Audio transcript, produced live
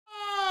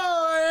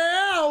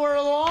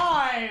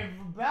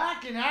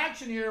in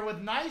action here with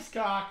Nice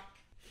Cock.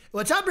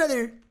 What's up,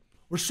 brother?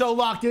 We're so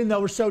locked in,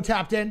 though. We're so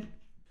tapped in.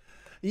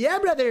 Yeah,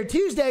 brother.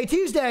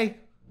 Tuesday.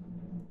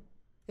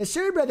 Yes,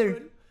 sir,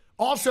 brother.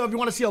 Also, if you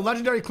want to see a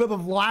legendary clip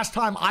of the last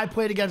time I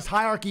played against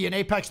Hierarchy in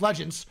Apex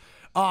Legends,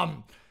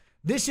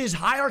 this is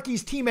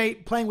Hierarchy's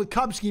teammate playing with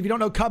Kubski. If you don't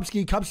know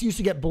Kubski used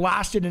to get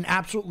blasted and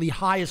absolutely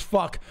high as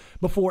fuck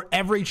before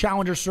every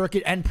Challenger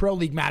Circuit and Pro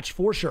League match,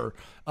 for sure.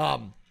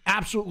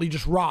 Absolutely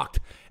just rocked.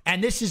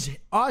 And this is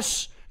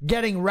us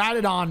getting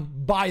ratted on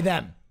by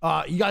them.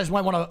 You guys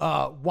might want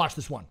to watch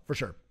this one, for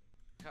sure.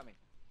 Coming.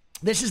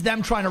 This is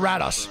them trying to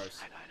rat us.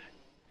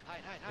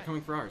 They're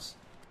coming for ours.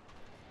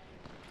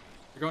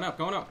 They're going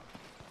up.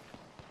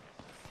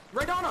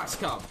 Right on us,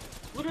 Cub.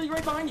 Literally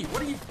right behind you.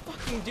 What are you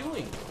fucking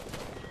doing?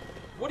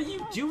 What are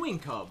you doing,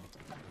 Cub?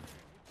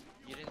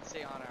 You didn't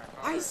say on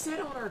our car. I said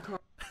on our car.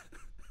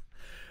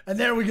 And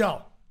there we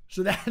go.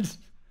 So that is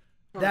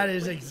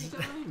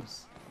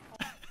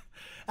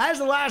that's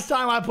the last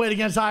time I played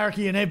against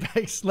Hierarchy in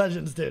Apex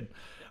Legends, dude.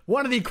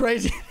 One of the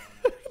crazy.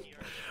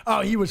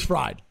 Oh, he was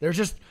fried.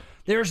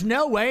 There's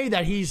no way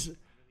that he's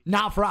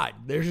not fried.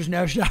 There's just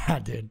no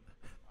shot, dude.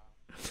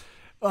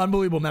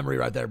 Unbelievable memory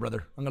right there,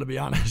 brother. I'm gonna be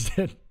honest,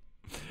 dude.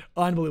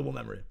 Unbelievable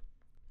memory.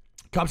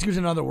 Kupski was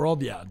in another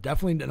world, yeah.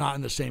 Definitely not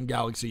in the same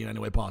galaxy in any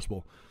way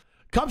possible.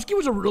 Kupski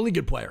was a really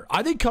good player.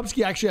 I think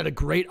Kupski actually had a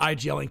great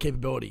IGLing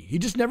capability. He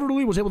just never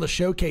really was able to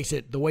showcase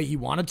it the way he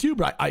wanted to,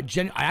 but I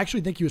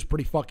actually think he was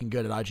pretty fucking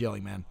good at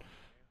IGLing, man.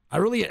 I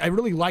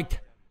really liked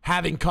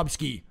having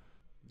Kupski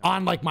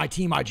on like my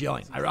team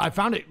IGLing. I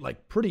found it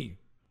like pretty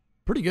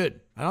good.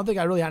 I don't think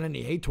I really had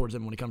any hate towards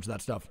him when it comes to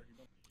that stuff.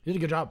 He did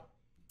a good job.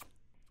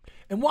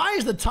 And why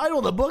is the title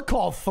of the book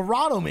called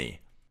Throttle Me?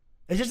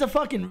 Is this a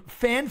fucking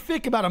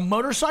fanfic about a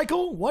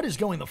motorcycle? What is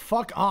going the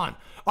fuck on?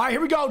 All right,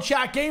 here we go,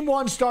 chat. Game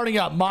 1 starting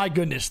up. My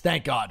goodness,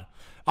 thank God.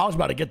 I was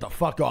about to get the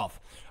fuck off.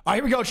 All right,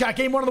 here we go, chat.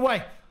 Game 1 on the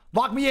way.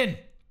 Lock me in.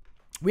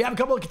 We have a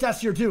couple of contests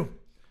here, too.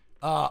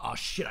 Oh,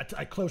 shit.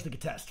 I closed the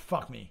contest.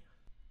 Fuck me.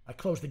 I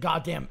closed the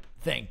goddamn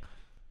thing.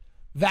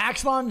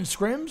 Vaxlon and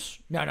Scrims?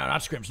 No, not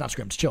Scrims. Not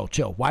Scrims.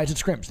 Chill. Why is it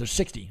Scrims? There's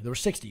 60. There were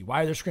 60.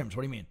 Why are there Scrims?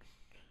 What do you mean?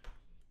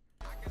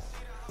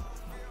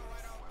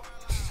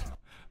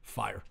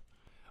 Fire.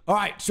 All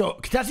right, so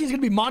contesting is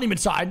going to be Monument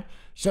side.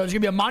 So there's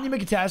going to be a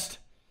Monument contest.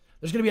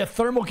 There's going to be a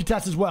Thermal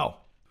contest as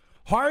well.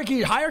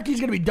 Hierarchy is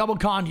going to be double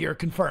conned here,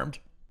 confirmed.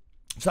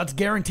 So that's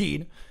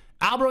guaranteed.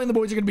 Albro and the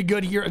boys are going to be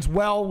good here as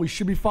well. We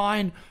should be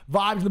fine.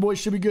 Vibes and the boys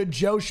should be good.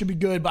 Joe should be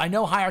good. But I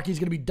know Hierarchy is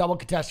going to be double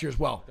contest here as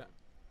well,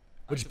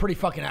 which is pretty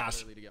fucking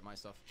ass.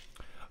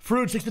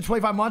 Fruit, 6 to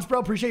 25 months, bro.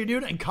 Appreciate you,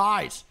 dude. And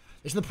Kai's.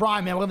 This is the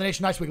prime, man. Welcome to the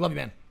nation. NiceWigg. Love you,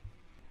 man.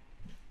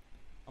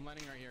 I'm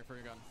landing right here for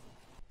your gun.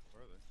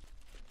 Where are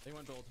they? They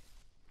went build.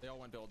 They all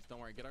went build.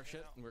 Don't worry. Get our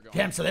shit and we're going.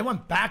 Damn, so they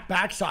went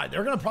backside.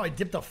 They're going to probably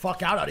dip the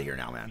fuck out of here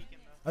now, man.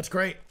 That's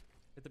great.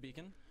 Hit the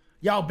beacon.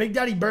 Yo, Big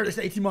Daddy Bird is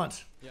 18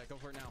 months. Yeah, go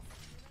for it now.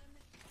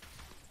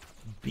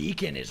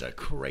 Beacon is a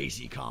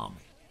crazy comm.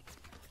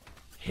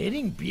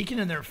 Hitting Beacon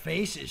in their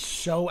face is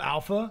so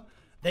alpha.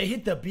 They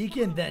hit the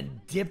Beacon,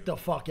 then dip the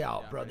fuck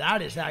out, bro.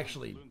 That is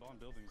actually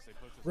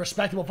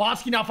respectable.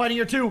 Votsky now fighting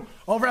here too.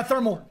 Over at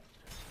Thermal.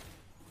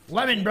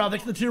 Lemon, bro.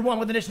 That's the tier 1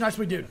 with the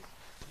NiceWigg, dude.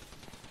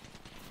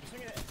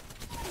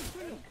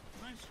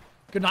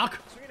 Good knock.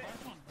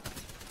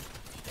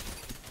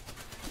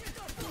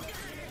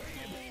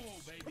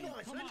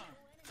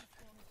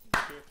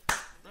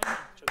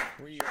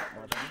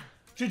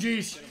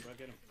 GG's.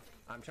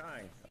 I'm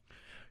trying.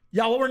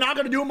 Yeah, what we're not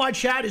going to do in my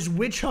chat is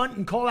witch hunt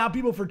and call out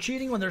people for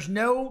cheating when there's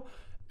no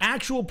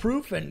actual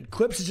proof, and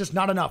clips is just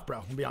not enough, bro.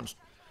 I'll be honest.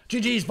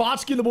 GG's.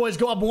 Votsky and the boys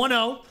go up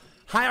 1-0.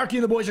 Hierarchy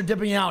and the boys are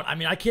dipping out. I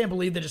mean, I can't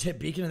believe they just hit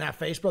Beacon in that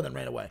face, bro, then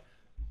ran away.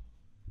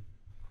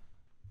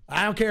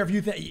 I don't care if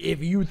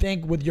you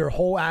think with your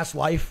whole ass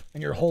life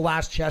and your whole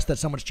ass chest that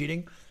someone's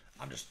cheating.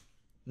 I'm just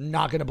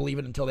not going to believe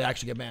it until they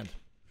actually get banned.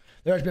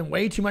 There's been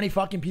way too many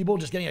fucking people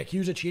just getting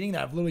accused of cheating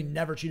that have literally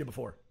never cheated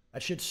before.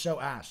 That shit's so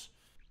ass.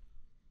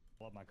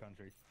 Love my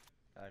country.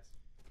 Thanks.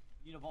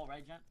 You need a vault,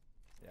 right, Gent?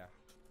 Yeah.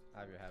 I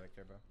have your Havoc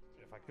here, bro.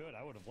 If I could,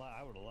 I would have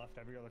left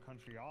every other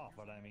country off,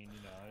 but I mean,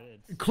 you know,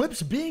 it's...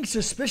 Clips being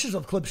suspicious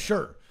of Clips,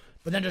 sure.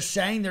 But then just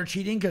saying they're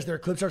cheating because their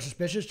Clips are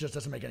suspicious just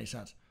doesn't make any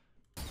sense.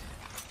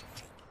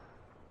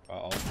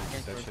 I'll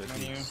drink that shit at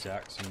the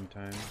exact same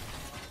time.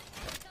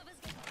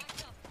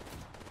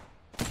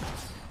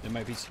 It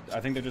might be. I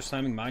think they're just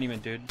slamming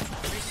Monument, dude.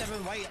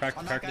 Crack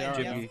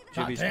the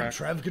Jibby's damn, crack.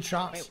 Trev, good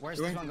shots. Wait, where's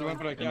this one going?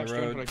 In the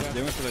road.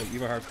 They went for the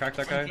Evo Hard. Crack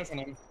that guy.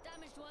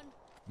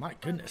 My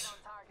goodness.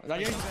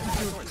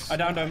 I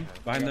downed him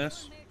behind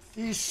this.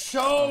 He's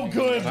so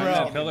good, Behind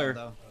bro. that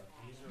pillar.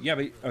 Yeah,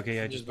 but okay,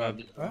 yeah, just Bob.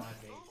 You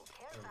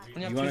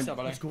want to?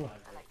 That's cool.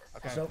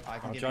 Okay, So,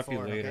 I'll drop you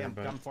later, okay,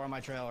 but I'm 4 on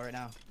my trail right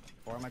now.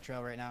 4 on my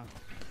trail right now.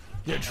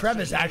 Dude, Trev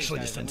is actually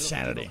just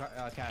insanity.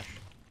 Cash.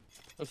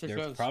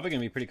 they're probably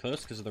gonna be pretty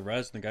close because of the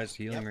res and the guy's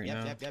healing right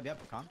now.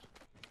 Yep. Calm.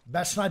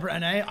 Best sniper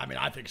NA? I mean,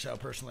 I think so,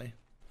 personally.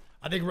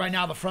 I think right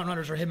now the front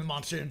runners are him and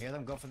Monsoon. Here, let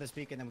him go for this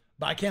beacon. Then...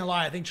 But I can't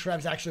lie, I think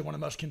Trev's actually one of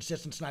the most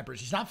consistent snipers.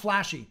 He's not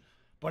flashy,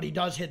 but he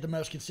does hit the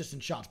most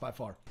consistent shots by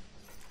far.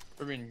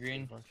 Urban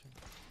green.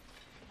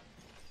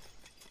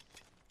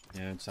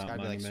 Yeah, it's not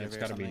Monument. It's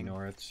gotta be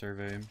North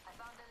Survey.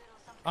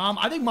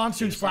 I think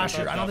Monsoon's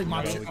flashier. I don't think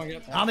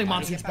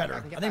Monsoon's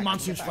better. I think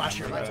Monsoon's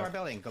flashier. Go back to our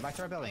building. Go back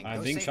to our building.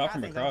 I'm being shot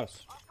from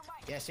across.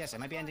 Yes, it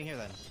might be ending here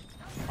then.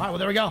 All right, well,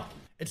 there we go.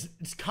 It's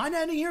kind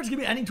of ending here. It's going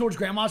to be ending towards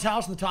Grandma's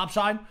house on the top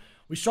side.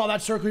 We saw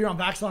that circle here on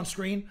Vaxel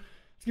screen.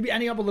 It's going to be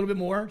ending up a little bit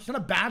more. It's not a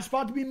bad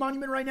spot to be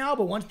Monument right now,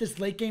 but once this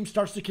late game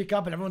starts to kick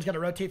up and everyone's got to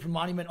rotate from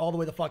Monument all the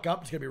way the fuck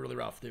up, it's going to be really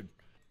rough, dude.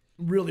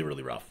 Really,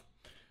 really rough.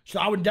 So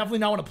I would definitely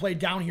not want to play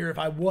down here if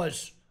I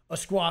was a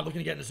squad looking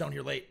to get in the zone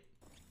here late.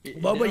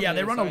 Loba, yeah,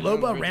 they run a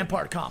Loba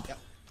Rampart comp. Yep.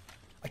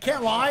 I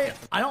can't lie,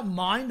 I don't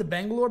mind the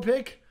Bangalore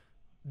pick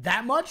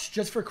that much,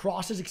 just for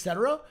crosses,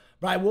 etc.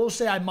 But I will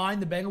say I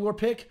mind the Bangalore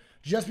pick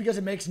just because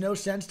it makes no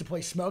sense to play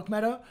smoke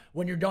meta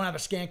when you don't have a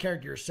scan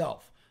character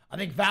yourself. I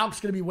think Valk's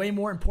going to be way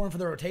more important for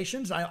the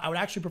rotations. I would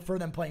actually prefer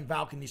them playing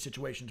Valk in these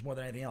situations more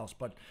than anything else,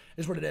 but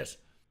it's what it is.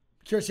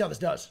 Curious to see how this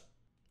does.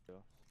 We're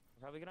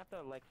probably going to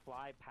have to like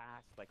fly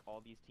past like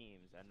all these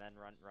teams and then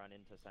run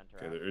into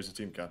center. Okay, there is a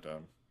team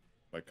countdown.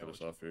 Might cut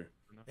us off here.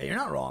 Yeah, you're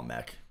not wrong,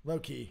 Mech. Low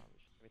key.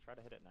 Should we try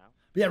to hit it now?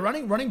 But yeah,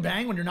 running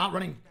bang when you're not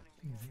running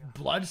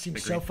blood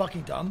seems so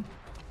fucking dumb.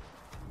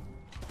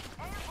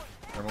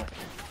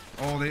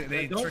 Oh,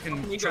 they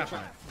freaking trapped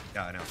on it.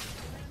 Yeah, I know.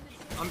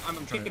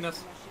 I'm kicking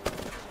us.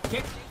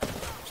 Kick,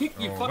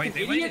 you fucking wait,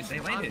 they idiot!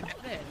 They landed.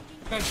 Okay.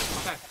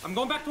 I'm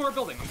going back to our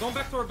building. Yeah,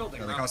 they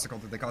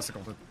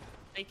costicled it.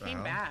 They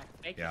came back.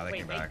 They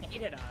came back. They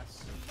baited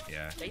us.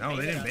 Yeah. No,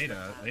 they didn't bait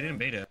us. They didn't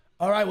bait it.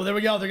 All right, well, there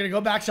we go. They're going to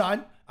go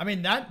backside. I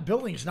mean, that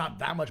building's not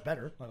that much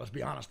better. Like, let's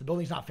be honest. The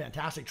building's not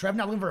fantastic. Trev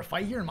not looking for a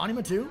fight here in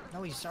Monument too?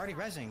 No, he's already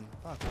rezzing.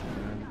 Fuck.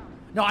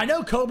 No, I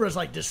know Cobra's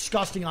like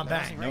disgusting on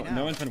bang.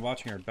 No one's been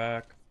watching our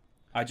back.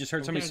 I just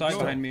heard somebody slide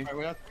behind me.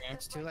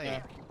 It's too late.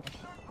 Yeah.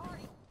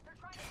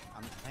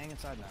 I'm hanging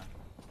inside now.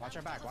 Watch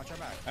our back.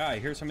 Ah, I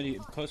hear somebody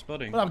close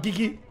building. What up,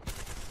 Geeky?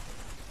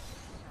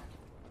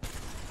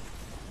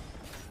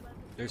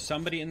 There's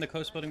somebody in the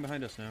close building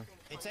behind us now.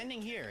 It's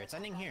ending here.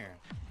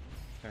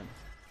 Okay.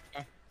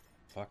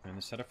 Fuck, man,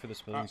 the setup for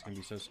this building is going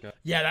to be so scary.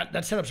 Yeah,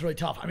 that setup's really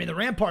tough. I mean, the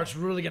Rampart's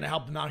really going to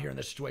help them out here in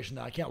this situation,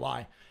 though. I can't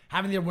lie.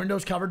 Having their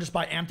windows covered just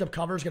by amped up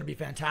cover is going to be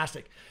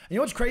fantastic. And you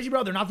know what's crazy,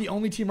 bro? They're not the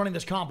only team running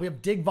this comp. We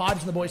have Dig Vibes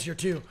and the boys here,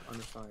 too.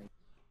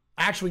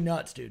 Actually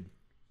nuts, dude.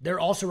 They're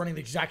also running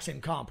the exact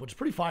same comp, which is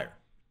pretty fire.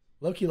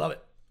 Low-key love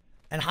it.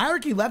 And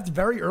Hierarchy left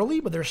very early,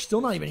 but they're still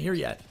not even here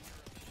yet.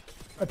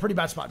 A pretty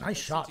bad spot. Nice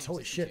shots.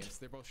 Holy shit.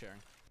 They're both sharing.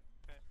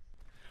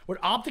 Would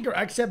Optic or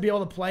XZ be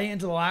able to play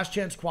into the last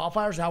chance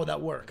qualifiers? How would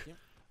that work?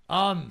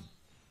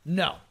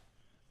 No.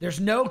 There's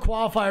no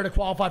qualifier to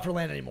qualify for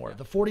LAN anymore.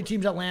 The 40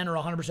 teams at LAN are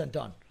 100%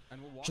 done.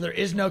 So there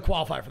is no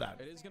qualifier for that.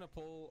 It is going to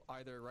pull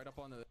either right up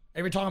on the... If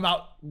you're talking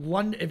about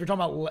London, if you're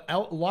talking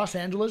about Los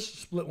Angeles,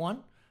 split one,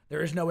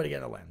 there is no way to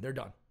get a LAN. They're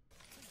done.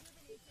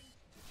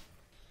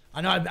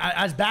 I know,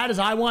 as bad as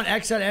I want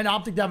XZ and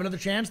Optic to have another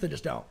chance, they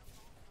just don't.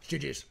 It's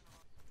GG's.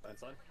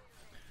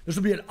 This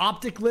will be an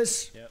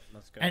Optic-less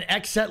and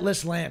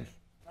XZ-less LAN.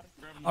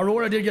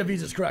 Aurora did get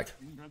visas, correct.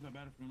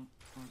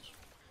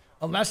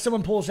 Unless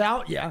someone pulls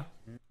out, yeah.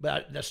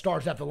 But the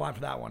stars have the line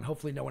for that one.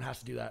 Hopefully no one has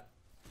to do that.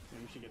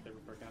 We should get there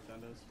before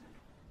countdown does.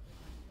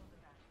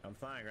 I'm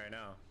flying right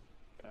now.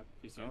 I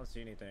don't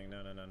see anything.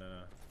 No.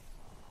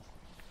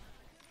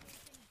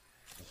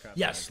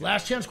 Yes,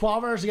 last chance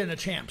qualifiers to get into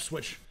champs,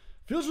 which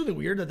feels really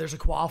weird that there's a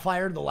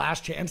qualifier, the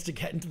last chance to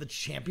get into the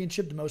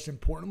championship, the most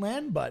important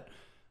LAN, but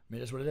I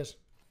mean, it is what it is.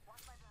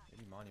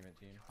 Maybe Monument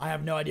team. I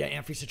have no idea.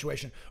 Amphi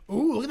situation.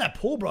 Ooh, look at that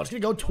pull, bro. It's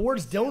going to go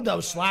towards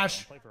Dildo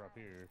slash...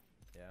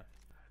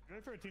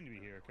 For a team to be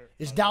here.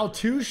 Is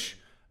Daltouche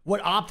what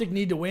Optic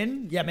need to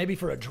win? Yeah, maybe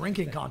for a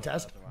drinking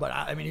contest. But,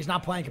 I mean, he's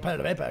not playing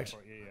competitive Apex.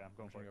 Yeah, I'm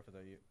going for that.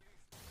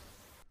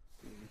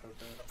 I'm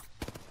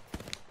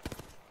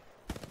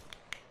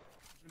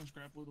going to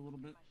scrap loot a little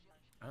bit.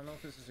 I don't know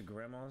if this is a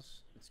Grandma's.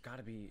 It's got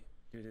to be...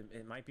 Dude,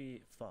 it might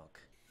be... Fuck.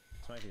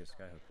 This might be a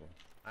Skyhook pool.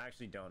 I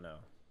actually don't know.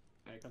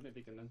 Alright, come to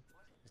Beacon then.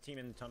 The team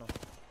in the tunnel.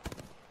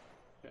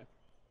 Okay.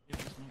 Yeah,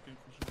 just smoking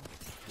for sure.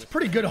 It's a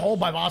pretty good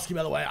hold by Vosky,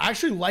 by the way. I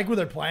actually like where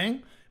they're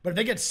playing, but if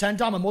they get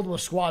sent on with multiple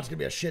squads, it's going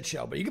to be a shit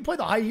show. But you can play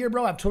the high here,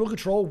 bro, have total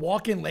control,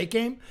 walk in late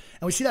game,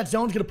 and we see that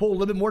zone's going to pull a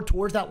little bit more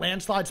towards that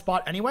landslide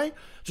spot anyway,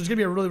 so it's going to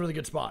be a really, really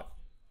good spot.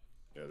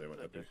 Yeah, they went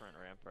up there. Different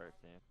rampart,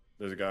 yeah.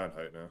 There's a guy on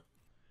height now.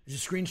 Is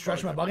his screen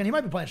stretching by bugging? He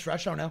might be playing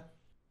stretch, I don't know.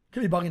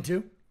 Could be bugging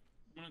too.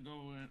 I'm going to go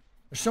with...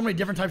 There's so many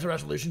different types of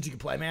resolutions you can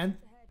play, man.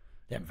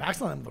 Damn,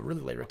 Vax on them with a really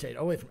late rotate.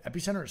 Oh, wait, from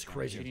Epicenter is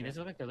crazy. It doesn't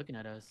look like they're looking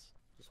at us.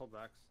 Just hold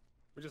Vax.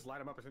 We just light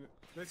them up as soon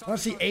as... I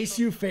want to see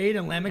ACU Fade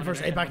and Lambic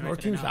versus APAC North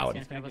teams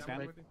valid.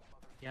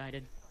 Yeah, I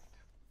did.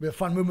 We have a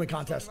fun movement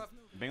contest. All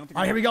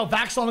right, here we go.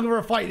 Vaxon looking for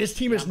a fight. This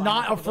team is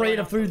not afraid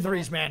of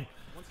 3-3s, man.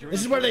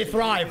 This is where they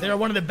thrive. They are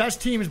one of the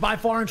best teams by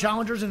far in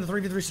challengers in the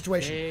 3v3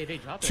 situation. They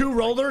drop it. 2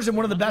 rollers and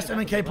one of the best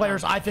MK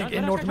players, I think,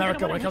 in North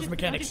America when it comes to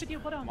mechanics.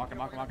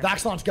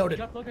 Vaxlon's goated.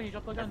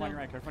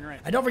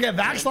 And don't forget,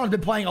 Vaxlon's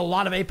been playing a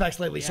lot of Apex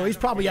lately, so he's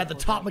probably at the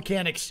top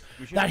mechanics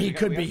that he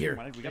could be here.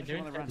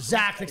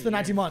 Zach, thanks for the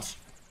 19 months.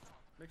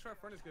 Make sure our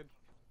front is good.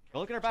 Go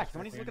look at our back.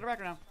 Someone needs to look at our back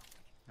right now.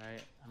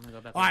 Alright, I'm gonna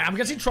go back. Alright, I'm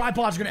guessing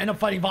Tripod's gonna end up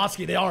fighting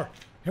Vodsky. They are.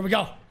 Here we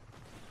go.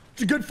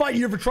 It's a good fight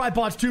here for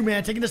Tripods too,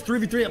 man. Taking this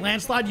 3v3 at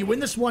landslide, you win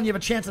this one, you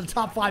have a chance at the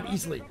top 5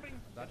 easily.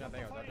 Back on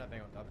height,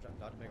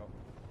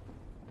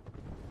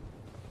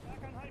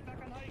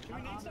 back on height. Do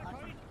we need stack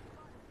height?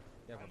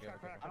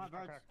 I'm on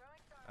birds.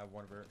 I have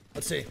one vert.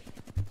 Let's see.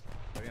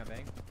 Are you on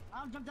bang?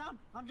 I'm jumped down.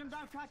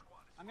 Crack.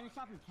 I'm gonna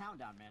stop him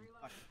countdown, man.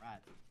 Fucking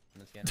rat.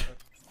 In the scan.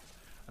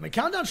 I mean,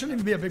 countdown shouldn't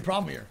even be a big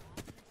problem here.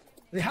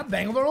 They have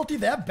Bangalore ulti?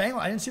 They have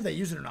Bangalore. I didn't see if they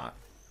use it or not.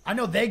 I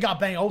know they got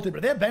Bang ulti, but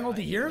if they have Bang ulti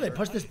here, they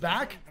push this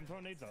back.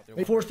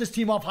 They force this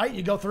team off height and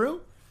you go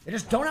through. They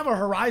just don't have a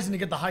horizon to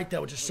get the height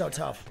though, which is so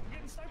tough.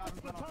 Oh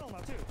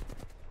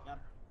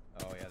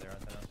yeah, they're on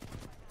tunnels.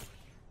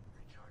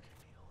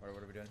 What are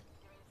we doing?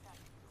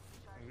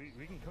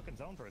 We can cook and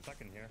zone for a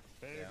second here.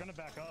 They're gonna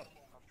back up.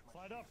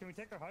 Slide up. Can we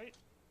take their height?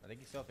 I think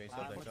he's still faced.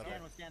 We'll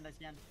scan.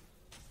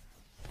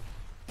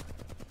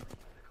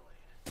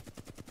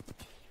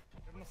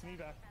 Give him a sneak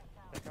back.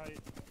 Take height.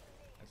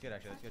 That's good,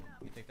 actually. That's good.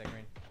 You take that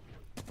green.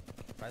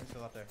 Horizon's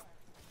still up there.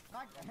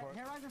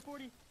 Horizon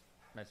 40.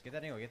 Nice. Get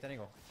that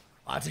angle.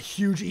 Oh, that's a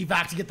huge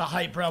evac to get the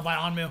height, bro, by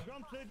Onmu.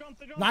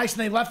 Nice,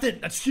 and they left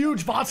it. That's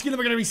huge. Vodsky and them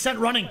are going to be sent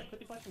running.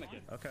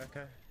 Okay.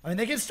 I mean,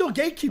 they can still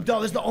gatekeep,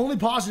 though. This is the only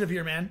positive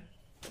here, man.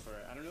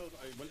 I don't know.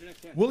 When's your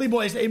next scan? Willie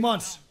Boys, 8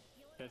 months.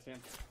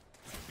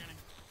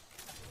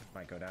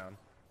 Might go down.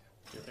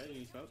 You okay? You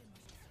need smoke?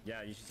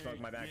 Yeah, you should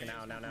smoke my back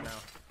now.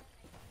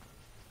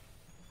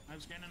 I'm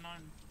scanning 9.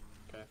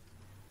 Okay.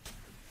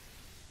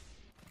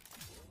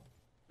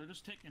 They're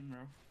just ticking, bro.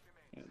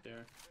 Yeah,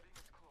 there.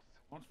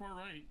 Watch for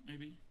right,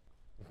 maybe.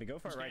 If we go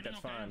for it right, that's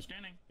fine. I'm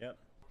scanning. Yep.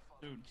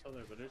 Dude. Oh,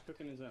 but they're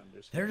cooking his own.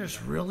 They're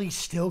just really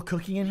still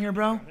cooking in here,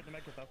 bro.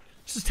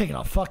 This is taking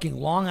a fucking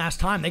long-ass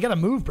time. They got to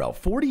move, bro.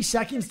 40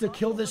 seconds to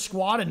kill this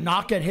squad and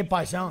not get hit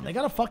by zone. They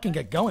got to fucking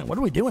get going. What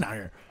are we doing out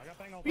here?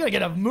 We got to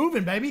get it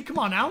moving, baby. Come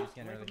on now.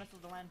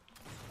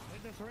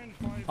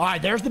 All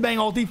right, there's the Bang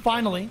ulti,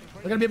 finally.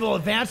 They're going to be able to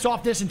advance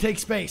off this and take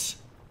space.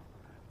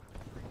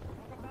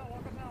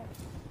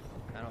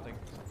 I don't think.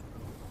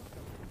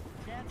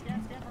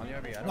 On the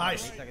RB.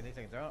 Nice. 8 seconds.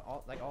 They're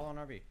all on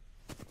RB.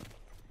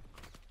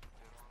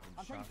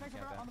 I'm taking space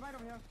on the right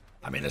over here.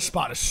 I mean, this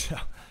spot is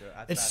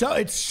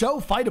it's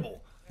so fightable.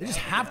 They just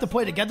have to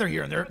play together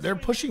here, and they're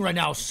pushing right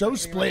now, so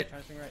split.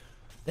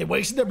 They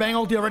wasted their Bang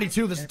ulti already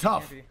too. This is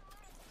tough.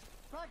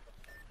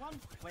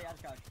 Wait, I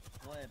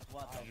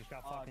just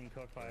got fucking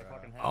cooked by a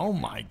fucking Oh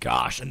my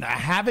gosh, and the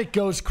Havoc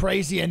goes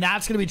crazy, and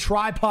that's going to be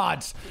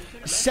Tripods.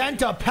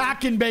 Senta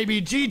packing,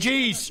 baby.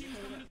 GG's.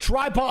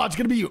 Tripod's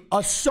going to be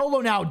a solo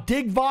now.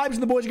 Dig vibes,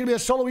 and the boys are going to be a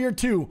solo here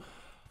too.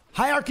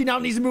 Hierarchy now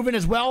needs to move in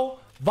as well.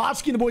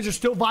 Vodsky and the boys are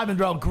still vibing,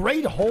 bro.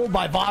 Great hold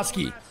by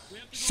Vodsky.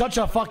 Such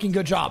a fucking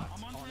good job.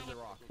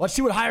 Let's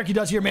see what Hierarchy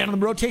does here, man. On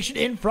the rotation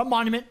in from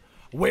Monument.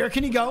 Where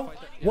can he go?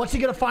 What's he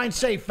going to find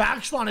safe?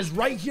 Vaxlon is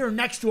right here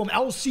next to him.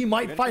 LC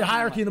might fight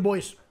Hierarchy and the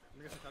boys.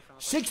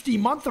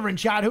 60-monther in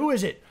chat. Who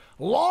is it?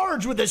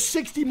 Large with the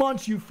 60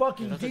 months, you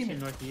fucking demon.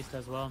 Northeast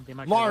as well.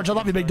 Large, I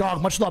love you, big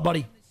dog. Much love,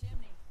 buddy.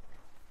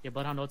 Yeah,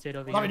 Bloodhound rotate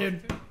over love here. You,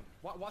 dude.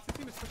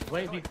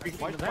 Wait,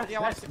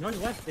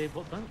 northwest, they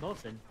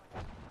both in.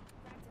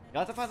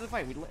 Yeah, that's the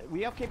fight.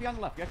 We have KP on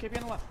the left.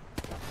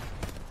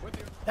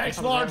 Thanks,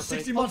 Large.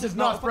 60 months is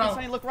nuts, bro.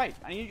 Look right.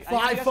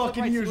 5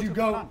 fucking years, you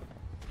go.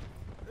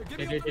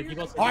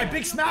 All right,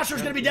 Big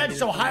Smasher's going to be dead,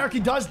 so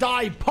Hierarchy does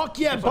die. Puck,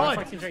 yeah,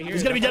 bud. He's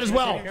going to be dead as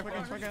well.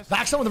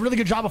 Vaxlon with a really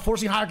good job of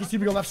forcing Hierarchy's team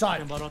to go left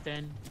side.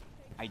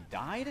 I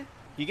died?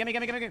 You get me.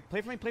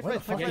 Play for me. Play for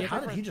Rez. How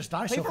did he just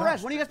die so fast? Play for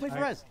Rez. When do you guys play for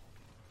Rez?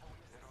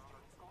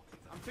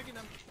 I'm taking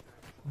them.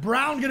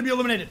 Brown going to be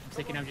eliminated.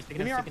 Give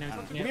me armor.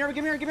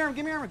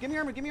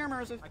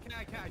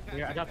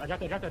 I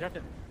dropped it.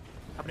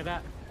 Up in the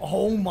back.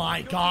 Oh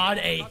my god,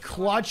 a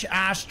clutch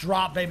ass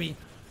drop, baby.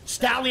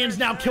 Stallion's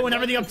now killing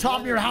everything up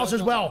top in your house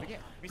as well.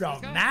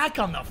 Bro, Mac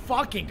on the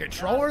fucking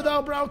controller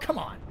though, bro. Come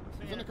on.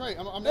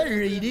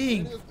 They're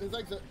eating.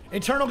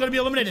 Eternal gonna be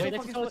eliminated.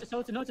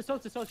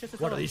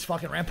 What are these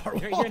fucking Rampart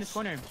walls? Here in this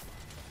corner.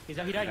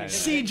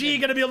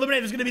 CG gonna be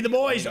eliminated. It's gonna be the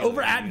boys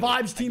over at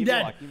Vibes team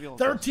dead.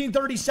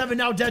 1337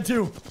 now dead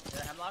too.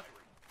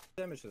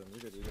 Damage to them.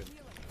 You're good.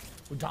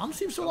 Well, Dom's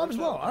team's still alive as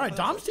well. All right,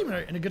 Dom's team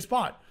in a good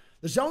spot.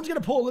 The zone's gonna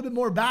pull a little bit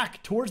more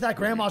back towards that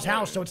grandma's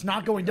house, so it's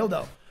not going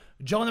dildo.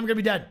 Joe and them are gonna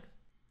be dead.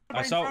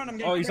 I saw.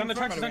 Oh, he's on the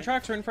tracks. He's on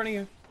tracks right in front of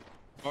you.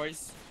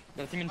 Boys,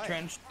 the team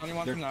entrenched. Only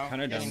one from now.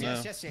 Kind of down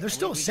now. They're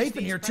still safe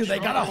in here too. They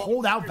gotta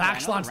hold out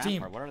Vaxlon's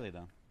team. What are they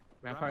though?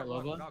 Rampart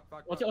logo.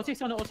 OTX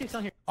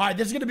down here. All right,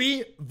 this is gonna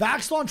be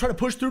Vaxlon trying to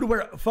push through to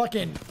where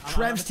fucking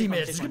Trev's team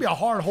is. This is gonna be a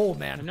hard hold,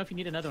 man. I don't know if you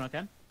need another one,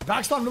 okay?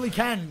 Vaxlon really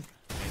can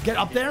get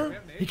up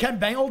there. He can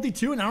bang ulti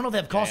too, and I don't know if they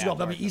have cost to go up.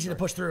 That'd be easy to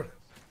push through.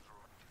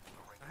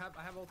 I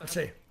have ult. Let's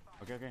see.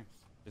 Okay.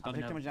 Just don't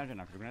take too much damage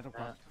now, because we're gonna have to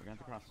cross. We're gonna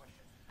have to cross.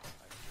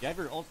 You have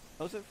your ult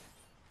explosive?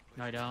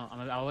 No, I don't.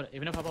 I would,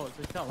 even if I vote,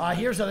 still.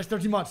 Here's there's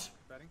 13 months.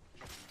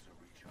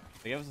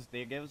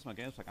 They gave us smoke.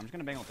 I'm just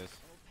gonna bang ult this.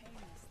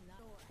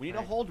 We need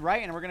to hold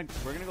right, and we're gonna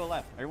go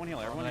left. Everyone heal.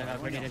 Everyone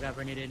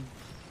heal.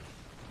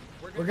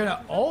 We're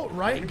gonna ult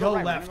right, go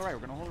left. We're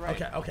gonna hold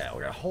right. Okay.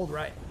 We're gonna hold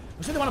right.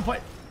 We said they want to play.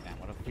 Damn,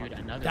 what a Dude,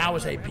 another That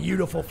was a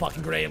beautiful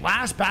fucking grenade.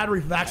 Last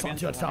battery for Vaxxon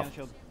too. It's tough.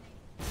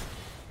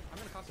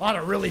 A lot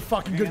of really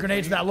fucking good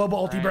grenades with that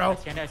Loba ulti, bro.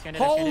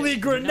 Holy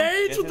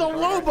grenades with the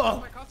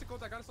Loba!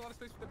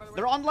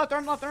 They're on left. They're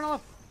on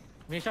left.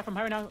 We need shot from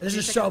higher now. This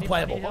is so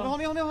playable. Hold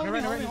me.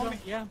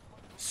 Yeah.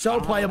 So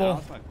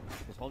playable.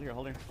 Just hold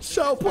here.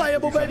 So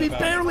playable, baby.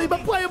 Barely,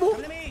 but playable.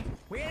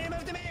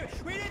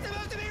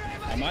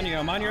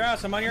 I'm on your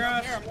ass.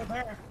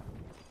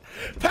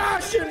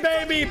 Passion,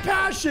 baby.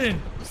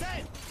 Passion.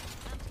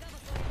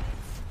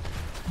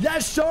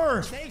 Yes,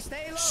 sir.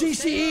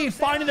 CCE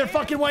finding their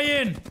fucking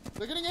way in.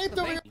 They're getting aped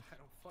over here.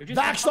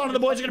 Vaxxon and the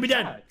boys are gonna be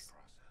dead.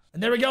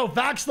 And there we go.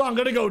 Vaxxon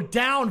gonna go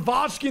down.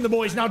 Vodsky and the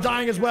boys now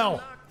dying as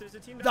well.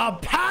 The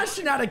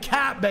passion out of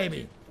Cap,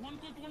 baby.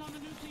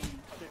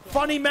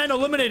 Funny men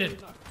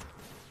eliminated.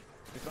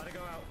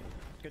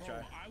 Good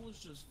try. I was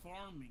just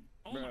farming.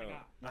 Oh my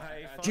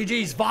god.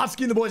 GG's.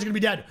 Vodsky and the boys are gonna be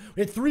dead.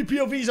 We had 3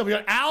 POVs up. We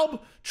got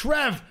Alb,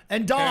 Trev,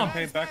 and Dom.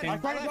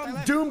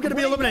 Doom gonna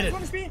be eliminated.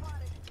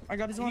 I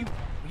got this one.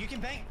 You can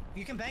bang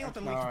with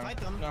them. We can fight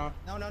them. No.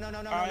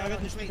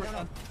 Just wait.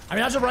 No. I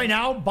mean, as of right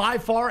now, by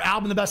far,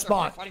 Alb in the best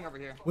spot. Fighting over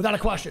here. Without a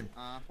question.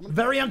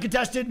 Very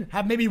uncontested.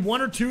 Have maybe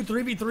 1 or 2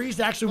 3v3s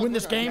to actually win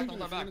this game.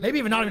 Maybe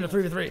even not even a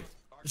 3v3.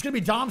 It's going to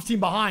be Dom's team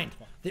behind.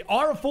 They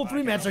are a full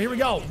 3-man, so here we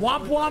go.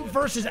 Womp Womp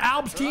versus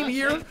Alb's team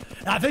here.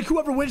 And I think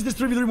whoever wins this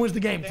 3v3 wins the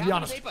game, to be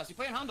honest.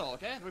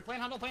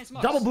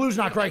 Double Blue's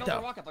not great,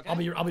 though. I'll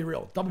be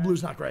real. Double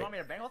Blue's not great. You want me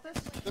to bang ult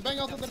this? The bang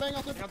ult them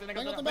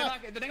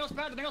back. The dingle's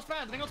bad.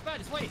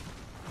 Just wait.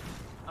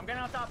 I'm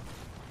getting on top.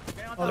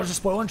 Oh, there's a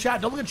spoiler in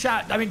chat. Don't look at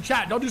chat. I mean,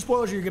 chat, don't do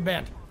spoilers or you get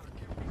banned.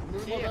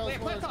 Yeah,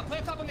 play up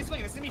top when they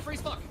swing. This is gonna be free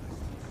as fuck.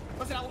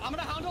 Listen, I'm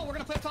gonna hound ult, we're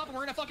gonna play up top, and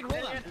we're gonna fucking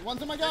roll them.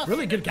 One's in my gas.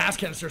 Really good gas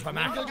canisters by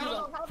Mac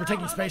for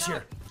taking space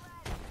here.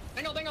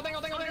 Dingle.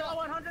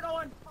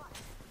 101.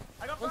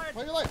 I got fired.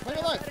 Play your life.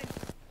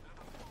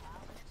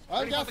 I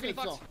have gas nades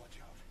still.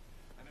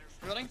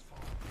 Reloading.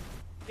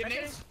 Get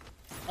nades.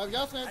 I have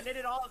gas nades.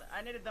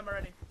 I needed them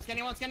already.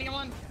 Scanning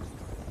one.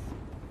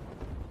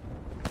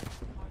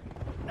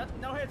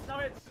 No hits.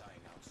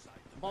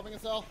 Popping a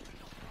cell.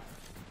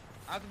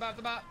 Out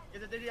the bat.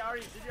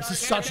 This is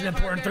such an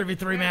important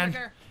 3v3, man.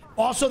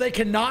 Also, they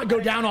cannot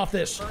go down off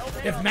this.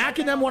 If Mac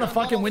and them want to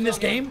fucking win this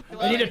game,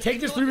 they need to take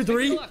this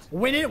 3v3,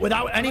 win it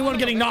without anyone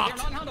getting knocked.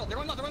 They're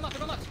going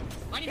left.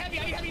 I need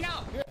heavy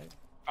now.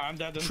 I'm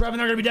dead. Trev and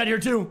they're gonna be dead here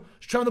too.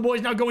 Trev and the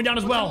boys now going down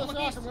as well. I'm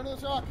going to the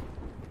shock.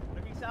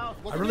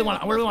 I really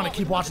want to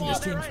keep watching these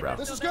teams, bro.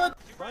 This is good.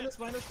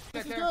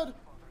 This is good.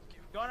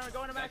 Going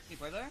to Max.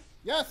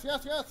 Yes.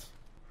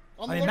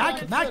 I mean,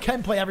 Mac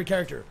can play every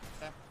character.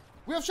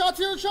 We have shots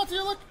here,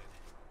 look.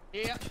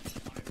 Yeah.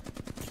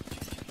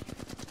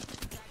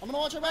 I'm gonna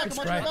watch your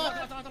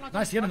back.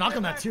 Nice, he had a knock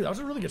on that too. That was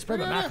a really good spray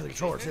by Mac for the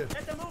controller too. They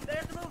have to move.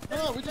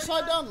 No, we just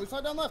slide down. We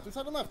slide down left.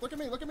 Look at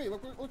me. Look where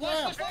I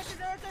am.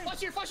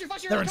 Flush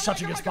here. They're in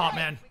such a good spot,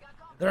 man.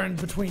 They're in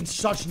between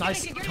such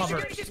nice cover.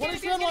 One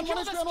HP on one.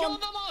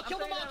 Kill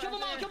them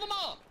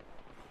all.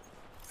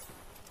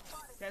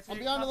 I'm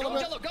behind a little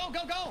bit.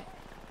 Go.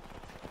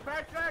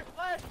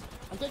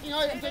 I'm taking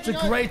height. It's a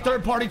great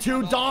third party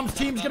too. Dom's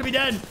team's gonna be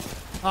dead.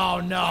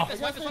 Oh no.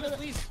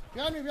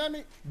 Behind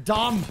me.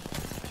 Dom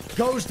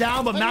goes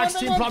down, but Mac's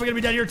team probably gonna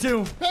be dead here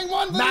too.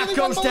 Mac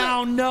goes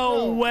down,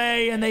 no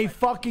way, and they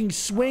fucking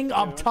swing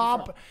up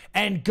top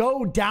and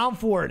go down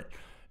for it.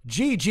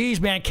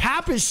 GG's, man.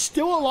 Cap is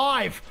still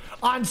alive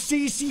on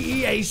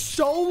CCE, a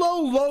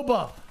solo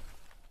Loba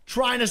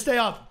trying to stay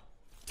up.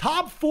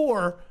 Top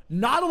 4,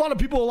 not a lot of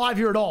people alive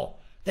here at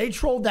all. They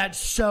trolled that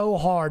so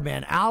hard,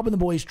 man. Alb and the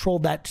boys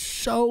trolled that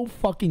so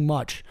fucking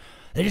much.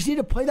 They just need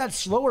to play that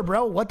slower,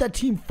 bro. Let that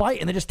team fight,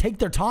 and they just take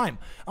their time.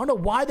 I don't know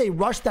why they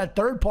rushed that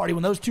third party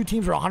when those two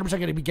teams are 100%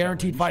 going to be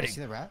guaranteed fighting.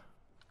 See the rat?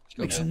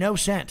 Makes no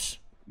sense.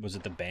 Was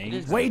it the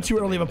bang? Way too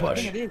early of a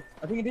push. I think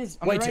it is.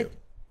 Way too.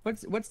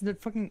 What's the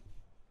fucking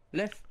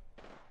left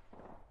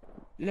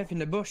in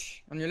the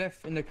bush on your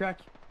left in the crack?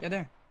 Yeah,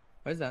 there.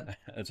 What is that?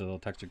 It's a little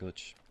texture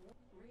glitch.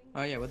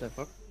 Oh yeah, what the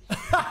fuck?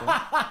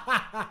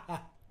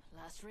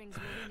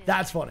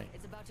 That's funny.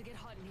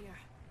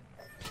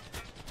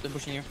 They're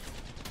pushing you.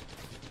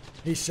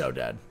 He's so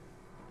dead.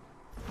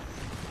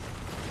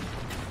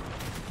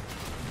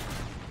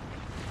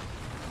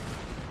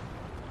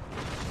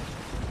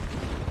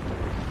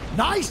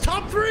 Nice,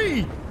 top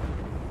 3.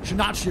 Should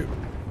not shoot.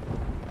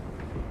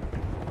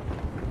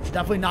 Should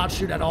definitely not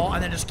shoot at all,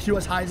 and then just Q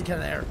as high as he can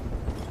in the air.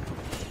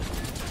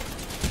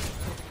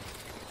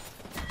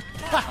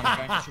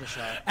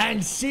 And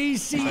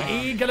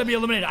CCE gonna be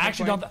eliminated. I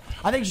actually don't.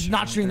 I think just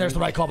not shooting there's the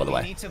right call, by the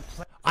way.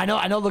 I know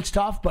it looks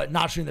tough, but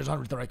not shooting there's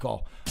 100% the right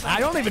call. And I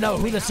don't even know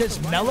who this is.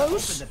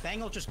 Mellows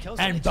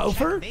and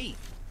Bofer.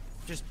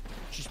 Just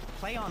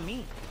play on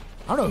me.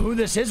 I don't know who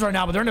this is right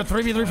now, but they're in a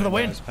 3v3 for the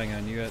win. Hang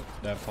on, you at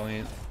that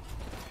point.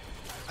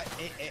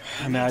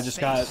 I mean,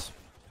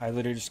 I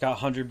literally just got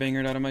 100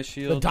 bangered out of my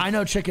shield. The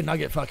Dino Chicken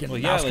Nugget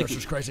fucking mouse cursor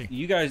is crazy.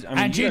 You guys, I mean,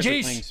 and you guys are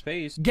GG's. playing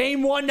space.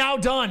 Game 1 now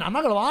done. I'm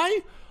not gonna lie,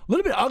 a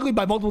little bit ugly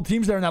by multiple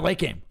teams there in that late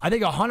game. I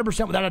think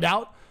 100% without a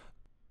doubt,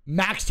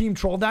 Max team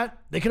trolled that.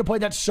 They could have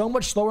played that so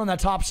much slower on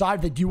that top side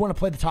if they do want to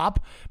play the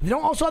top. But they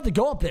don't also have to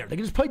go up there. They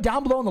can just play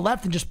down below on the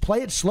left and just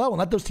play it slow and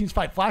let those teams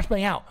fight.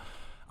 Flashbang out.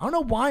 I don't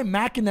know why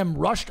Mac and them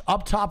rushed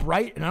up top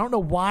right, and I don't know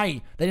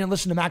why they didn't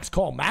listen to Mac's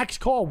call. Mac's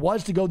call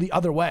was to go the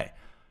other way.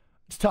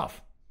 It's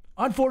tough.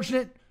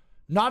 Unfortunate.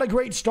 Not a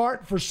great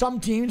start for some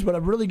teams, but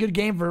a really good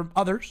game for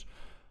others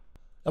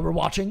that we're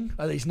watching.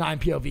 These 9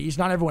 POVs.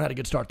 Not everyone had a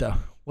good start, though.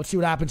 Let's see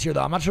what happens here,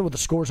 though. I'm not sure what the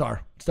scores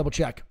are. Let's double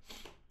check.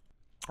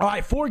 All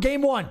right, for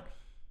game 1.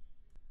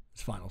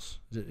 It's finals.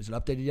 Is it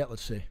updated yet?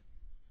 Let's see.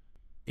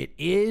 It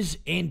is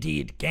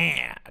indeed.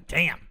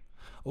 Damn.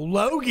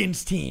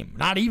 Logan's team.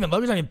 Logan's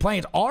not even playing.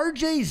 It's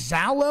RJ,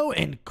 Zalo,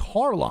 and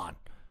Carlon.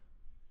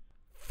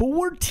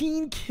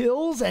 14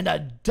 kills and a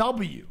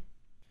W.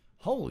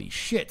 Holy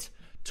shit.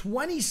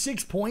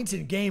 26 points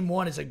in game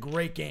 1 is a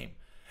great game.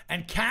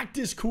 And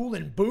Cactus Cool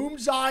and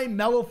Boomzai,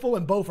 Mellowful,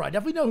 and Bofer. I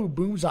definitely know who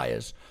Boomzai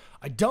is.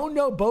 I don't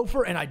know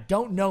Bofer, and I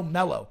don't know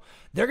Mellow.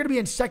 They're going to be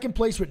in second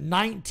place with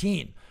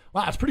 19.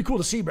 Wow, it's pretty cool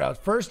to see, bro.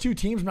 First 2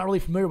 teams, I'm not really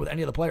familiar with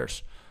any of the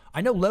players.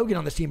 I know Logan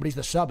on this team, but he's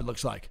the sub, it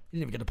looks like. He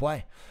didn't even get to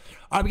play.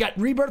 All right, we got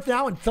Rebirth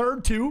now in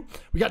third, 2.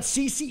 We got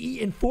CCE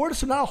in fourth,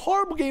 so not a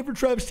horrible game for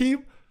Trev's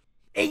team.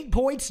 8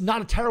 points,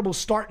 not a terrible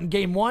start in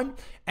game 1.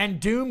 And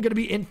Doom going to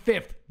be in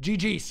 5th.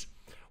 GG's.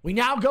 We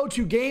now go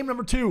to game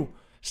number 2.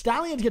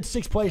 Stallions get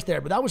 6th place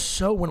there, but that was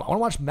so winnable. I want to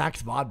watch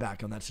Max VOD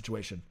back on that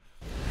situation.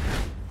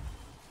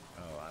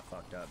 Oh, I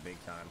fucked up big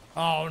time.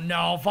 Oh,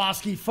 no.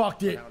 Vosky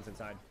fucked it. Pounds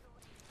inside.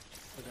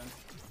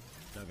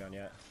 No gun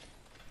yet.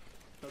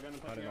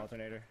 Out an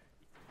alternator.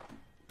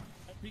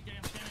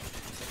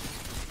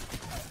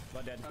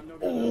 Blood dead.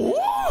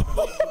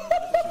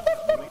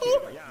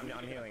 Yeah,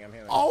 I'm healing.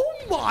 Oh,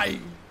 my.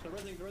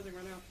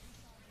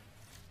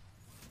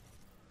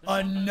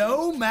 A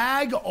no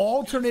mag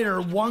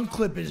alternator 1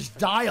 clip is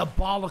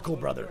diabolical,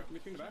 brother.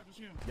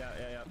 Yeah.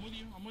 I'm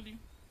with you.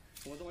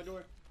 One's on my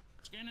door.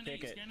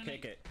 Kick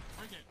it.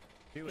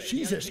 Do it.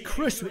 Jesus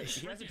Christmas.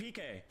 He has a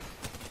PK.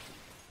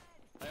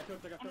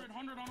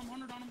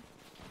 100 on him.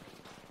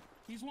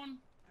 He's one.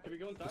 Can we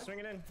go inside? Swing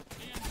it in.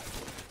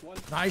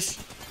 Nice.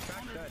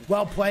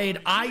 Well played.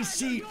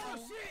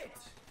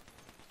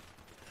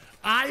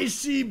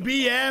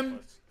 ICBM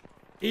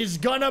is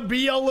gonna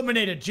be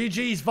eliminated.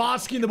 GG's.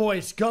 Vosky and the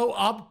boys go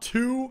up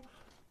 2-0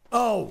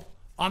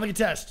 on the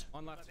contest.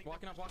 On left.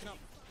 Walking up.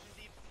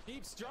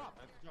 Heaps, drop.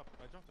 I dropped.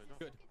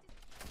 Good.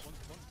 One's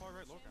far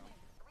right, low ground.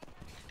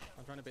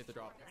 I'm trying to bait the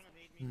drop.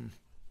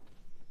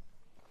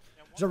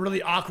 It's a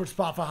really awkward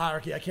spot for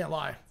Hierarchy, I can't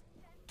lie.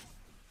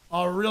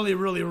 A really,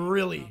 really,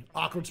 really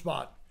awkward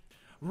spot.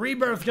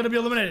 Rebirth gonna be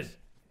eliminated.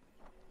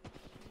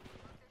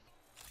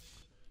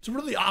 It's a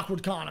really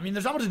awkward con. I mean,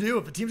 there's not much to do.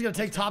 If the team's gonna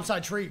take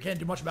topside tree, you can't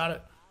do much about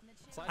it.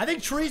 I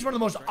think tree is one of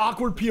the most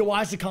awkward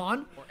POIs to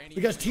con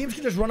because teams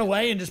can just run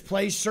away and just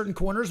play certain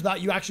corners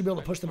without you actually being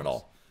able to push them at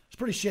all. It's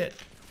pretty shit.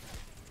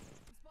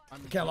 I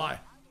can't lie.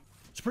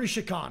 It's pretty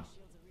shit con.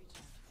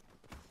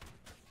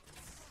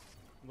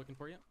 I'm looking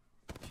for you.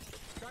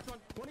 Cracked one.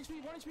 1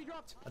 HP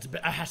dropped. That's a bit.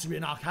 It has to be a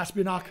knock. Has to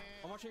be a knock.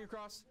 I'm watching your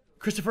cross.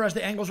 Christopher has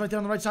the angles right there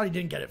on the right side. He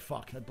didn't get it.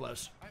 Fuck. That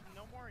blows. I have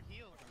no more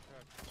heals.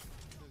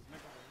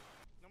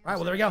 All right.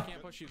 Well, there we go. They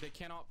can't push you. They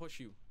cannot push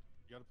you. You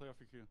gotta play off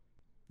your Q.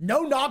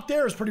 No knock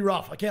there is pretty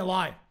rough. I can't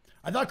lie.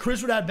 I thought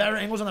Chris would have better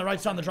angles on the right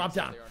side on the drop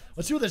down.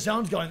 Let's see where the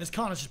zone's going. This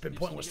con has just been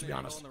pointless, to be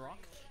honest. You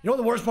know what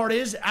the worst part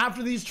is?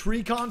 After these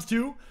tree cons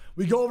too,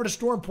 we go over to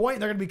Storm Point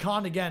and they're gonna be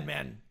conned again,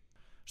 man.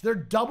 So they're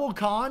double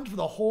conned for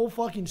the whole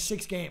fucking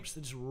 6 games.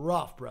 It's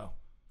rough, bro.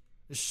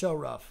 It's so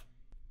rough.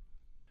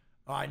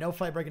 All right, no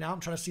fight breaking out. I'm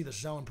trying to see the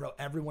zone, bro.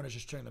 Everyone is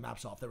just turning the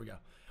maps off. There we go.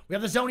 We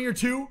have the zone here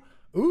too.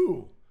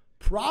 Ooh,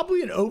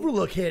 probably an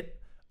overlook hit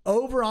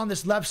over on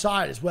this left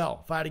side as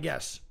well, if I had to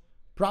guess.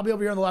 Probably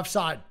over here on the left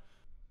side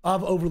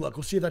of overlook.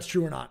 We'll see if that's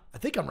true or not. I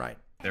think I'm right.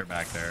 They're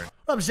back there.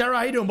 What up, Sarah?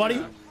 How you doing, buddy?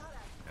 Yeah.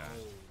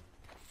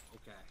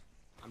 Okay.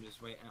 I'm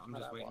just waiting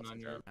on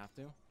your... Have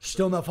to?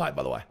 Still no fight,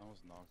 by the way.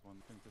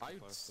 I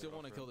still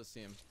want to kill this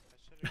team.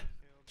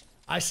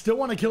 I still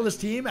want to kill this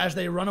team as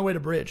they run away to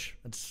bridge.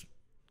 That's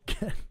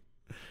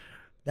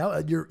now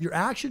your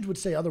actions would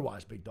say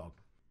otherwise, big dog.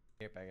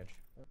 Package.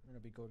 We're gonna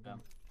be good.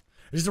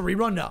 Is this a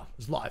rerun? No,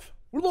 it's live.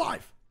 We're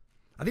live.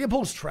 I think it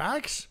pulls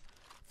tracks.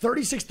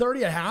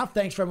 36-30 at half.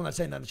 Thanks for everyone that's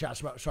saying that in the chat.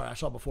 Sorry, I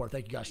saw it before.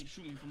 Thank you guys.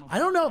 I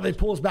don't know if it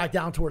pulls back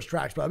down towards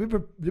tracks, but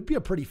it'd be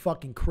a pretty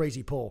fucking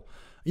crazy pull.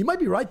 You might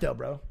be right though,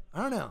 bro.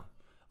 I don't know.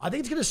 I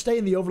think it's gonna stay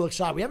in the overlook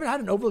side. We haven't had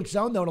an overlook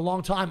zone though in a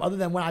long time, other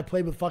than when I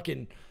played with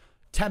fucking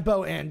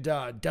Tempo and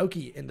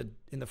Doki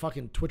in the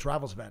fucking Twitch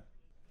Rivals event.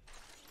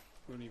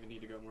 We don't even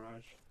need to go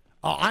Mirage.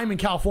 I'm in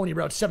California,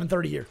 bro. It's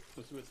 7:30 here.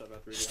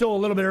 Still a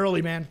little bit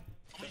early, man.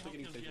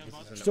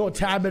 Still a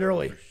tad bit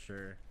early. For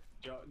sure.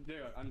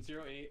 I'm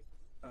 08.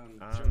 I'm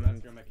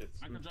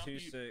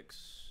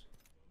 2-6.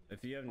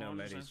 If you have no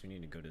medis, we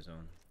need to go to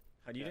zone.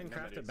 You didn't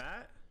craft a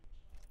bat?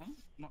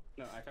 No,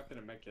 I crafted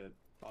a med kit.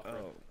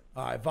 All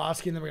right,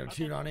 Voskin, then we're gonna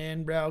tune on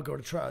in, bro. Go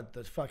to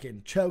the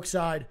fucking choke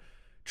side.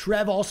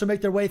 Trev also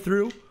make their way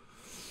through.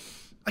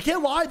 I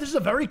can't lie, this is a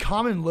very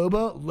common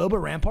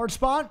Loba Rampart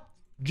spot.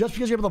 Just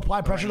because you're able to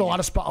apply pressure to a lot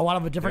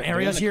of different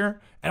areas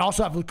here, and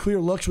also have clear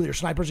looks with your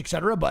snipers,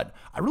 etc. But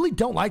I really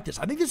don't like this.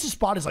 I think this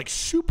spot is like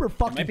super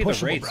fucking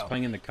pushable, bro.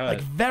 Playing in the cut. Like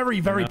very,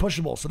 very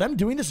pushable. So them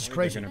doing this is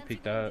crazy. They're gonna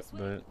peek that,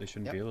 but they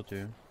shouldn't be able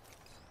to.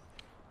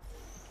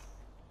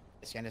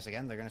 Scan this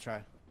again. They're gonna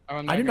try.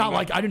 I do not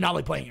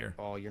like playing here.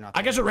 Oh, you're not.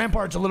 I guess at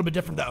Rampart's a little bit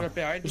different though.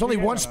 There's only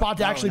one spot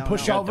to actually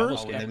push over.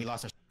 And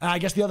I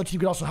guess the other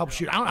team could also help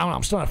shoot. I don't know.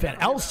 I'm still not a fan.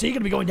 LC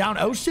gonna be going down.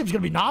 OSIV's gonna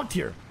be knocked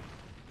here.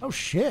 Oh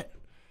shit.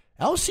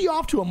 LC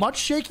off to a much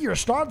shakier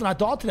start than I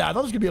thought today. I thought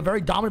it was gonna be a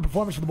very dominant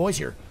performance for the boys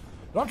here.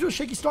 But off to a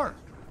shaky start.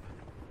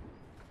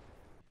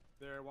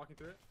 They're walking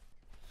through it.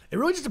 It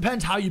really just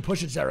depends how you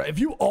push it, Sarah. If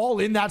you all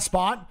in that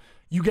spot,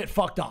 you get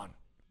fucked on.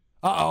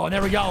 Uh-oh, and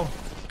there we go.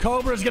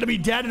 Cobra's gonna be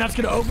dead, and that's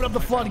gonna open up the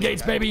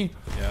floodgates, baby.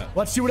 Yeah.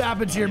 Let's see what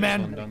happens here,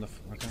 man. Come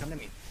to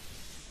me.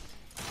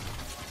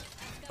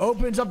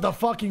 Opens up the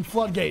fucking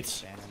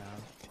floodgates.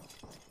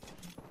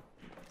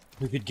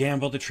 We could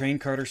gamble the train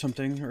cart or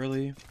something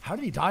early. How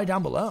did he die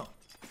down below?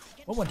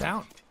 What went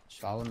down? Just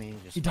follow me.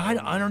 He died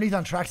underneath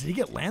on tracks. Did he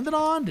get landed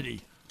on? Did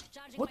he?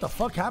 What the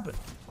fuck happened?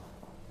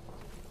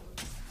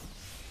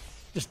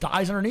 Just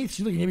dies underneath.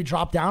 Seems like he maybe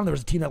dropped down. There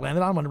was a team that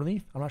landed on him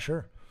underneath. I'm not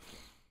sure.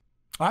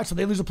 All right, so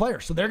they lose a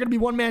player. So they're going to be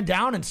one man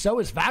down, and so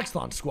is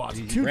Vaxlon's squad.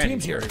 So two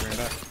teams here.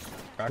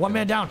 One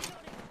man down.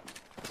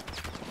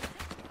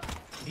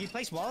 Did you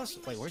place walls?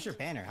 Wait, where's your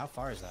banner? How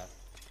far is that?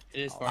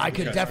 It is far. I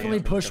could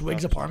definitely push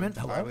Wig's apartment.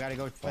 Hello? All right, we gotta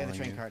go play the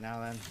train cart now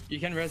then. You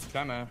can res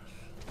Bama.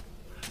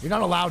 You're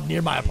not allowed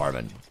near my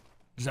apartment,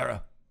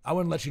 Zara. I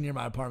wouldn't let you near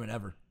my apartment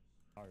ever.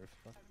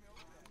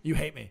 You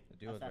hate me.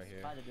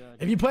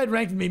 If you played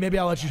ranked with me, maybe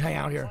I'll let you hang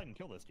out here. He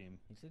put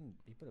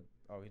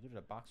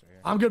a box right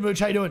here. I'm good, Mooch.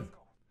 How you doing?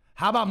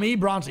 How about me,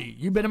 Bronzy?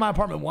 You've been in my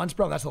apartment once,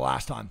 bro. That's the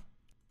last time.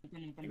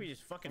 Maybe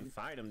just fucking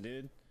fight him,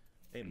 dude.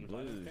 They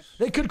blues.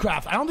 They could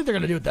craft. I don't think they're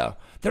going to do it, though.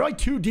 They're like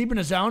too deep in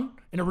a zone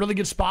in a really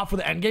good spot for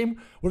the end game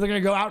where they're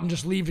going to go out and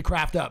just leave to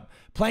craft up.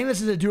 Playing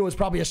this as a duo is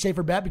probably a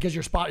safer bet because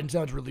your spot in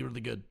zone is really,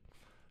 really good.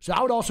 So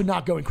I would also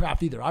not go and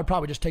craft either. I'd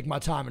probably just take my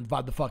time and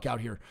vibe the fuck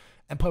out here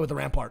and play with the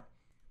Rampart.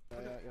 Yeah.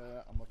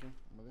 I'm looking.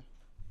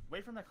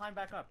 Wait for them to climb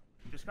back up.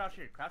 Just crouch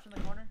here. Crouch in the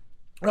corner.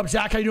 What up,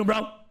 Zach? How you doing, bro?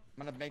 I'm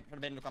gonna bait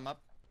him to come up.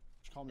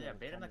 Yeah,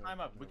 bait him to climb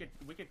up. We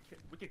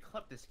could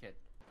clip this kid.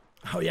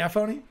 Oh, yeah,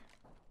 Phony?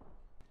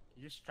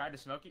 You just tried to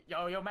smoke it.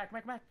 Yo, Mac.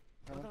 Coming.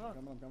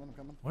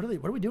 What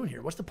are we doing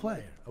here? What's the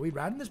play? Are we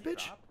riding this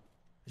bitch?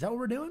 Is that what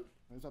we're doing?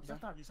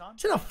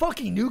 It's in a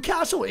fucking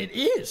Newcastle? It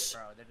is.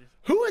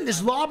 Who in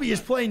this lobby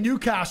is playing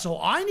Newcastle?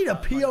 I need a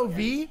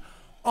POV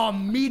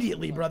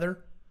immediately,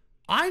 brother.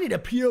 I need a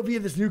POV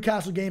of this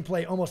Newcastle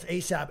gameplay almost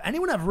ASAP.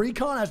 Anyone have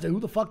recon as to who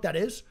the fuck that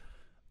is?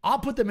 I'll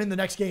put them in the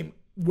next game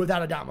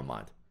without a doubt in my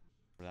mind.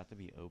 For that to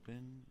be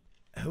open?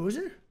 Who is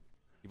it?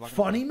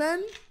 Funny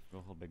Men?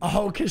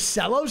 Oh,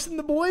 Casellos and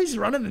the boys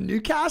running the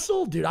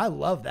Newcastle? Dude, I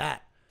love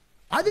that.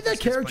 I think that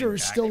character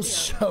is still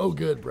so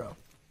good, bro.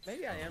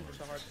 Maybe I am just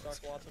a hard stock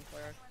Watson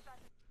player.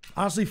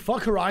 Honestly,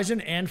 fuck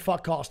Horizon and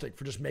fuck Caustic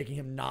for just making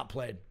him not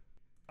played.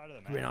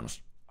 To be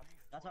honest.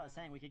 That's what I was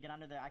saying. We could get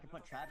under there. I could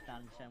put traps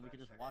down and we could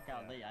just walk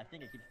out late. I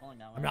think it keeps falling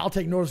down. I mean, I'll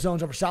take North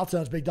Zones over South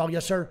Zones, big dog.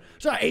 Yes, sir.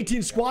 So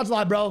 18 squads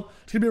live, bro.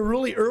 It's going to be a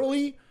really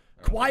early,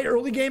 quiet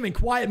early game and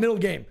quiet middle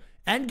game.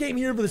 End game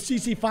here for the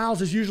CC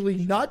Finals is usually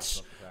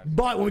nuts.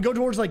 But when we go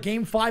towards like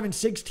game 5 and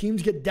 6,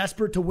 teams get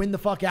desperate to win the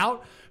fuck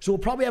out. So we'll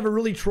probably have a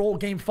really troll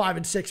game 5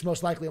 and 6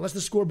 most likely, unless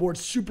the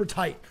scoreboard's super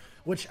tight,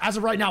 which as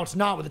of right now it's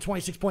not with a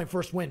 26-point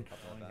first win.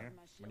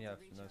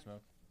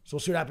 So we'll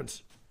see what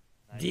happens.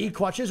 D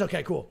clutches?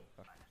 Okay, cool.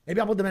 Maybe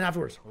I'll put them in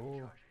afterwards.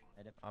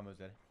 Almost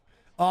dead.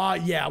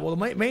 Yeah, well,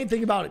 the main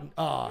thing about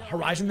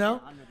Horizon,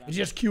 though, is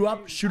you just queue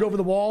up, shoot over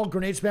the wall,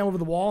 grenade spam over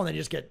the wall, and then you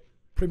just get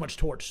pretty much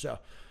torched. So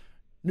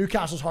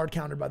Newcastle's hard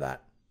countered by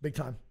that. Big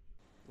time.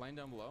 Line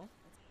down below.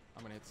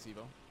 I'm going to hit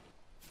Sivo.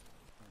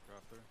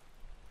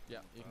 Yeah,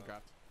 you can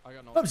craft. I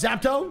got no. What's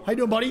up, Zapto? How you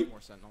doing, buddy?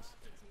 More sentinels.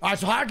 All right,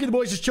 so Hierarchy, the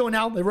boys just chilling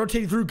out. They're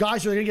rotating through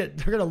guys, so they're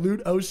gonna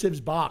loot OSIV's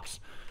box.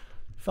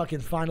 Fucking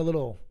find a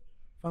little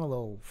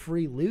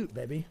free loot,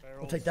 baby.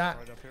 We'll take that.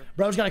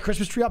 Bro's got a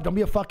Christmas tree up. Don't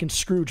be a fucking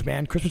Scrooge,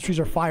 man. Christmas trees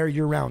are fire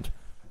year round.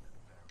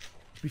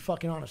 Let's be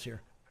fucking honest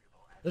here.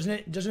 Doesn't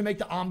it make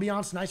the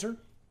ambiance nicer?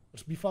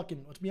 Let's be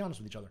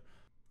honest with each other.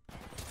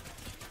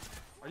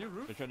 Are you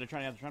roof? They're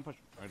trying to push.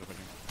 All right, they're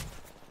pushing.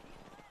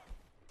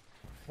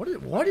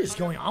 What is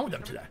going on with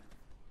them today?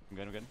 I'm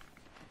good.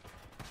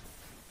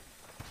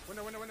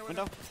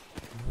 Window.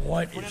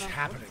 What is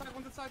happening?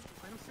 One inside.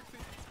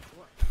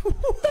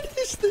 What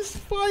is this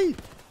fight?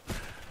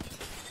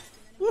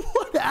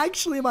 What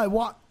actually am I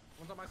One's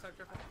on my side,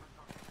 careful.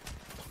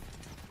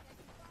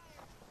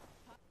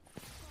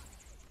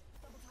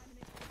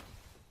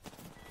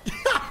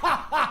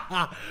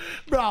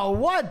 Bro,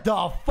 what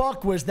the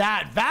fuck was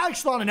that?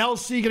 Vaxlon and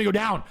LC gonna go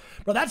down.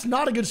 Bro, that's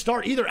not a good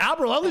start either.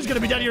 Alberelli's gonna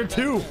be down here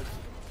too.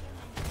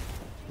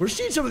 We're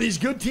seeing some of these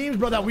good teams,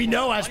 bro, that we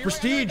know as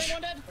prestige.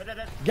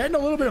 Getting a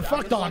little bit of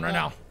fucked on right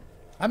now.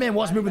 That man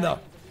was moving though.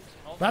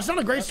 That's not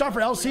a great start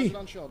for LC.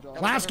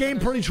 Last game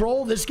pretty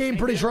troll. This game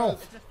pretty troll.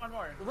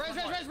 Res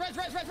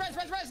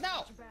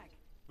now.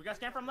 We got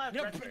scan from left.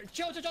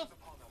 Chill.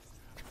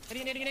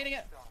 Hitting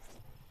it.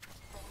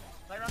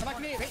 Come back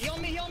to me. Heal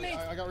me.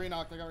 I got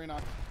re-knocked.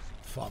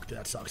 Fuck, dude,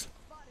 that sucks.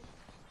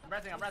 I'm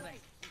resing.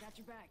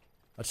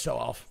 That's so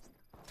off.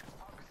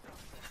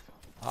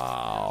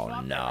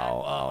 Oh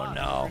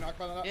no.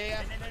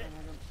 Yeah.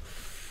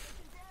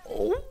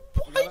 Oh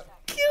my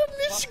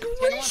goodness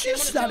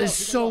gracious. That is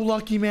so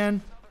lucky,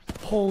 man.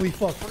 Holy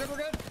fuck. We're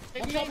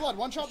good.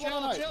 One shot blood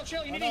on night.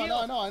 Chill. You need to heal.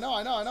 I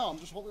know.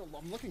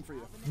 I'm looking for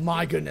you.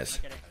 My goodness.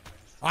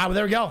 All right, well,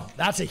 there we go.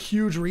 That's a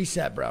huge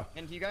reset, bro.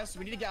 And you guys,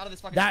 we need to get out of this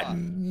fucking That spot.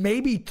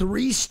 maybe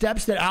 3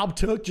 steps that Alb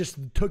took just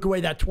took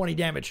away that 20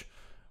 damage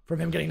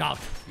from him getting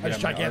knocked. That's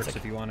gigantic.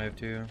 If you want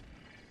to.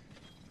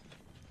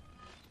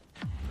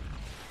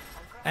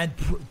 And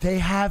they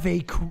have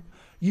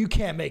you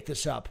can't make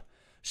this up.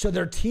 So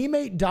their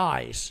teammate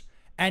dies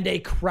and a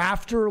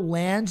crafter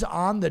lands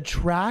on the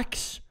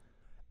tracks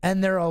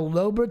and they're a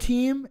Loba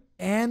team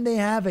and they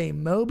have a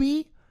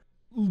Moby.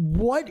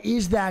 What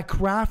is that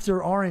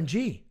crafter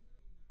RNG?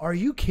 Are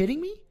you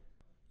kidding me?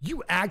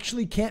 You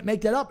actually can't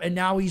make that up. And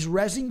now he's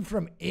rezzing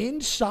from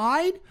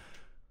inside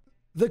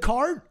the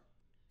cart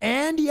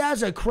and he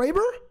has a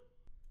Kraber?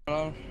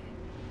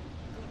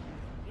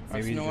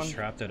 Maybe he just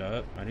trapped it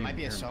up. It might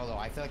be a solo.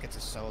 I feel like it's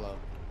a solo.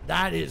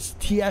 That is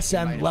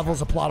TSM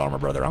levels of plot armor,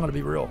 brother. I'm going to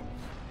be real.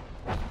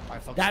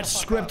 That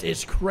script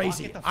is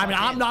crazy. I mean,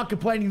 I'm not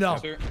complaining, though.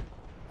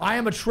 I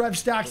am a Trev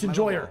Stacks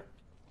enjoyer.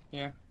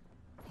 Yeah.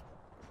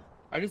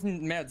 I just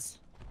need meds.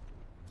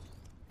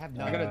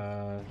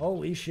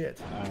 Holy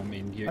shit. I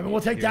mean,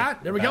 we'll take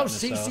that. There we go.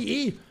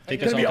 CCE.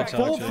 Gonna be a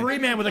full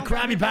 3-man with a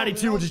Krabby Patty,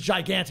 too, which is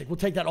gigantic. We'll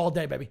take that all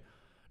day, baby.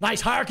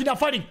 Nice. Hierarchy now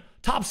fighting.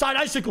 Top side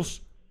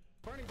icicles.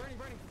 Burning.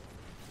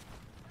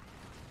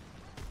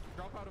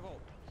 Drop out of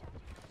ult.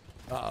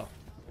 Uh-oh.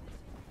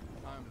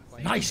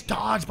 Nice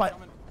dodge by...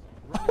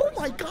 Oh,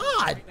 my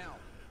God.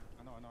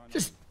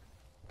 Just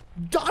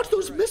dodge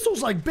those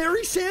missiles like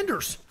Barry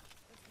Sanders.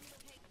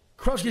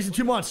 Crush gets in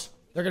 2 months.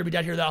 They're going to be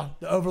dead here, though.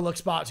 The overlook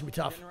spot's going to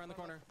be tough. Around the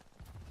corner.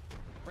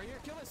 Right here.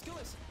 Kill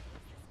us.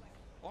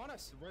 On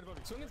us.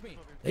 Swing with me.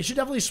 They should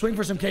definitely swing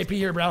for some KP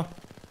here, bro.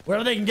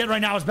 Whatever they can get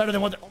right now is better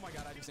than what... Oh, my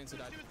God. I just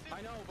insta-died.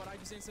 I know, but I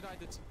just insta-died.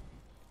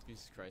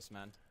 Jesus Christ,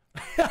 man.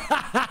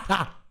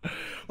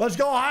 Let's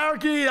go,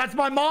 Hierarchy. That's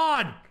my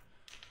mod.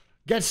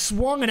 Gets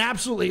swung and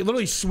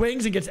literally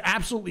swings and gets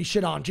absolutely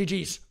shit on.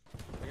 GG's.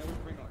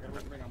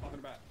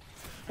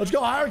 Let's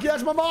go, Hierarchy.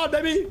 That's my mod,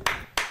 baby.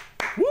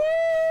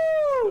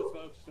 Woo!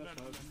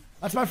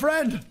 That's my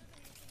friend.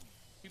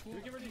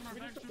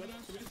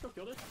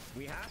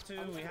 We have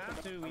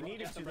to. We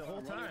needed to the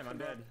whole time. I'm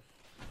dead.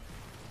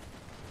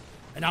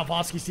 And now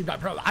Vosky's team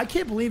died. Bro, I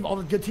can't believe all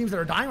the good teams that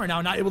are dying right now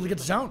are not able to get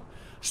the zone.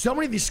 So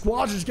many of these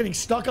squads are just getting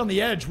stuck on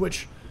the edge,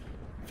 which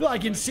I feel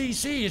like in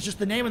CC is just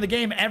the name of the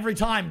game every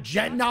time.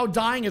 Jet now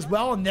dying as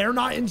well, and they're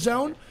not in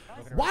zone.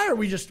 Why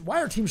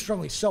are teams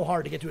struggling so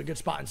hard to get to a good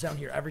spot in zone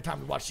here every time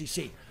we watch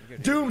CC?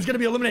 Doom's going to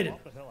be eliminated.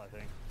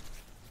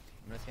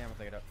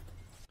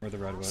 Where the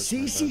red was.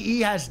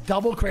 CCE has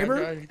double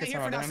Kraber.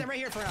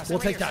 We'll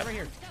take that.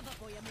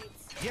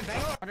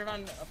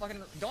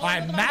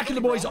 Alright, Mac and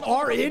the boys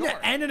are in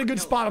and in a good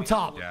spot up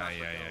top. Yeah.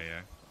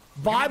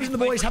 Vibes and the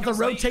boys have to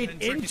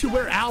rotate into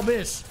where Alb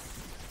is.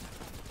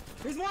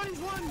 He's one.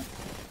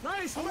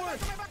 Nice. Come back.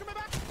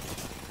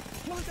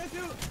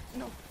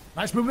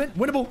 Nice movement.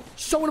 Winnable.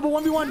 So winnable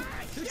 1v1.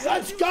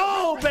 Let's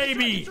go,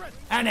 baby.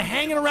 And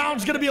hanging around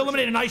is going to be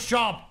eliminated. Nice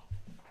job.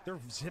 They're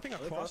zipping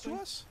across to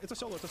us? It's a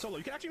solo.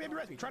 You can actually maybe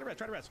res me. Try to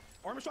res.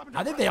 Armor swap.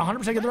 I think they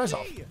 100% get the res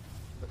off.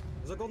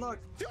 There's a gold knock.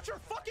 Future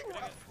fucking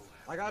rough.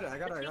 I got it.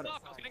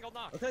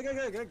 Okay,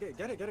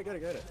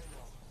 get it.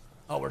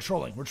 Oh, we're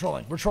trolling. I need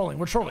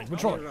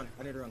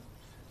to run.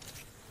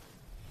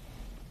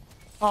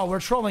 Oh, we're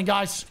trolling,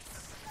 guys.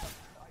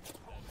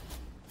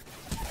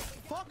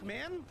 Fuck,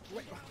 man.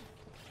 Wait.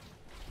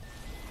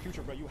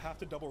 Future, bro, you have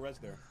to double res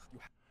there.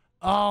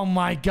 Oh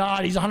my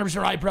God, he's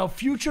 100% right, bro.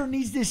 Future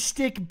needs to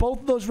stick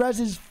both of those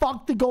reses.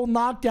 Fuck the gold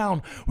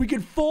knockdown. We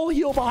can full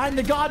heal behind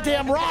the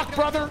goddamn rock,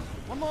 brother.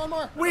 One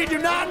more. We do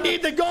not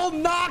need the gold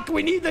knock.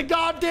 We need the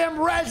goddamn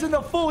res and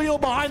the full heal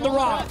behind the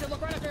rock.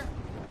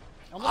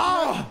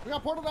 Oh! We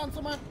got portal down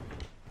somewhere.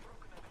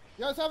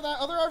 You guys have that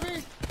other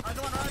RV?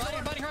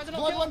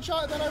 Blood one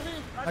shot, that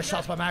RV. Nice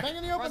shots by Mac. Hang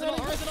in the open.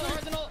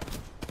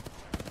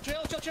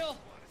 Chill.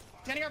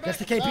 Gets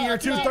the KP here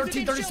too.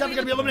 13-37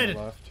 gonna be eliminated.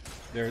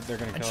 They're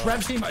gonna And kill.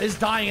 Trev's team is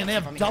dying, and they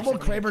have double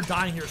Kraber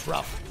dying here. It's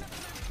rough.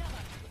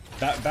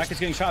 Back is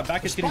getting shot.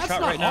 Back is getting Spot's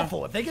shot not right now.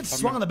 awful. If they get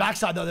swung on the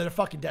backside, though, they're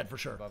fucking dead for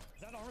sure.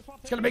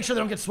 Just gotta make sure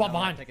they don't get swapped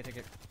behind. Take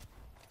it.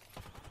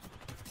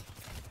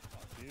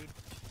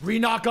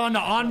 Re-knock on to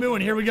Onmu,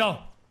 and here we go.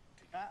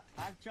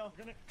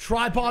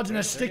 Tripods in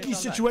a sticky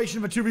situation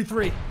of a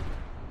 2v3.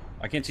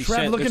 I can't see Trev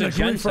shit. looking There's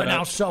to a gen grief right set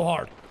now up. so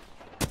hard.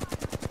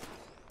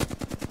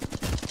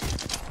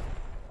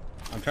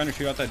 I'm trying to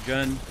shoot out that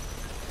gen.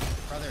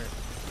 Brother.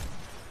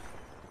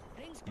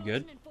 You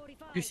good?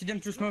 You see them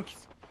through smoke.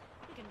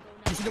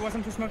 You see the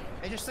weapon through smoke.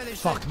 They just said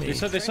Fuck me.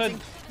 They said.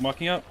 I'm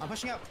walking up. I'm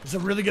pushing up. It's a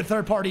really good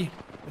third party.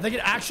 If they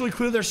can actually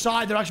clear their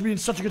side, they're actually be in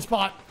such a good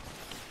spot.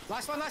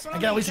 Last one. I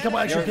got at least a couple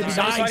extra KP. Somebody's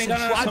Nice. sliding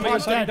down.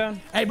 Somebody's sliding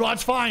down. Hey, bro,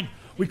 that's fine.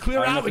 We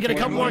clear out. We get a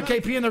couple more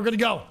KP, and they're good to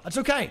go. That's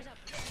okay.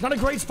 It's not a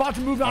great spot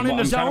to move on in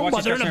the zone,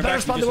 but they're in a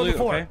better spot than they were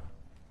before.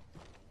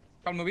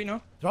 Call Moby,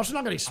 no? They're also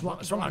not getting swung on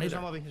There's either.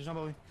 no Moby. There's no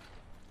Moby.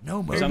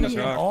 No He's on Moby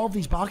this in rock. all of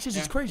these boxes?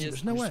 It's crazy.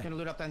 There's no I'm way. just gonna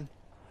loot up then.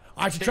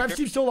 All right, so Trev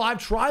Steve's still alive.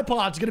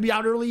 Tripod's going to be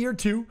out early here,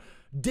 too.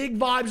 Dig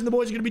Vibes and the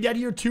boys are going to be dead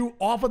here, too,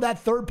 off of that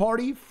third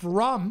party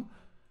from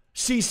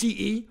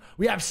CCE.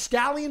 We have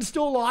Stallion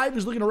still alive,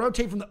 who's looking to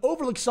rotate from the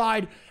Overlook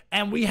side.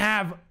 And we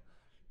have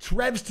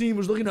Trev's team,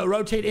 who's looking to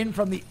rotate in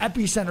from the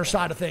Epicenter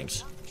side of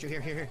things. Shoot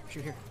here.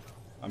 Shoot here.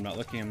 I'm not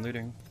looking. I'm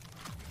looting.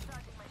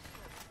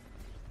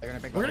 They're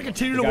gonna We're going to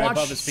continue to watch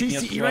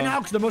CCE right now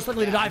because they're most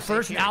likely to die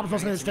first, and Alb's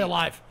most likely to stay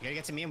alive. You gotta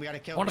get to me, and we gotta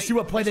kill. I want to see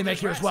what play they make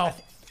here as well.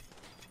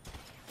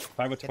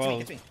 5 with 12.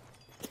 Get to me.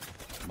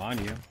 Come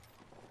on, you.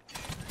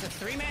 It's a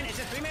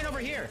three-man over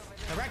here.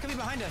 The rat could be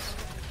behind us.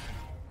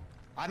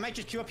 I might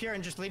just queue up here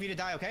and just leave you to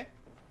die, okay?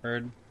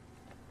 Heard.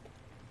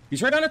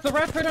 He's right on it. The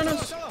rat right on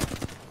us. Solo.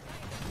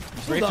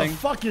 He's Who the racing.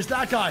 fuck is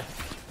that guy?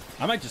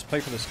 I might just play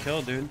for this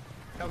kill, dude.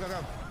 Go.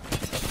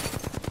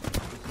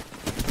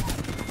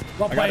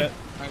 Well I got played. it.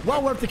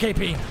 Well worth the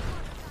KP.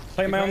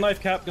 Playing my own life,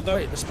 Cap. Good luck.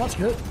 Wait, the spot's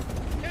good.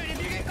 Dude,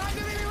 if you get caught,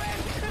 we win.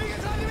 If you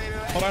get caught, we win.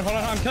 Hold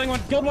on. I'm killing one.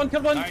 Killed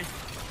one.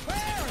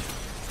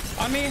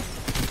 On me.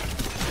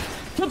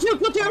 Kill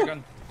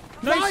two.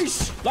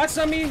 Nice. Last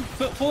on me.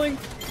 Fooling.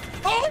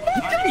 Oh my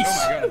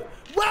god.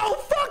 Well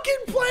fucking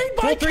played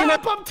by Full 3 Cap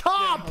net. up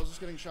top. I was just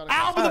getting shot.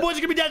 Alb and the boys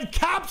are going to be dead.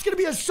 Cap's going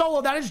to be a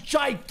solo. That is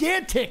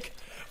gigantic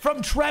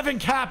from Trev and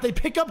Cap. They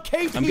pick up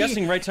KP. I'm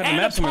guessing right side of the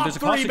map somewhere. There's a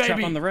caustic trap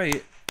baby. on the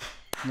right.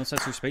 Unless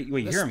that's your space.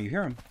 Wait, you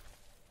hear him.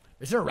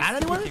 Is there a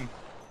rat anywhere?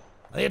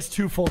 I think it's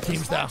 2 full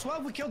teams now.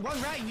 12, we killed one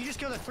rat, and you just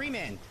killed a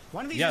 3-man.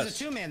 One of these Yes.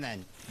 is a 2-man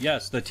then.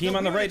 Yes, the team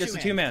on the right is a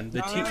 2-man.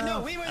 The team. No,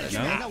 we were the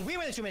 2-man. No, we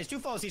were the 2-man. It's 2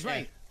 falls. He's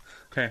right.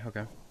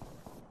 Okay.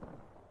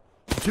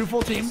 2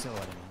 full teams.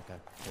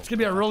 It's going to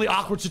be a really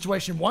awkward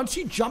situation. Once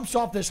he jumps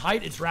off this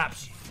height, it's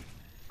wraps.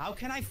 How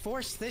can I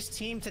force this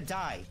team to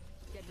die?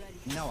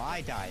 No,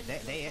 I died.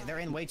 They're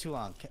in way too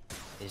long.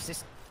 Is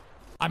this...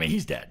 I mean,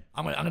 he's dead.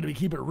 I'm going to be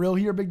keeping it real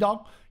here, big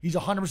dog. He's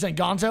 100%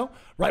 gonzo.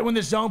 Right when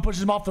this zone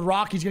pushes him off the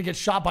rock, he's going to get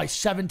shot by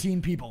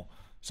 17 people.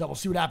 So we'll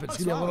see what happens.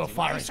 It's going to be a little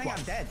firing squad.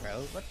 I'm dead,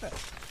 bro. What the...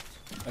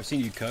 I've seen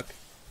you cook.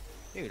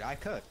 Dude, I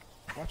cook.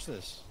 Watch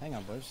this. Hang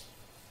on, boys.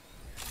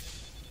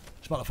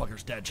 This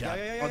motherfucker's dead, Chad.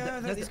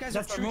 Yeah. These guys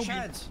are true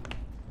Chads.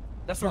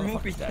 That's where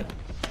Moby's dead.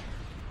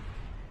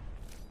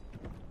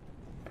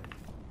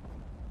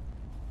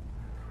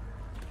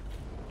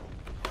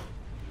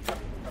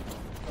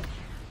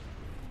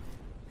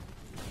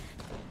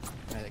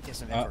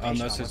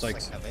 Unless it's like,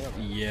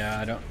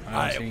 yeah, I don't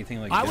see anything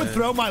like that. I would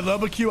throw my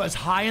Lobacue as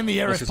high in the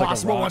air as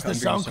possible once the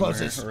zone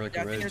closes. Like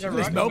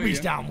This Moby's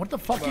down. What the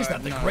fuck is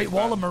that? The Great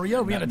Wall of Maria?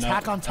 Are we an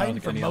attack on Titan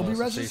for Moby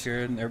reses?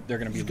 They're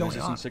going to be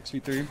losers in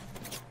 6v3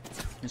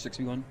 or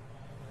 6v1.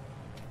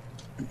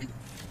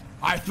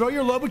 Alright, throw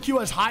your Lobacue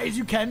as high as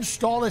you can,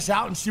 stall this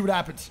out, and see what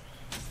happens.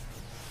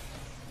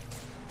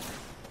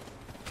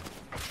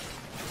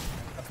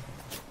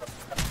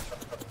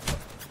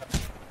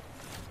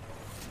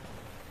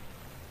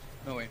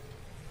 No way.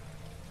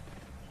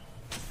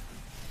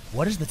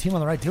 What is the team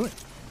on the right doing?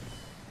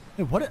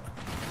 Hey, what?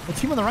 The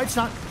team on the right's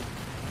not...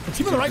 The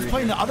team on the right's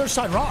playing the other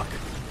side rock.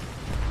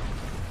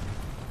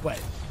 Wait.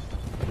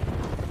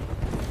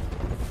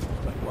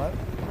 Wait, what?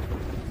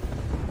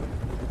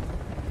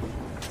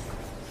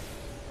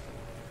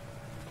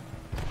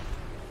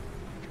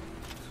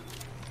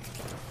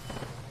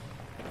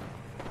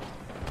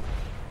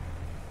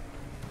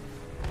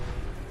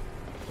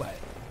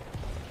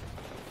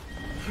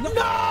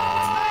 No!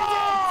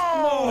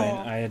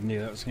 I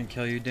knew that was gonna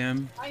kill you,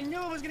 Dim. I knew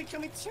it was gonna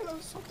kill me too. I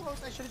was so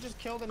close. I should have just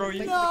killed him. Bro,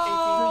 you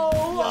no!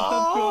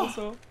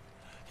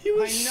 He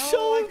was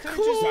so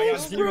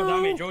close, zero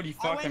damage. Jody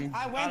I fucking.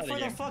 went for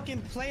the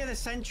fucking play of the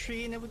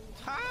sentry, and it would.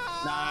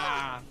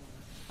 Nah,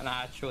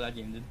 show that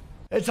game, dude.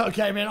 It's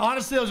okay, man.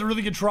 Honestly, that was a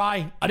really good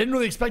try. I didn't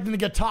really expect them to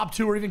get top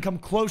 2 or even come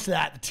close to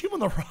that. The team on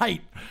the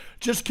right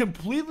just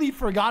completely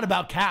forgot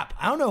about Cap.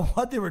 I don't know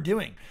what they were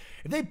doing.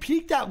 If they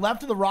peeked that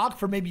left of the rock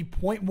for maybe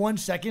 0.1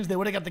 seconds, they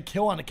would have got the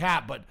kill on the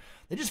Cap, but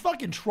they just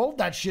fucking trolled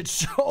that shit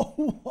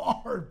so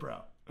hard, bro.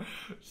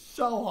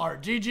 So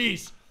hard.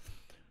 GG's.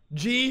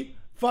 G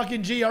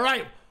fucking G. All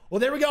right. Well,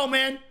 there we go,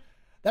 man.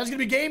 That's going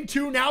to be game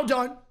 2 now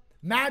done.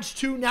 Match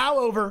 2 now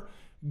over.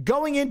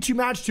 Going into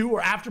match 2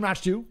 or after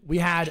match 2, we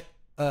had,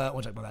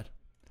 one second, my bad.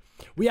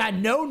 We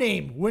had No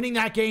Name winning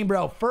that game,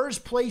 bro.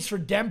 First place for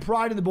Dem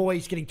Pride and the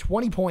boys, getting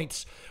 20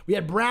 points. We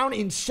had Brown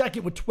in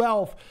second with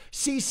 12,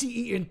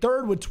 CCE in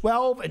third with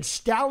 12, and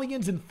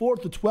Stallions in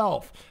fourth with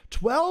 12.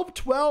 12,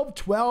 12,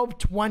 12,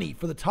 20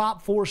 for the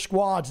top 4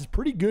 squads is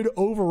pretty good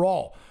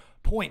overall.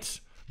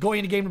 Points going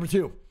into game number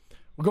 2.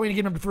 We're going into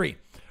game number 3.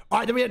 All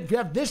right, then we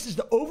have this is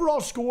the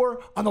overall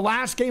score on the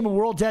last game of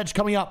World's Edge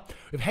coming up.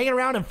 We're hanging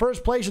around in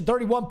first place at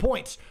 31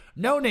 points.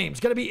 No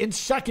Name's going to be in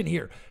second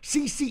here.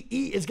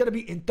 CCE is going to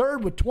be in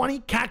third with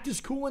 20.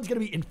 Cactus Coolin's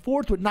going to be in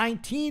fourth with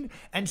 19.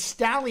 And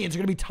Stallions are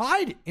going to be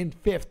tied in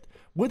fifth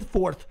with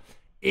fourth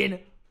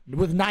with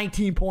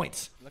 19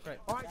 points. Look right.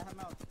 All right. I'm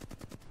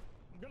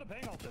going to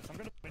bang off this. I'm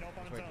going to bang off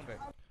on its own.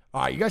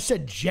 All right, you guys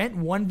said Gent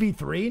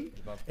 1v3.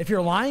 If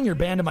you're lying, you're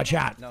banned in my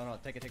chat. No,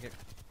 take it.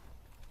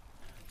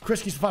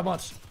 Chris keeps for 5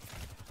 months.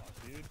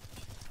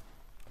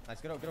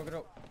 Nice, get out. They're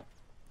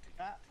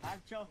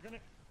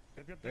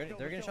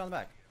getting shot in the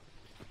back.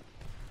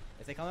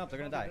 If they come up, they're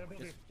gonna die.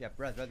 Just, yeah,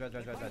 res. They're on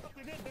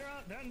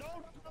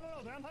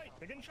height.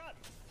 They're getting shot.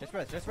 Just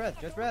res. Gas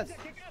down.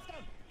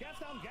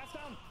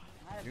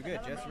 You're good,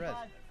 just res.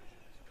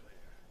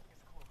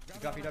 You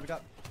drop. I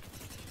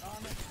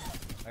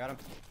got him.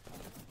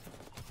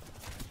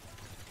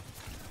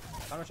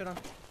 Counter shit on.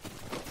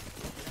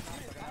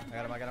 I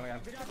got him.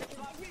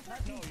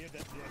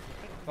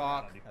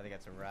 Fuck. I think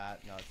that's a rat.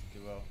 No, it's a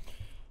duo.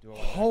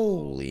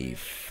 Holy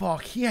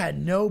fuck. He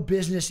had no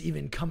business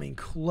even coming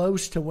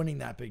close to winning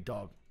that, big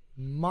dog.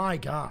 My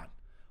God.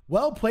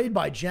 Well played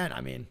by Jen.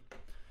 I mean,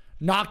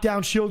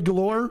 knockdown shield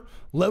galore.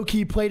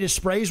 Low-key played his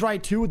sprays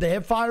right, too, with the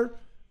hip fire.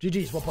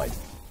 GG's, well played.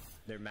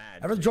 They're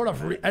mad. Ever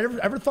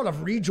thought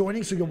of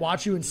rejoining so we could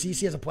watch you in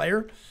CC as a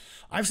player?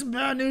 I have some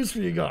bad news for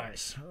you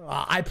guys.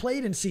 I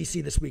played in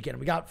CC this weekend.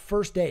 We got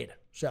first aid.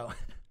 So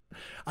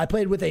I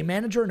played with a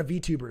manager and a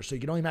VTuber, so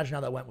you can only imagine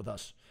how that went with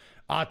us.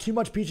 Too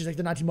much peaches take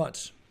the 19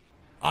 months.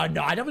 No, I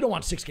definitely don't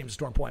want 6 games of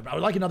Storm Point, but I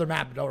would like another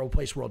map to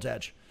replace World's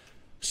Edge.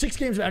 6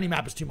 games of any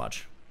map is too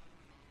much.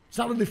 It's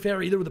not really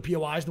fair either with the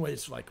POIs and the way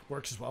this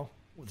works as well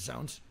with the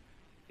zones.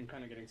 I'm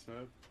kind of getting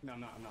smoked. No, I'm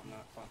not.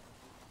 Fuck.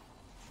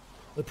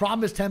 The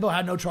problem is Tempo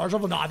had no charge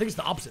rifle. No, I think it's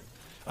the opposite.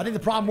 I think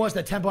the problem was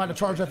that Tempo had a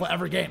charge rifle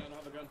every game.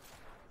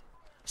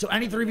 So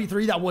any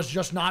 3v3 that was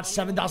just not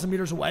 7,000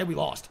 meters away, we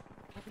lost.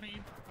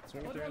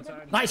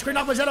 Nice, great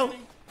knock by Zeto.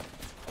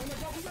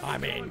 I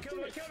mean,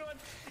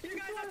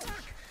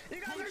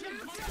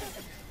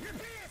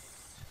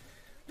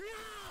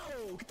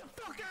 Yo, get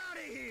the fuck out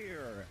of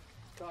here!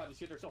 God, this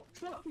shit are so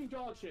fucking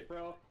dog shit,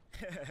 bro.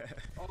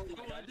 Oh, I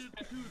did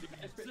too. You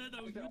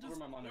just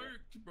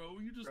worked, bro.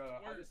 You just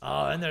worked.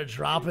 Oh, and they're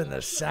dropping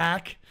the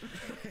sack.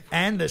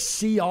 And the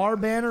CR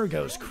banner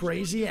goes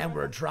crazy, and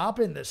we're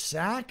dropping the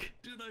sack.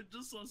 Dude, I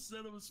just saw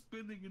Seto was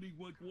spinning, and he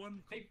went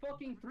one. They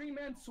fucking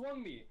 3-man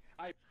swung me.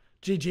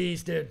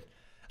 GG's, dude.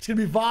 It's going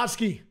to be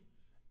Vosky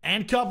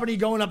and company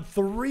going up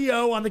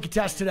 3-0 on the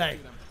contest today.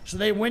 So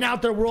they win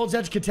out their World's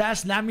Edge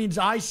contest, and that means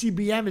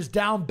ICBM is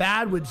down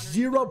bad with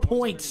 0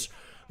 points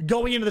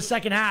going into the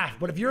second half.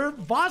 But if you're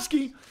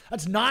Vosky,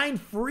 that's 9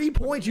 free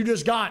points you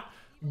just got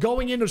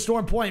going into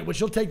Storm Point, which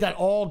you'll take that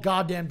all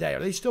goddamn day. Are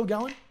they still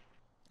going?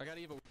 I got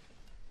Evo.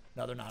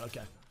 No, they're not.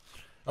 Okay.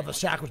 Oh, the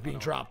sack was being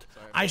dropped.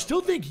 I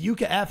still think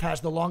Yuka F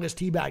has the longest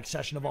teabag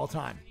session of all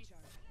time.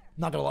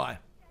 Not gonna lie.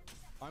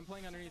 I'm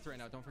playing underneath right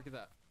now. Don't forget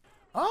that.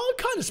 Oh,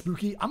 kind of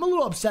spooky. I'm a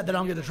little upset that I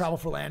don't get to travel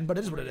for land, but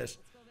it is what it is.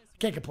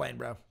 Can't complain,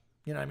 bro.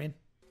 You know what I mean?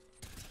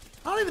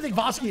 I don't even think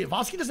Vosky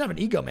doesn't have an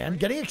ego, man.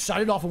 Getting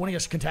excited off of winning a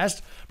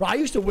contest. Bro, I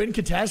used to win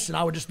contests, and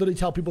I would just literally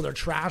tell people they're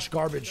trash,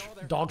 garbage,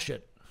 dog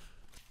shit.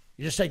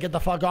 You just say, get the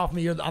fuck off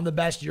me. I'm the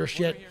best. You're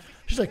shit.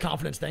 It's just a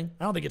confidence thing.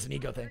 I don't think it's an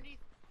ego thing.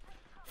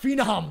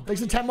 Phenom.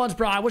 Thanks for 10 months,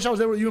 bro. I wish I was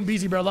there with you and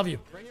BZ, bro. I love you.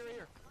 Right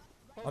here.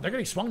 Oh, they're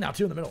getting swung now,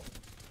 too, in the middle.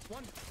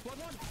 One.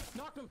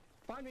 Knocked him.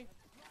 Find me.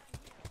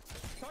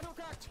 Conduit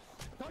cracked.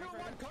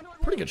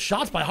 Pretty good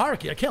shots by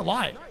Hierarchy. I can't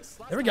lie.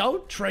 There we go.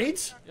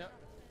 Trades.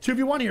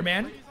 2v1 here,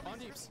 man.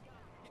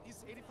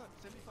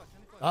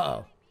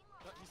 Uh-oh.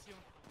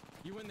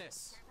 You win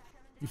this.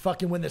 You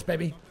fucking win this,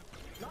 baby.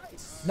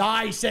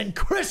 Nice. And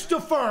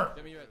Christopher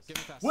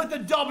with the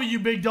W,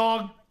 big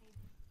dog.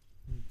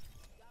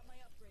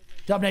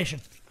 Dub Nation.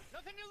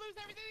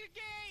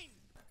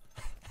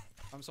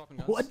 I'm swapping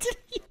guns. What did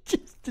he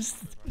just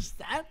was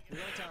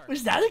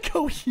that a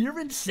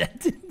coherent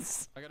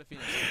sentence? I got a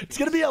Phoenix. It's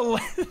gonna be a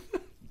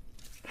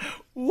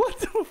what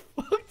the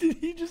fuck did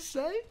he just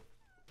say?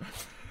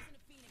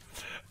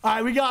 All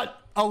right, we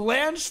got a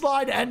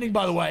landslide ending,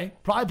 by the way.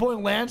 Pride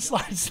Point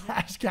landslide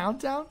 /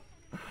 countdown.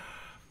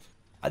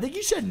 I think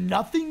he said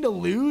nothing to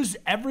lose,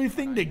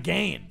 everything to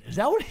gain. Is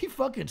that what he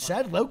fucking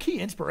said? Low-key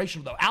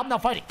inspirational, though. Album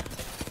not fighting.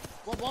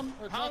 Hound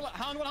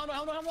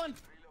one.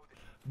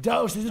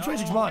 Dose, these are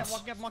 26 months.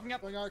 Walking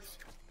up.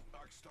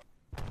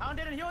 Hound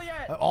didn't heal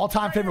yet.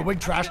 All-time favorite wig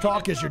trash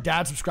talk is your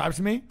dad subscribes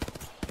to me.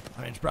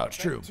 I mean, bro, it's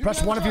true.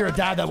 Press 1 if you're a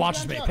dad that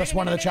watches me. Press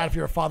 1 in the chat if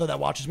you're a father that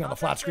watches me on the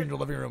flat screen in the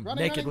living room,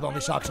 naked with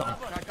only socks on.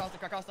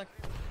 Caustic. I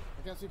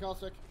can't see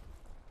Caustic.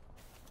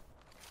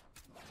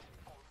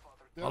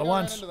 A lot of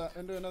ones.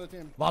 Into another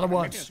team. A lot of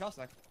ones.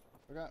 Okay.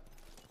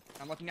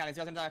 I'm looking at it. He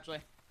doesn't actually.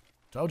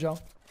 Told you. A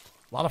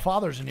lot of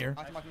fathers in here.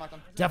 Knocked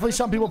him. Definitely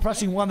some people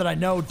pressing one that I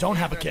know don't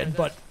have a kid,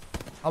 but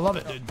I love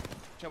it, dude.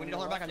 Joe, we need to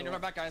hold her back. I need to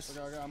hold her back, guys.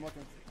 Okay, I'm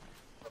looking.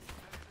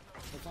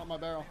 It's not my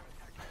barrel.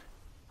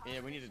 Yeah,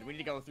 we need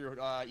to go through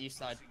east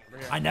side. Over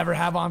here. I never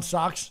have on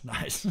socks.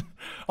 Nice.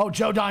 Oh,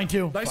 Joe dying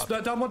too. Nice.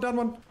 Down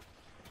one.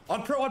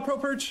 On pro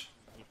purge.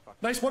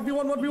 Nice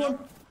 1v1.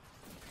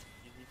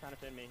 He's trying to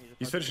fin me.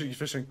 He's fishing.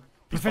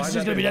 He's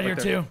gonna be dead here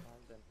too.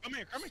 Come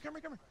here.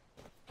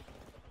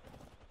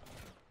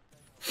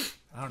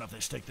 I don't know if they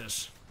stick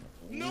this.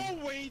 No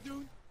way,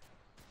 dude.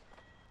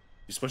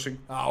 He's pushing.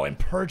 Oh, and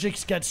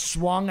Purgix gets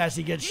swung as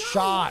he gets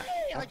shot.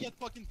 I get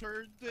fucking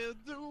turned,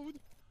 dude.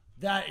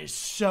 That is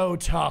so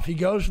tough. He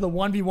goes for the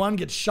 1v1,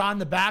 gets shot in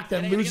the back,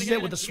 then loses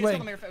it with a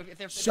swing.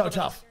 So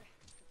tough.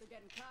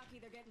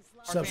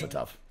 So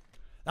tough.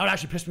 That would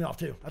actually piss me off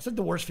too. That's like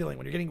the worst feeling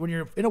when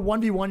you're in a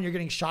 1v1, you're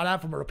getting shot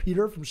at from a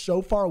repeater from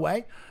so far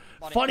away.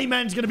 Funny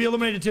Men's gonna be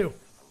eliminated too.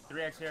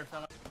 3x here.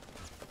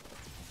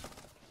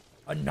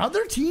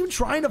 Another team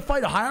trying to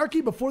fight a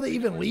hierarchy before they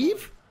even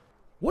leave?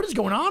 What is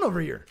going on over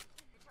here?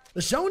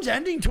 The zone's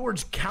ending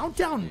towards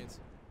countdown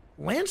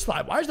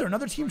landslide. Why is there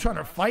another team trying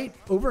to fight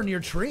over near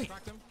tree?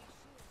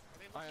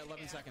 Alright,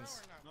 11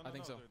 seconds. I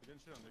think so.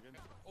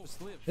 Oh,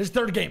 slip. This is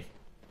third game.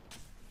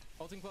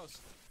 Ulting close.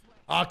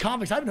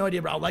 Convicts, I have no idea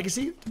about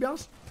Legacy, to be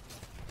honest.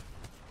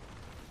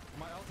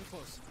 My ulting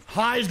close.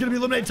 High is going to be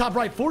eliminated top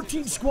right.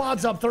 14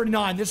 squads up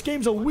 39. This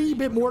game's a wee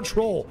bit more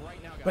troll.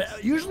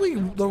 But usually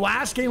the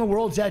last game of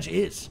World's Edge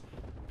is.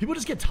 People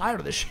just get tired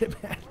of this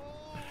shit, man.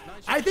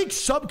 I think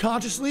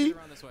subconsciously,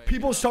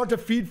 people start to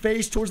feed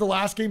face towards the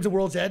last games of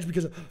World's Edge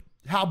because of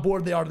how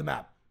bored they are of the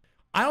map.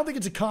 I don't think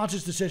it's a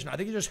conscious decision. I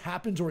think it just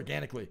happens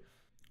organically.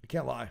 I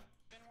can't lie.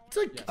 It's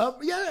like,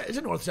 yeah, it's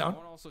a north sound. I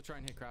want to also try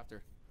and hit Crafter.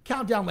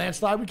 Countdown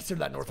landslide. We consider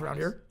that north around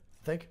here,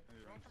 I think.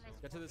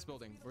 Get to this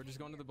building. We're just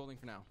going to the building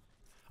for now.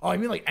 Oh, you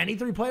mean like any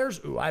 3 players?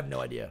 Ooh, I have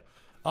no idea.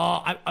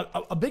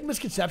 A big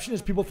misconception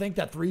is people think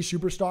that 3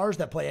 superstars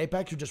that play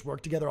Apex would just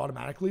work together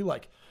automatically.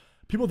 Like,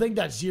 people think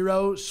that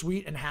Zero,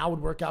 Sweet, and Hal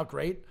would work out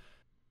great.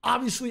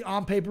 Obviously,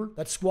 on paper,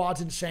 that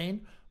squad's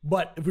insane.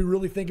 But if we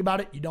really think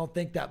about it, you don't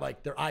think that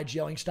like their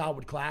IGLing style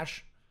would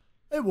clash?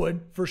 It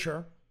would, for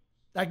sure.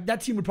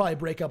 That team would probably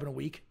break up in a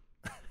week.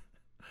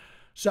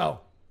 So,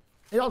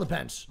 it all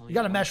depends. You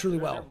got to mesh really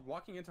well.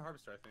 Walking into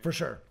Harvester, I think. For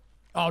sure.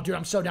 Oh, dude,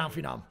 I'm so down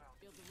Phenom.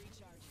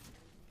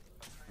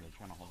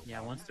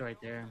 Yeah, one's right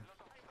there.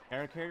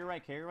 Carry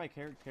right.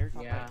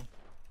 Yeah.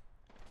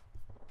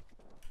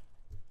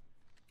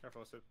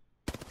 Careful, Sid.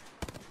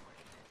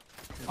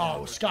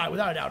 Oh, Sky,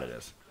 without a doubt it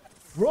is.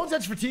 World's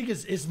Edge fatigue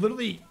is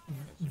literally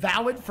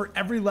valid for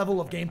every level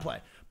of gameplay.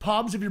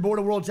 Pubs, if you're bored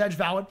of World's Edge,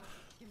 valid.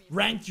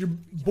 Ranked, you're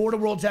bored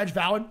of World's Edge,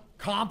 valid.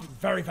 Comp,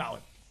 very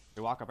valid.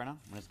 You walk up right now?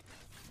 Actually,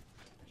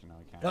 no,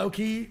 we can't. Low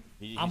key,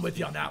 I'm with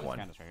you on that one.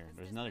 Right here.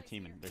 There's another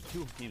team, there's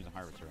 2 teams in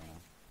Harvester right now.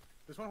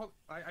 There's one hold.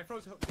 I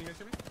froze. Can you guys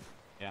hear me?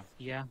 Yeah.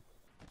 Yeah.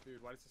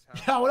 Dude, why does this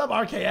happen? Yeah, what up,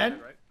 RKN?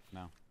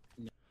 No.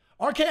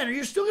 RKN, are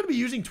you still going to be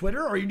using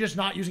Twitter, or are you just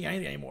not using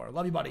anything anymore?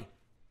 Love you, buddy.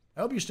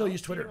 I hope you still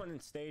use Twitter. One in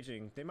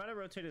staging. They might have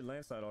rotated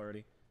landslide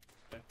already.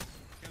 Yeah,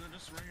 they're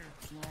just right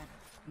here.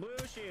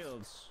 Blue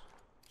shields.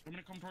 I'm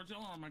gonna come towards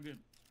y'all, or am I good?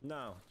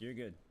 No, you're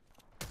good.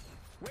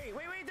 Wait,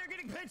 they're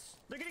getting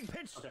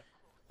pinched.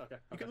 Okay.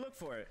 You can look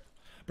for it.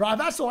 Bro,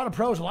 I've asked a lot of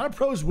pros. A lot of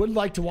pros would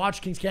like to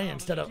watch Kings Canyon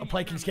instead of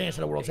play Kings Canyon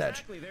instead of World's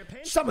Edge.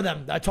 Some of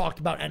them I talked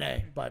about NA,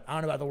 but I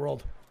don't know about the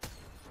world.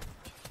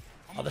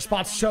 Oh, the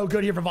spot's so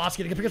good here for Vosky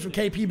to get pick up some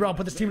KP, bro.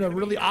 Put this team in a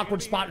really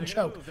awkward spot and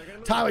choke.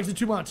 Tyler's in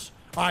 2 months.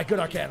 All right, good,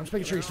 Arcade. I'm just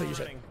making sure you still use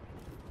it.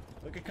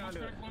 Look at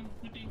Conduit.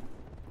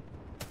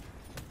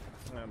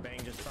 Bang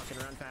just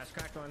fucking run fast.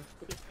 Cracked one.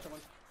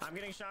 I'm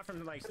getting shot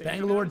from like.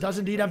 Bangalore does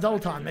indeed have double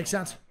time. Makes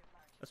sense.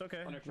 That's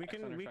okay.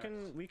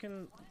 We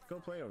can go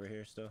play over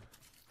here still.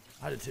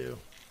 I did too.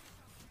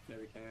 Yeah,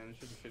 we can. It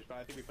should be fish, but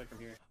I think we play from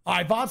here. All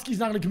right, Vonsky's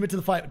not going to commit to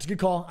the fight. It's a good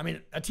call. I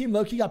mean, a team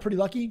Loki got pretty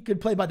lucky.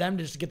 Good play by them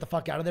to just get the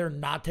fuck out of there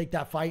and not take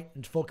that fight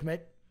and full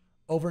commit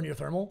over near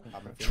thermal.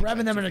 Trev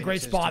and them in a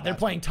great spot. They're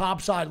playing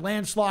topside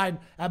landslide.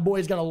 That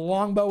boy's got a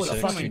longbow with a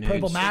fucking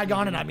purple mag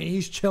on it. I mean,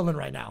 he's chilling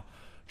right now.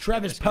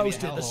 Trev is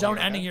posted. The zone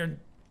ending here.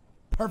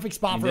 Perfect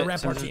spot for a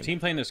Rampart team. Team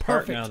playing this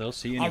cart now, they'll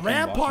see a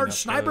Rampart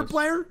sniper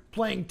player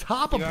playing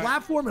top of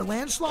platform and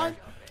landslide.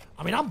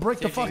 I mean, I'm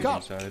bricked the fuck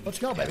up. Let's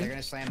go, baby. They're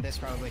gonna slam this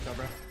probably,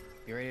 Cobra.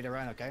 You ready to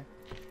run? Okay.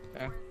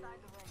 Yeah.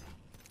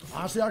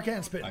 Honestly, I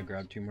can't spit. I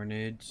grabbed 2 more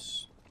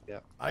nades. Yeah.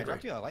 I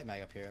dropped you a light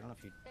mag up here. I don't know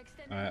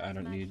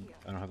if you.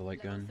 I don't have a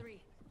light gun.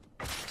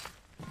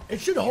 It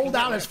should hold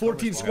out as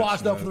 14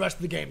 squads though for the rest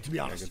of the game. To be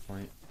honest. Good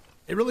point.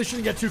 It really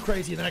shouldn't get too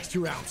crazy in the next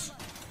 2 rounds.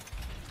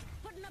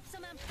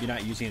 You're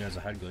not using it as a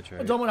head glitch,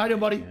 right? How you doing,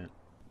 buddy?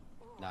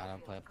 Nah, I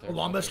don't play up there. Oh,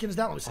 longbow skin is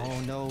down. Let me see.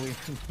 Oh no, we're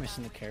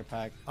missing the care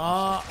pack.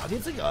 I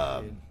think it's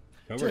like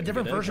it's a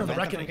different version of the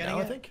Reckoning now,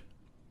 I think.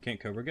 Can't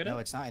Cobra get it? No,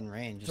 it's not in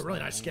range. It's a really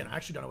nice skin. I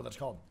actually don't know what that's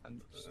called.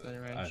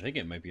 I think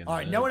it might be in All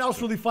right, no one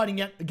else really fighting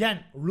yet.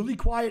 Again, really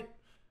quiet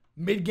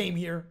mid-game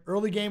here.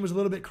 Early game was a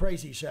little bit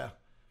crazy, so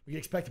we can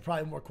expect a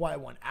probably more quiet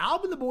one.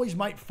 Alb and the boys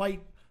might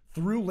fight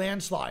through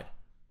landslide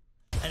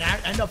and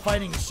end up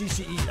fighting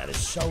CCE. That is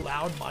so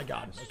loud. My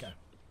God. Okay.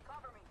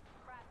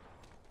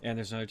 And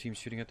there's another team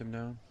shooting at them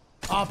now.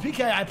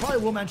 PK, I probably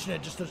will mention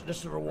it just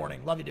as a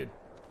warning. Love you, dude.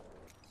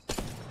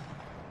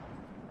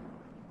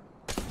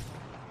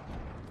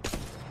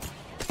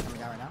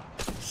 Coming out right now.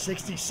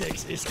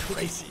 66 is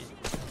crazy.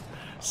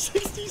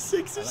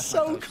 66 is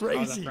so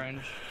crazy.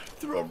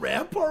 Through a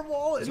rampart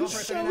wall, it is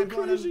so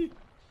crazy.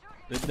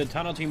 The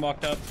tunnel team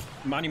walked up.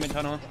 Monument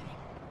tunnel.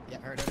 Yeah,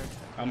 heard.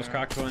 I almost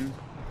cracked one.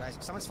 Guys,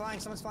 someone's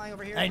flying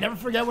over here. Hey, never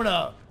forget when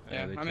a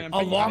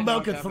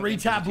longbow could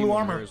 3-tap blue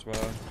armor. As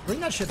well. Bring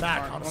that shit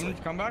back, honestly.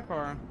 Come back,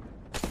 or?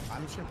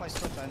 I'm just gonna play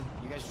split then.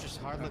 You guys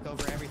just hard look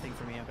over everything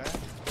for me, okay?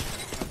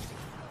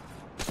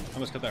 I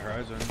almost cut that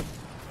horizon.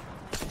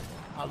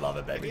 I love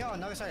it, baby. On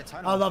the other side of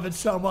tunnel. I love it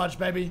so much,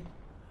 baby.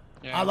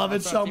 I love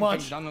it so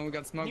much. We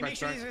got smoke back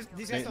there.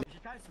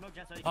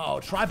 Oh,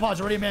 Tripod's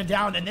already a man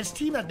down, and this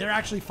team that they're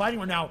actually fighting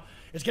right now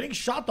is getting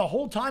shot the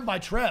whole time by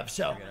Trev,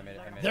 so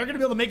they're going to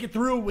be able to make it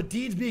through. With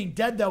Deeds being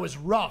dead, though, is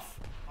rough.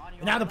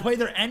 And now to play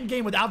their end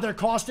game without their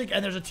caustic,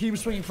 and there's a team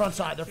swinging front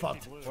side. They're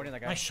fucked.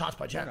 Nice shots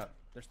by Jet.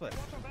 They're split.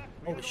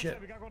 Holy shit.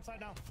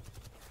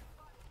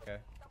 Okay.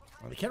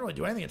 Well, they can't really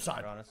do anything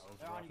inside.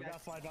 We gotta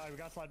slide by. We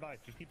gotta slide by.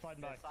 Just keep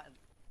sliding by.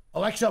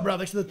 Alexa, bro,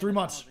 thanks for the 3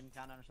 months.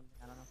 Gotta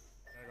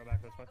go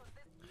back this way.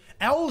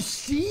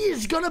 LC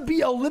is going to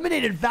be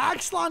eliminated.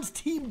 Vaxlon's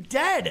team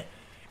dead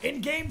in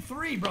game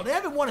 3, bro. They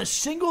haven't won a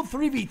single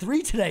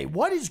 3v3 today.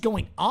 What is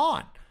going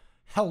on?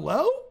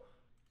 Hello?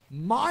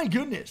 My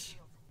goodness.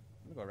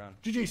 Let me go around.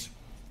 GG's.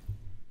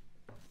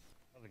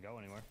 Doesn't go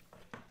anywhere.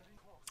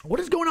 What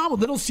is going on with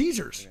Little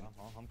Caesars?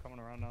 I'm coming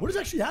around now. What is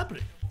actually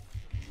happening?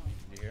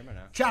 You hear me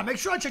now? Chat, make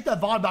sure I check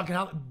that VOD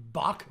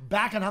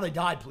back on how they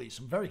died, please.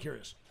 I'm very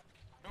curious.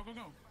 Go, go,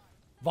 go.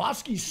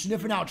 Vosky's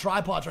sniffing out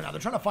tripods right now. They're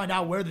trying to find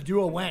out where the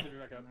duo went.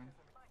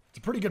 It's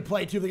a pretty good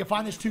play, too. If they can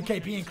find this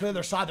 2KP and clear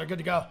their side, they're good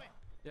to go.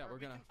 Yeah, we're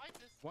gonna.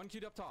 One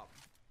queued up top.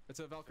 It's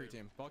a Valkyrie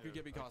team. Valkyrie,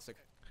 Gibby, Caustic.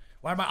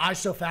 Why are my eyes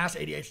so fast?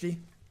 ADHD?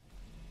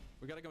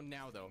 We gotta go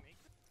now, though.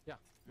 Yeah,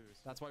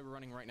 that's why we're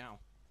running right now.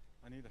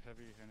 I need a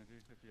heavy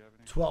energy if you have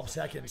any. 12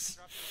 seconds.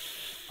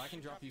 I can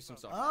drop you some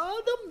stuff.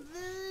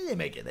 They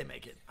make it. They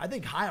make it. I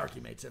think Hierarchy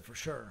makes it for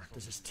sure.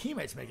 Does his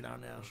teammates make it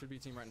out now? There should be a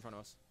team right in front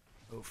of us.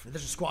 Oof.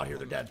 There's a squad here.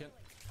 They're dead.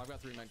 I've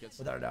got 3 medkits.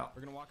 Without a doubt.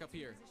 We're gonna walk up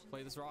here,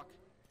 play this rock,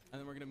 and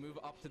then we're gonna move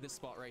up to this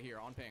spot right here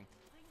on ping.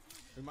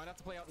 We might have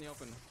to play out in the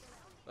open.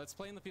 Let's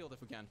play in the field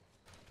if we can.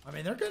 I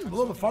mean, they're getting a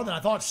little bit farther than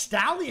I thought.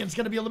 Stallion's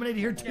gonna be eliminated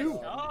here too.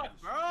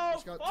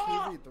 Just got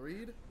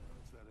 2v3'd.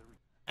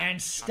 And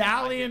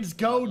Stallions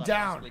go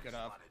down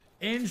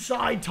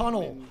inside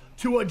tunnel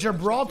to a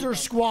Gibraltar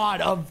squad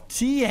of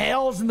T.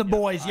 Hales and the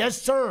boys.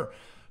 Yes, sir.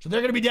 So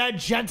they're gonna be dead.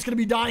 Gent's gonna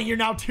be dying here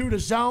now too to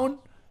zone.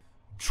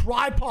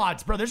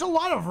 Tripods, bro. There's a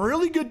lot of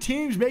really good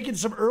teams making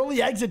some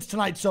early exits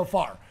tonight so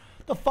far.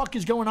 What the fuck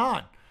is going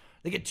on?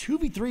 They get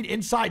 2v3'd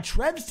inside.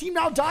 Trev's team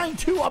now dying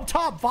too up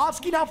top.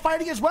 Vosky now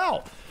fighting as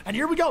well. And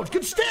here we go. It's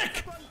good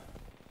stick.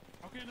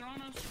 Okay, they're on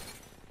us.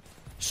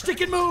 Stick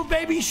and move,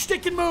 baby.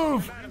 Stick and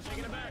move.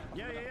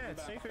 Yeah,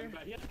 it's safer.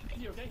 He has the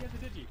digi, okay? He has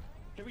the digi.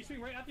 Can we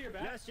swing right after your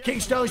back? Yes. King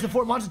Stokes, the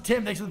 4 months, and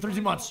Tim, thanks for the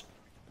 13 months.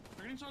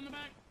 We're getting shot in the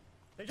back.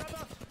 They jumped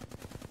off.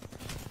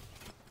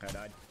 I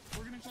died.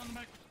 We're getting shot in the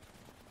back.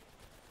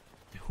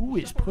 Who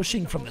is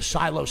pushing from the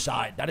silo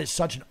side? That is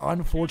such an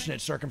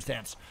unfortunate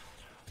circumstance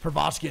for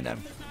Vosky and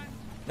them.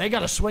 They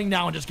got to swing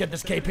now and just get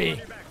this KP.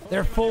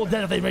 They're full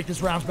dead if they make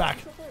this rounds back.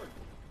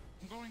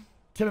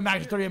 Tim and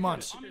Max, 38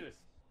 months.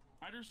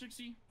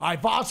 All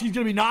right, Vosky's going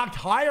to be knocked.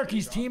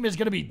 Hierarchy's team is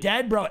going to be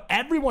dead, bro.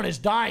 Everyone is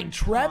dying.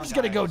 Trev's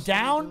going to go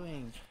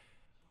down.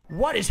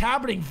 What is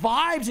happening?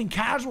 Vibes and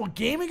Casual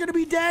Gaming going to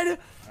be dead.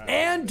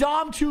 And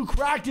Dom2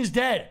 Cracked is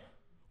dead.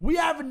 We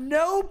have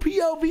no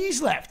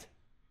POVs left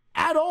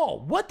at all.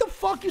 What the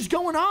fuck is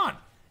going on?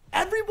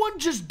 Everyone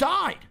just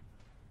died.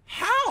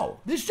 How?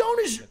 This zone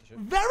is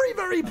very,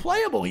 very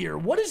playable here.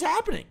 What is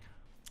happening?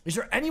 Is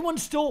there anyone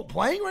still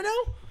playing right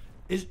now?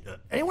 Is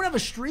anyone have a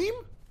stream?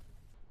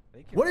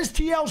 What is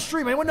TL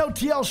stream? Anyone know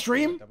TL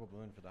stream?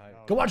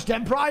 Go watch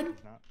Dem Pride.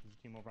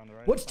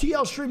 What's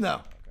TL stream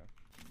though?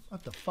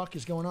 What the fuck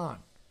is going on?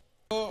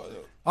 All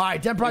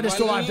right, Dem Pride is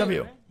still live.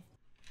 W.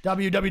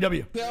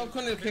 Cuidado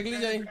con el Kegley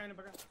ahí.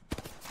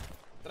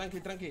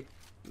 Tranqui.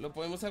 Lo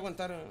podemos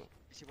aguantar.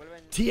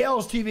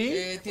 TL's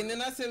TV. Tienen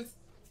assets.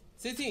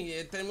 Sí,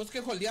 tenemos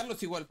que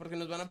holdearlos igual porque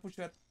nos van a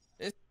pushar.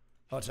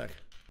 Hold a sec.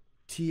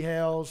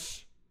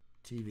 T-Hales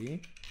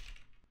TV.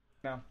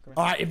 No.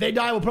 All right, if they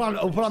die, we'll put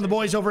on the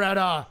boys over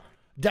at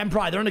Dem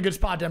Pride. They're in a good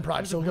spot, Dem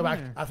Pride. So we'll go back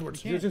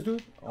afterwards. You just do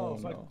it? Oh,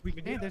 no.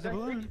 Hey, there's a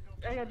balloon.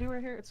 Hey, I do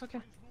right here. It's okay.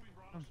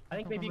 I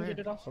think maybe you can get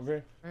it off.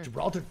 Over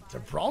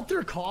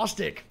Gibraltar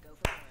Caustic.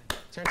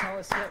 Turn tell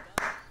us yet.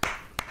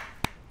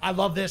 I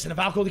love this. And if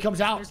Alcoli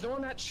comes out, There's no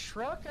one that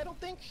truck, I don't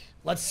think.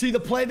 Let's see the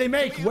play they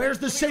make. Where's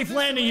the safe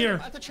landing here?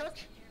 At the truck?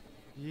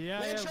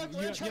 Yeah, you have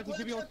to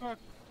give you a truck.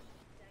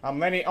 How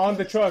many on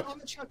the truck?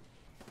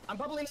 I'm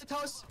bubbling the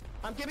toast.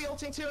 I'm giving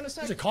ulting too in a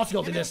second. There's a Caustic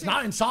ulti this,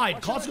 not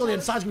inside. Caustic ulti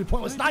inside is going to be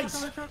pointless.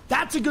 Nice.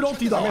 That's a good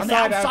ulti though. On the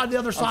outside, the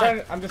other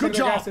side. Good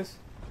job.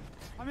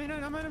 I'm in.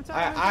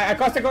 I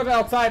Caustic ulti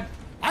outside.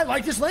 I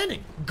like this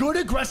landing. Good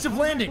aggressive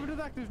landing.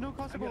 There's no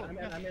Caustic ult.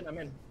 I'm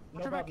in. No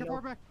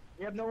problem. Back.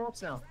 We have no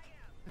ults now.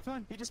 It's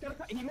fine.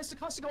 He missed a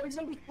Caustic ult. He's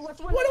gonna be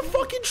left wing. What a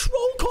fucking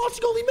troll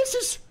Caustic ult he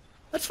misses.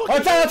 That's fucking.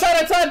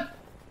 Outside. I'm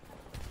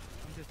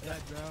just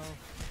dead, bro.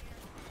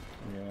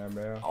 Yeah,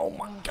 bro. Oh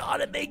my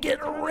god, and they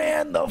get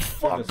ran the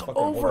fuck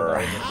over.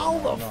 How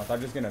the fuck? I'm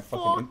just gonna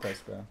fucking impress,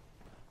 bro.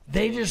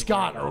 They just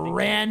got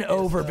ran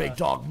over, big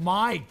dog.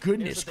 My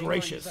goodness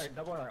gracious.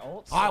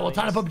 All right, well,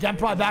 time to put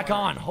Dempride back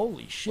on.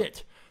 Holy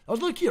shit. That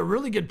was looking a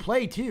really good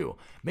play, too.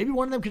 Maybe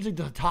one of them could take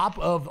the top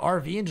of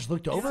RV and just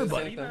looked over,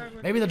 but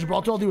maybe the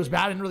Gibraltar ulti was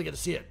bad. I didn't really get to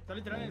see it.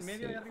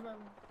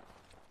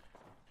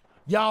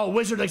 Yo,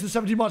 Wizard, thanks for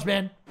 17 months,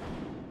 man.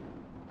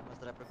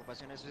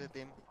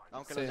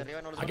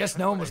 I guess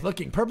no one was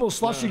looking. Purple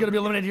Slushy going to be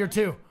eliminated here,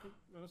 too.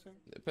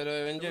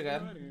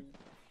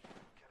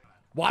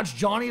 Watch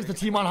Johnny as the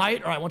team on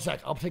height. All right, one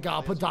sec. I'll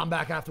put Dom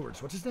back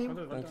afterwards. What's his name?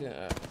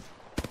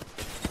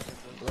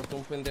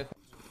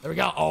 There we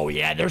go. Oh,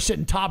 yeah, they're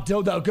sitting top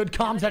dildo. Good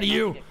comms out of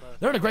you.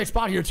 They're in a great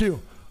spot here, too.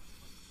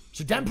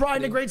 So Dempride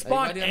in a great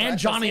spot and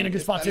Johnny in a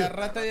good spot, too.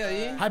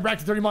 High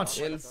bracket 30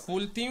 months. El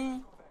full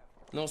team,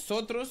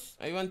 nosotros,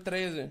 ahí van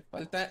 3.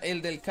 Falta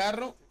el del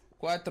carro,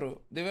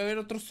 4. Debe haber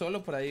otro solo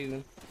por ahí,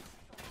 güey.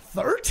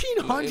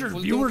 1,300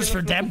 viewers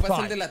for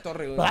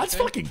Dempride. Well, that's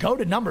fucking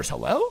goated numbers.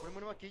 Hello?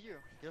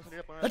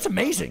 That's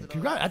amazing.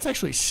 Congrats. That's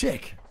actually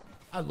sick.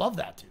 I love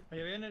that, dude.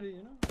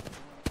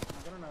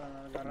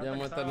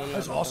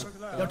 That's awesome.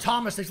 Yo,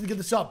 Thomas, thanks for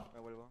the sub.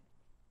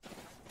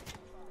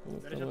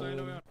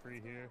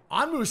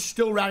 Anmu is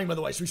still rounding, by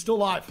the way, so he's still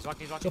alive.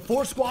 So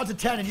 4 squads of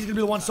 10, and he's gonna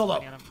be the one solo.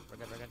 We're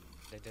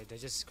good. They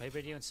just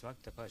cleared you and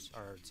smoked to push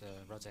or to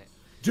rotate.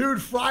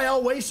 Dude, Fry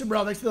L. Wasted,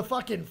 bro. Thanks for the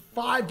fucking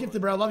 5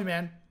 gifted, bro. Love you,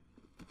 man.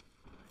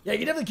 Yeah, you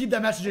can definitely keep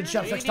that message in,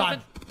 Chef, next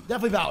time.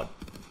 Definitely valid.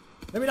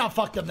 Maybe not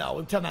fuck them, though.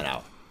 We'll tell them that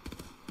out.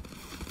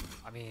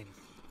 I mean,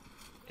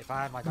 if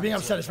I had my being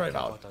upset is very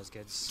valid.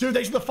 Kids. Dude,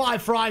 thanks for the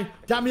 5, Fry.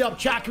 Down me up.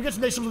 Chat, can we get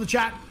some nations in the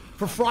chat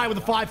for Fry with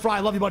the 5, Fry?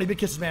 Love you, buddy. Big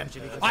kisses, man.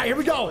 All right, here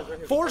we go.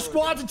 4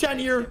 squads of 10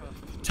 here.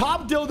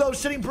 Top dildo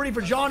sitting pretty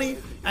for Johnny.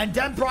 And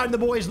Dempride and the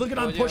boys looking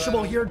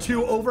unpushable here,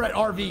 too, over at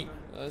RV.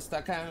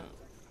 Está acá.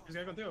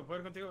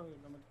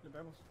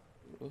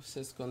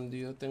 Se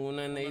escondió. Tengo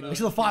una NA. Thanks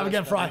for the 5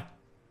 again, Fry.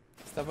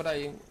 Está por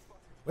ahí.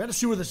 We have to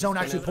see where the zone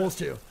actually pulls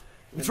to.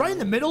 It's right in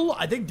the middle.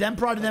 I think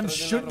Dempride and them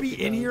should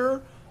be in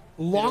here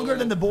longer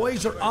than the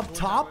boys are up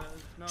top.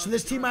 So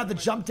this team might have to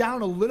jump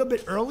down a little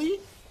bit early.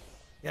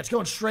 Yeah, it's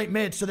going straight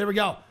mid. So there we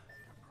go.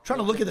 Trying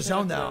to look at the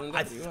zone though.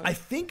 I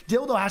think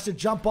Dildo has to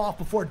jump off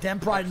before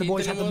Dempride and the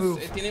boys have to move.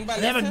 And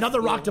they have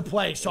another rock to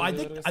play. So I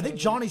think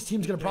Johnny's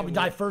team's gonna probably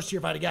die first here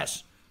if I had to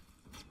guess.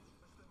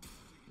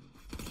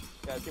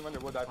 Yeah, team under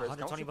will die first.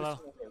 120 below.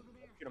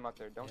 Shoot him up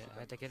there. Don't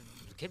I think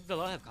kids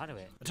below have kind of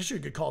it. That's actually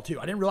a good call too.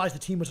 I didn't realize the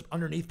team was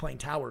underneath playing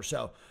tower.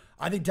 So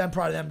I think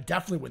Dempride and them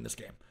definitely win this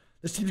game.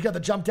 This team's got to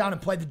jump down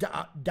and play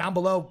the down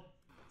below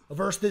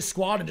versus this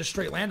squad and just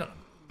straight land on them.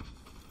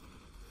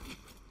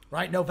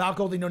 Right? No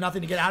Valkyrie, no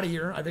nothing to get out of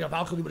here. I think a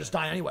Valkyrie would just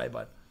die anyway,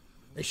 but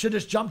they should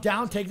just jump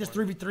down, take this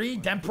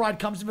 3v3. Dempride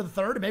comes in for the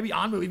third, and maybe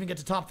Anmu even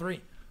gets to top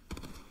 3.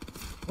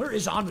 Where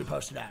is Anmu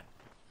posted at?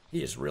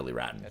 He is really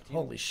ratting.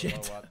 Holy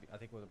shit. I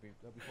think we'll be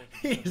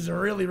he is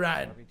really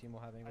ratting.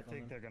 I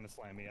think they're going to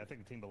slam me. I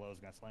think the team below is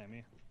going to slam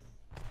me.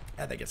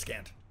 And they get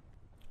scanned.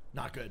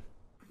 Not good.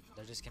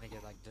 They're just going to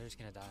get they're just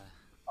going to die.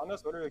 On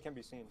this order, it can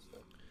be seen. So.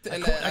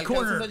 That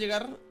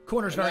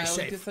corner's very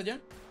safe. A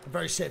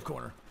very safe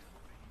corner.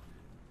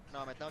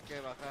 No, me tengo que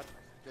bajar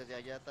desde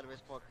allá, tal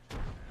vez por...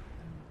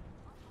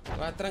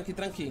 Va,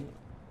 tranqui.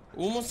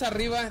 Humos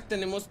arriba,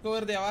 tenemos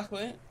cover de abajo,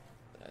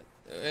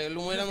 El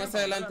humo era más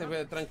adelante,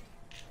 pero tranqui.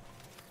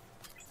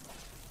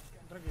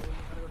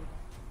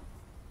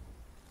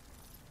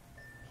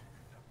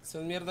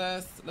 Esas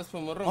mierdas las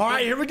podemos romper. All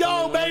right, here we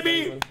go,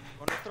 baby.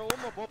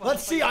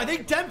 Let's see. I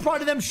think Dempride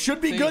of them should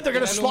be good. They're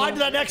going to slide to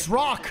that next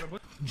rock.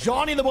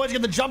 Johnny and the boys are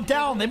going to jump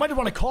down. They might have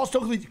run a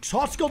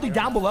Caustic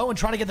down below and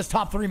try to get this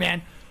top 3,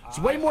 man. It's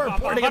way more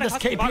important to get this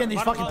KP and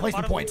these fucking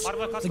placement points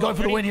than going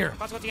for the win here.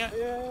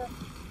 Oh,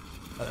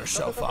 they're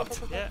so fucked.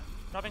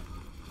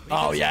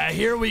 Oh, yeah,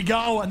 here we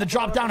go. And the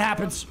drop down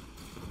happens.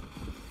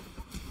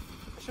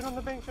 Get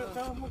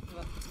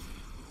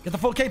the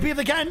full KP if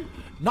they can.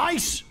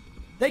 Nice.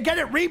 They get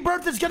it.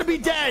 Rebirth is going to be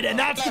dead. And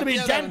that's going to be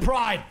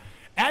Dempride.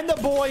 And the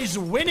boys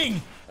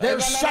winning their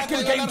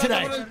second game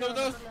today.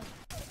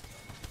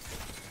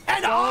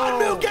 And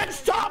Anmu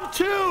gets top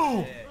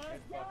 2.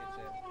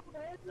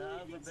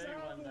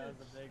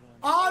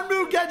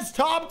 Anmu gets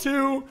top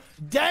 2.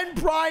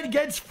 Dempride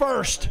gets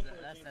first.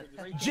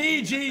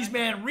 GG's,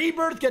 man.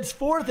 Rebirth gets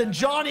 4th and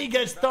Johnny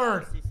gets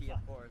 3rd.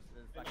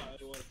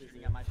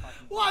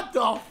 What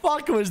the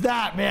fuck was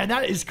that, man?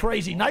 That is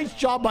crazy. Nice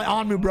job by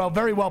Anmu, bro.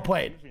 Very well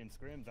played.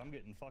 I'm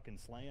getting fucking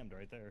slammed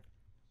right there.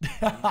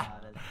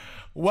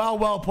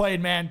 Well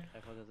played, man.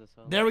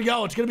 There we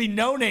go. It's going to be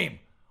No Name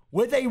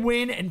with a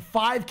win and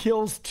 5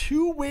 kills.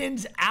 2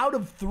 wins out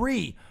of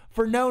 3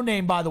 for No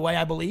Name, by the way,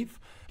 I believe.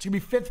 It's going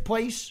to be 5th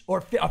place,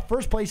 or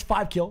first place,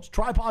 5 kills.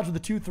 Tripods with a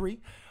 2-3.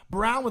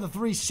 Brown with a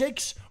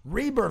 3-6.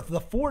 Rebirth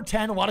with a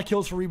 4-10. A lot of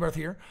kills for Rebirth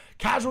here.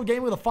 Casual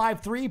Game with a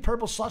 5-3.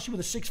 Purple Slushy with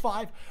a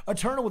 6-5.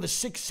 Eternal with a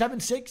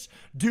 7-6.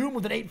 Doom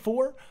with an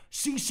 8-4.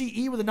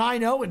 CCE with a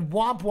 9-0. And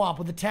Womp Womp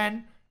with a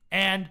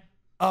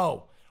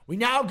 10-0. We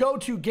now go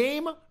to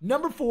game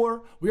number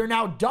 4. We are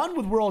now done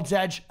with World's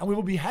Edge, and we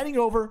will be heading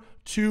over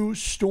to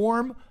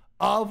Storm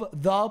of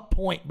the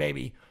Point,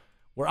 baby,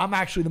 where I'm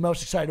actually the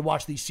most excited to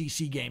watch these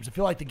CC games. I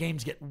feel like the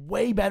games get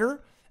way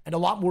better and a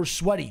lot more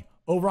sweaty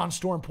over on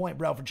Storm Point,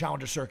 bro, for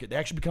Challenger Circuit. They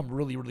actually become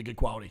really, really good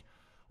quality.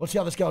 Let's see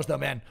how this goes, though,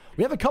 man.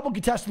 We have a couple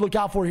contests to look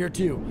out for here,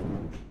 too.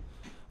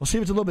 We'll see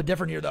if it's a little bit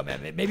different here, though,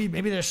 man. Maybe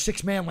there's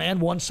 6-man land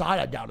one side.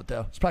 I doubt it,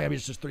 though. It's probably going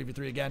to be just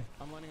 3v3 again.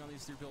 I'm landing on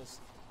these 3 pills.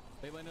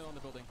 They landed on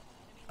the building.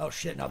 Oh,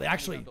 shit. No, they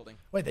actually...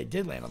 Wait, they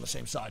did land on the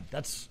same side.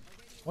 That's...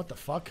 What the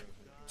fuck?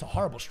 It's a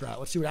horrible strat.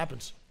 Let's see what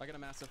happens. I got a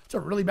massive. It's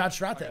a really bad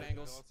strat there.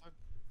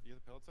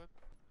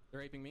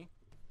 They're aping me.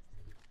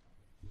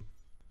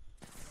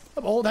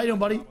 Up, old. How you doing,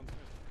 buddy?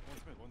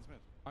 One's mid.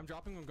 I'm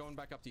dropping. I'm going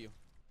back up to you.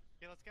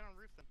 Yeah, let's get on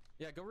roof then.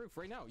 Yeah, go roof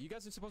right now. You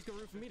guys are supposed to go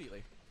roof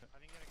immediately.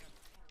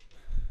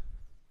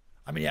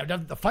 I mean, yeah,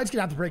 the fight's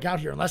gonna have to break out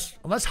here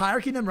unless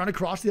Hierarchy and them run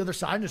across the other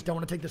side and just don't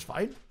want to take this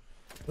fight.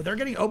 But they're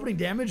getting opening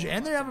damage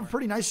and they have a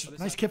pretty nice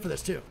kit for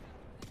this too.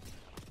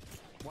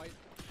 White.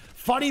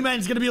 Funny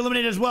Man's gonna be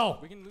eliminated as well.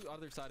 We can loot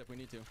other side if we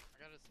need to.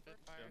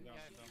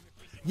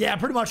 Yeah,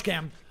 pretty much,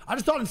 Cam. I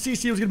just thought in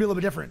CC it was gonna be a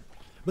little bit different,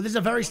 but this is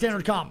a very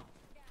standard comp.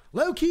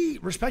 Low key,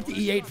 respect to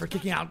E8 for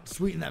kicking out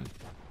Sweet and them.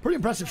 Pretty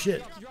impressive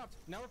shit.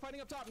 Now we're fighting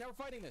up top. Now we're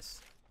fighting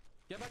this.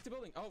 Get back to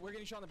building. Oh, we're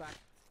getting shot in the back.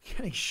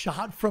 Getting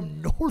shot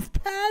from North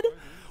Pad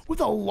with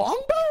a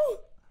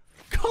longbow?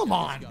 Come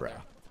on, bro.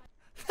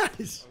 That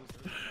is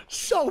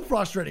so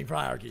frustrating for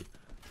Hierarchy.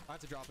 I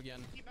have to drop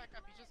again.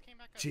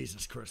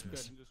 Jesus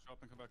Christmas.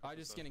 I'm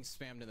just getting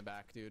spammed in the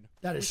back, dude.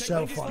 That is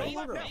so funny.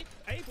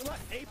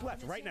 Ape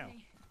left right now.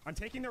 I'm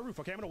taking their roof,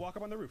 okay? I'm gonna walk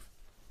up on the roof.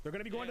 They're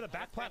gonna be going to the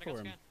back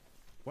platform.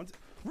 Roof,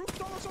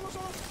 solo.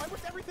 I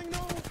ripped everything,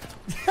 no.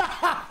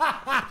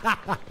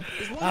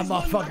 That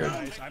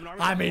motherfucker.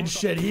 I mean,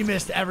 shit, he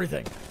missed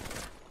everything.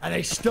 And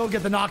they still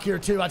get the knock here,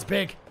 too. That's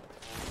big.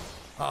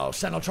 Oh,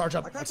 Sentinel charge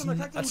up.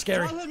 That's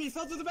scary. He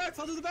fell to the back.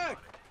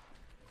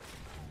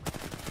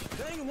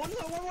 Dang, one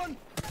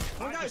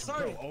guy,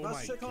 sorry. Oh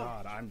my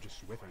god, I'm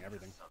just whipping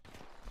everything.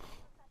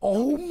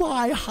 Oh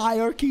my,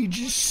 Hierarchy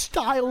just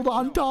styled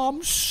on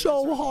Dom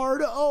so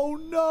hard. Oh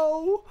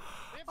no.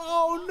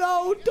 Oh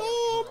no,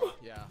 Dom.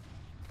 Yeah.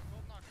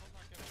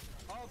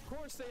 Of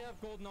course they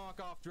have gold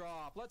knockoff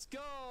drop. Let's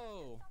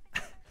go.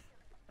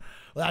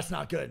 Well, that's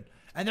not good.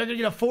 And they're going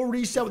to get a full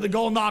reset with the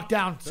goal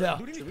knockdown. So,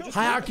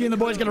 Hierarchy and the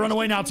boys going to run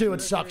away now, too.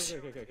 It sucks.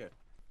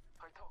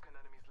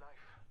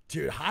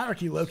 Dude,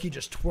 Hierarchy low-key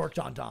just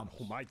twerked on Dom.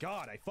 Oh, my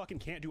God. I fucking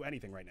can't do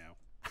anything right now.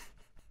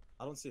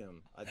 I don't see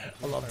him. I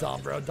love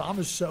Dom, bro. Dom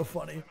is so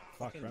funny.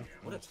 Fuck, bro.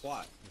 What a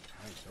twat.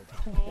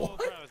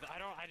 What?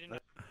 I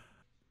didn't.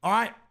 All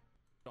right.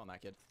 On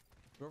that kid.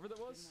 Whoever that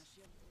was.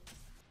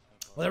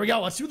 Well, there we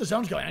go. Let's see where the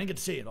zone's going. I didn't get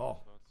to see it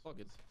all. All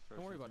good.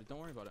 Don't worry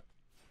about it.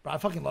 Bro, I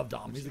fucking love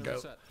Dom. He's the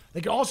GOAT.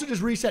 They can also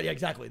just reset. Yeah,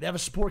 exactly. They have a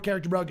support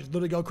character, bro. Can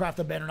literally go craft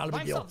a banner. Not a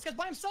big deal. This guy's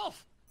by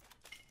himself.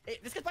 Hey,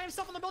 this guy's by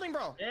himself in the building,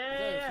 bro.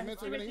 Yeah.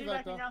 Is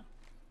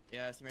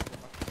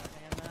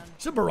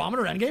it a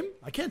barometer endgame?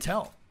 I can't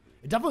tell.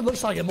 It definitely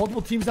looks like it.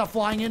 Multiple teams now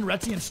flying in.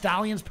 Retzi and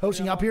Stallions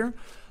posting up here.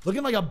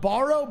 Looking like a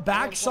Borrow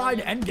backside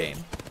endgame.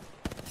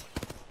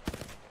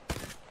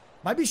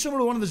 Might be similar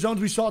to one of the zones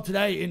we saw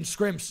today in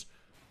scrims,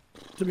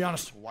 to be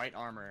honest. White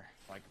armor.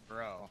 Like,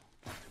 bro.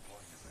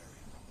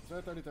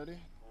 30-30.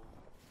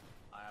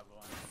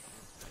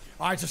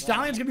 All right, so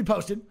Stallion's going to be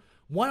posted.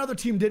 One other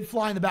team did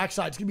fly in the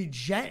backside. It's going to be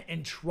Jet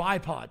and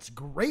Tripods.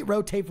 Great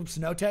rotate from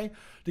Cenote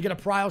to get a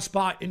prio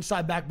spot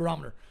inside back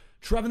barometer.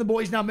 Trev and the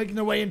boys now making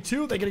their way in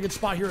too. They get a good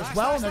spot here as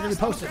well, and they're going to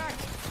be posted.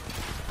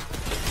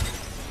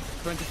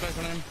 25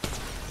 on him.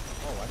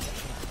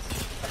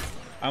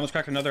 I almost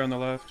cracked another on the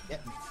left.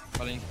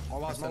 More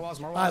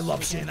walls. I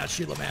love seeing that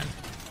Sheila, man.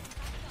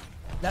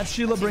 That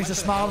Sheila brings a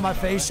smile to my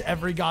face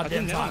every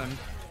goddamn time.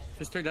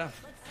 Just straight down.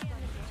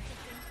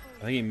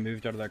 I think he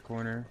moved out of that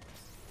corner.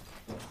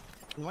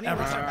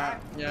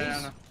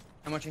 Yeah.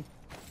 I'm watching.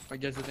 I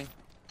guess the thing.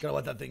 Gotta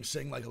let that thing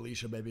sing like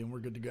Alicia, baby, and we're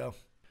good to go.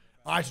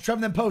 All right, so Trevor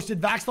then posted.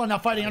 Vaxlon now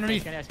fighting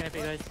underneath. I'm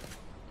getting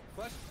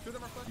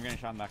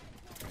shot in the back.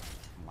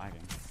 I'm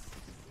lagging.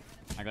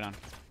 I go down.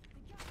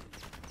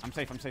 I'm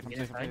safe.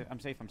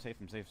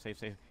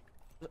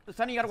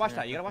 Sonny, you gotta watch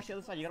that. You gotta watch the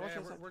other side.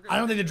 I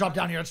don't think they drop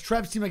down here. It's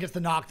Trev's team that gets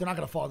the knock. They're not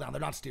gonna fall down.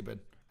 They're not stupid.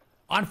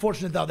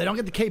 Unfortunate though, they don't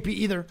get the KP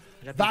either.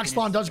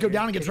 Vaxlon does go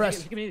down and gets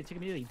rest. What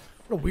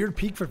a weird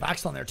peek for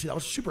Vaxlon there too. That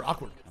was super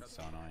awkward. That's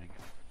so annoying.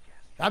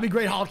 That'd be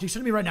great, Holic. Can you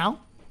send it me right now?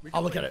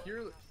 I'll look at it.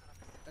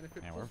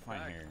 Yeah, we're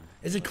fine here.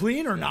 Is it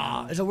clean or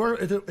nah? Is it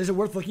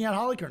worth looking at,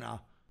 Holic, or nah?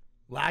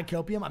 Lag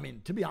copium. I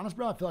mean, to be honest,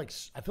 bro, I feel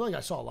like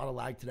I saw a lot of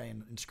lag today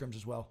in scrims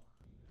as well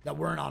that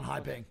weren't on high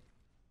ping.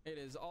 It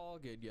is all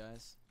good,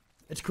 guys.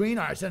 It's Queen.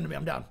 All right, send it to me.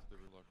 I'm down.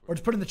 Or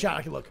just put it in the chat.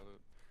 I can look.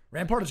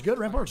 Rampart is good.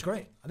 Rampart's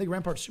great. I think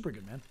Rampart's super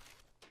good, man.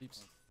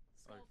 Peeps.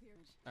 All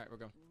right, we're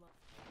going.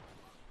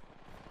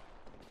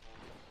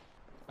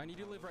 I need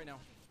you to live right now.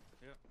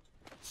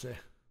 Yeah.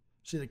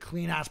 See the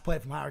clean ass play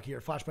from Hierarchy here.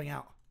 Flashbang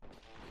out.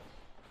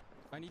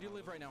 I need you to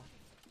live right now.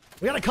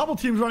 We got a couple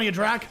teams running a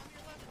drac.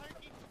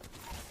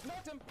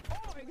 Knocked him.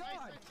 Oh my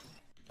god.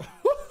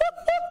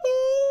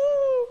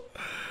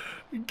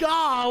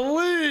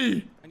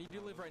 Golly. I need you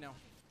to live right now.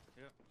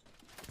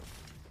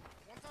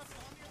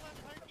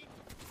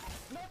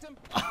 Knocked him.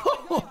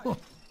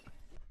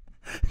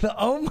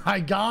 Oh my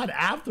god,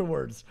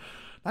 afterwards.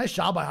 Nice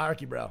job by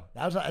Hierarchy, bro.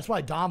 That's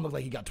why Dom looked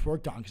like he got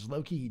twerked on, because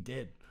low-key he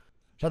did.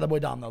 Shout out that boy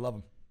Dom, though. Love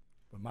him.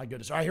 But my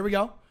goodness. All right, here we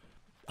go.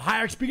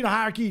 Hierarchy, speaking of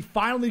Hierarchy,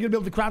 finally going to be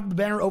able to craft the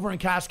banner over in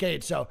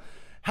Cascade. So,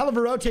 hell of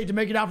a rotate to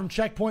make it out from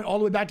Checkpoint all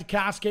the way back to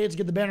Cascades to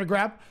get the banner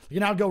grab. You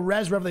can now go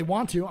res wherever they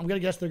want to. I'm going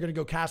to guess they're going to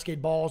go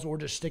Cascade balls or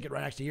just stick it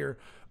right next to here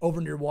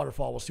over near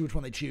Waterfall. We'll see which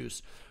one they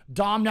choose.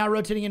 Dom now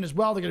rotating in as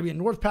well. They're going to be in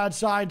North Pad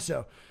side.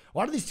 So, a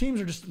lot of these teams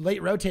are just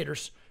late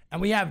rotators.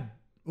 And we have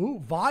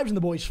Vibes and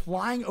the boys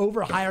flying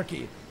over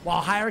Hierarchy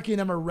while Hierarchy and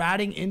them are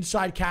ratting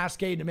inside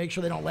Cascade to make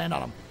sure they don't land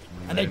on them.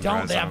 And they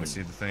don't. They have,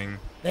 see the thing.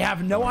 They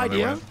have no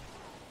idea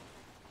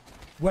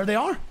where they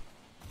are.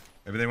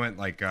 Maybe they went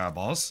like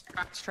balls.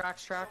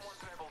 Tracks.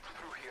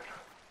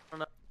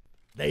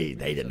 They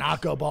did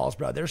not go balls,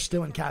 bro. They're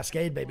still in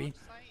Cascade, baby.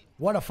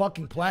 What a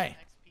fucking play.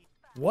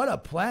 What a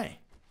play.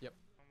 Yep.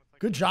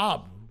 Good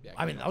job.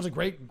 I mean, that was a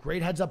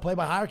great heads up play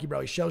by Hierarchy,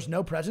 bro. He shows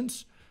no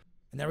presence.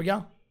 And there we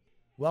go.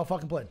 Well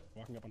fucking played.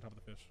 Walking up on top of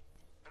the fish.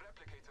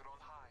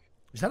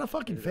 Is that a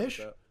fucking fish?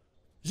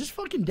 Is this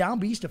fucking down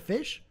beast a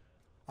fish?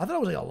 I thought it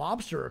was like a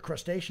lobster or a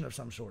crustacean of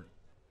some sort.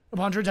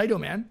 Hundreds, how you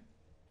doing, man?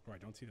 Bro, I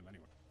don't see them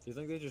anywhere. Do you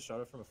think they just shot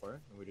it from afar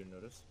and we didn't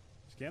notice?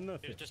 Scan the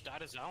fish. It just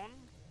died a zone?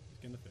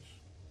 Scan the fish.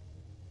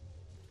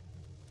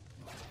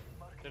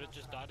 Did it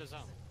just die a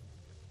zone?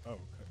 Oh,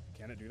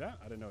 can it do that?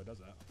 I didn't know it does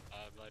that.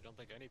 I don't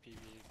think any PV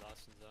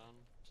lasts in zone,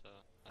 so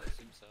I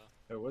assume so.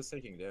 It was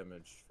taking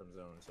damage from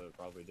zone, so it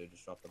probably did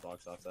just drop the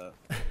box off that.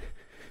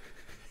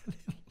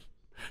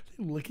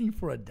 Looking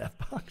for a death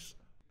box?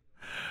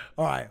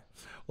 All right.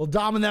 Well,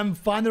 Dom and them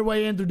find their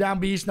way in through down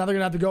beast. Now they're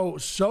going to have to go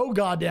so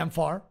goddamn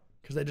far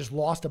because they just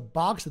lost a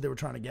box that they were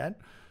trying to get.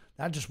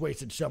 That just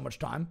wasted so much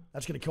time.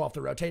 That's going to kill off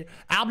the rotate.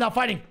 Alb now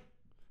fighting.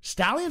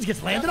 Stallions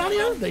gets landed on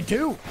here? They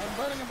do. I'm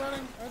burning.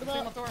 Right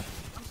about.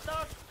 I'm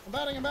stuck. I'm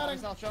batting.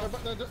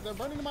 They're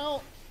burning to my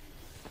ult.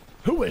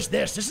 Who is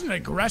this? This is an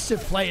aggressive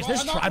play. Is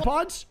this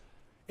Tripods?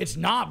 It's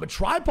not, but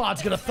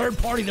Tripod's going to third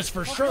party this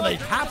for sure. They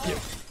have to.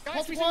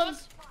 Guys, we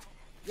yes,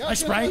 I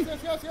spray.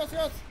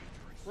 Yes.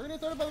 We're going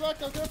to third by the back,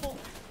 though. Careful.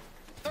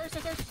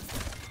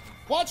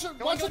 Watch the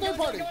third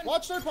party.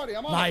 Watch third party.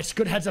 I'm on. Nice.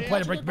 Good heads up play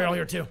to break the barrel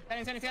here, too.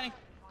 Standing.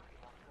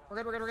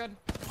 We're good.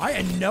 All right,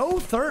 and no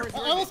third.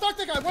 I will stack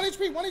that guy. 1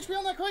 HP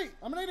on that crate.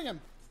 I'm nading him.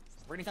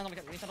 We're going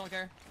to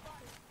care.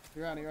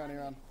 You're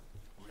on.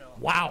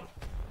 Wow.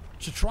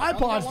 So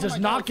Tripods does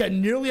not get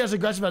nearly as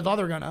aggressive as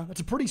they're gonna.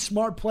 That's a pretty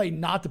smart play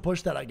not to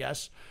push that, I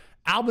guess.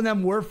 Alb and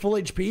them were full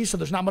HP, so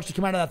there's not much to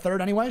come out of that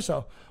third anyway,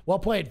 so well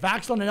played.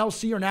 Vaxlon and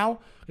LC are now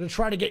going to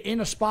try to get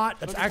in a spot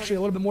that's actually a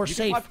little bit more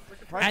safe.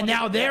 And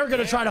now they're going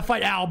to try to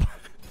fight Alb.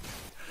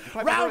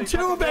 Round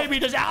 2, baby.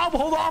 Does Alb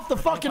hold off the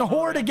fucking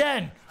horde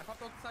again?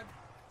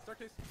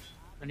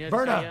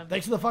 Berna,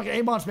 thanks for the fucking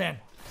A-Months, man.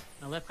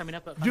 Left coming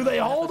up. Do they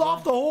hold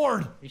off the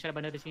horde? You shut up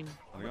another team.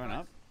 Are we going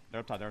up? They're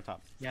up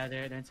top. Yeah,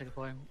 they're in second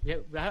floor. Yeah,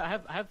 I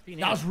have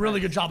that was really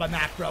good job by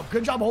Mac, bro.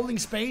 Good job holding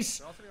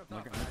space.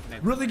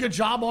 Really good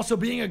job also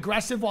being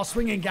aggressive while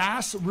swinging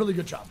gas. Really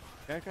good job.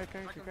 Okay,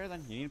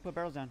 then. You need to put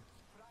barrels down.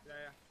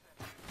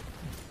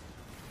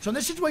 So in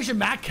this situation,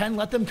 Mac can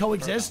let them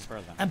coexist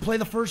and play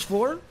the first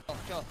floor.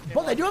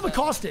 But they do have a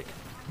caustic.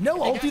 No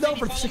ulti, though,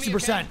 for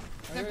 60%.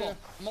 Temple.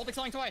 I'm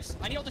ulti-selling twice.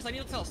 I need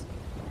ulti-sells.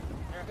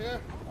 Yeah,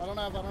 I don't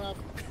have.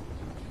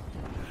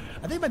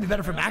 I think it might be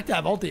better for Mac to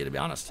have ulti, to be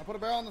honest. I put a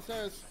barrel on the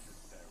stairs.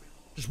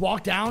 Just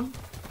walk down,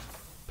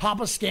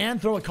 pop a scan,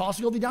 throw a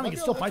caustic ulti down, and you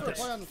can still fight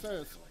this. Play on the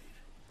stairs.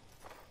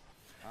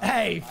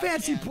 Hey,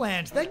 fancy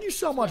plans. Thank you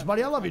so much,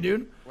 buddy. I love you,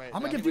 dude.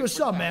 I'm going to gift you a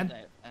sub, man.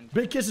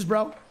 Big kisses,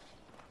 bro.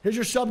 Here's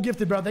your sub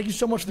gifted, bro. Thank you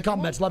so much for the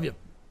compliments. Love you.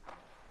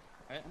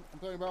 I'm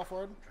throwing a barrel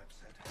forward.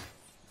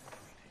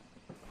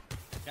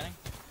 Getting.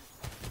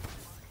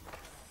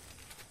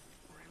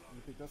 Let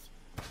me peek this.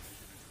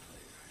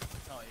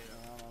 Oh, yeah.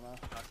 No.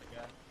 Classic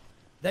guy.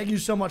 Thank you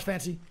so much,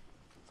 Fancy.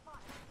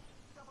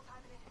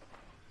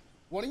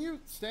 Why don't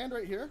you stand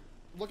right here?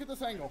 Look at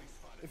this angle.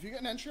 If you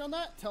get an entry on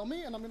that, tell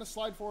me, and I'm going to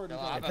slide forward.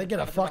 If they get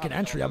a fucking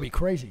entry, that'd be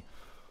crazy.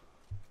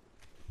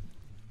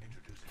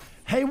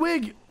 Hey,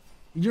 Wig,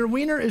 your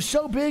wiener is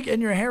so big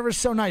and your hair is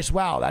so nice.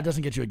 Wow, that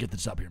doesn't get you a gifted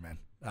sub here, man.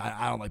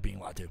 I don't like being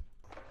lied to.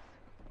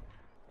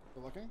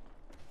 Good looking.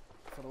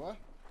 Put away.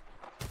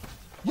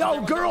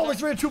 Yo, girl,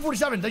 it's rated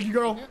 247. Thank you,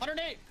 girl.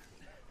 108.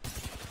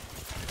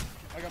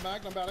 I got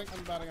back. I'm batting.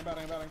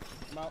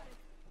 I'm out.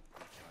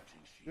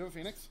 You have a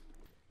Phoenix?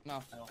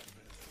 No.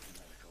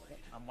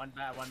 I'm one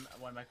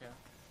back here.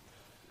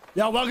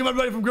 Yeah, welcome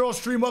everybody from Girls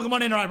Stream. Welcome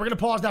on in. All right, we're going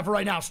to pause that for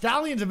right now.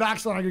 Stallions and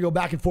Vaxxon are going to go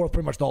back and forth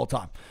pretty much the whole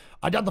time.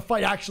 I doubt the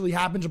fight actually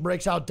happens and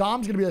breaks out.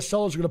 Dom's going to be a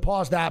solo, so we're going to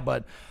pause that,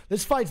 but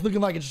this fight's looking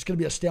like it's just going to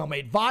be a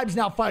stalemate. Vibes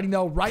now fighting,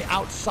 though, right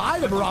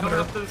outside the barometer,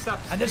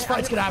 and this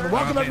fight's going to happen.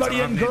 Welcome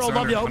everybody in. Girl,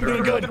 love you. Hope you're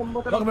doing good.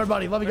 Welcome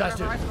everybody. Love you guys,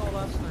 too. Yeah,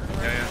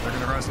 they're going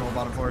to rise the whole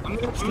bottom floor.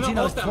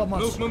 Scatino's 12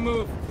 months.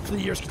 Move. 3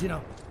 years,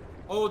 Scatino.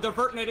 Oh, they're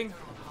pertinating.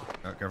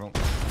 Oh, careful.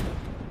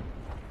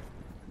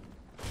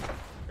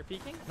 They're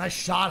peeking? Nice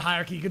shot,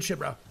 Hierarchy. Good shit,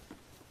 bro.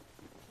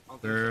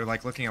 They're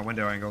like looking at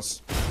window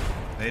angles.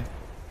 Nade.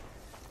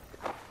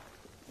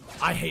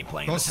 I hate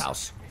playing in this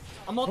house.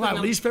 I'm one of my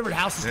least favorite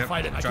houses to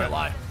fight in. I can't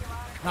lie.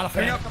 Not a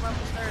fan.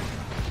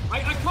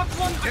 I cocked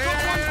one.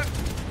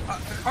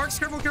 Arcs,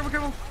 careful.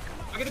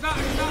 I get it back.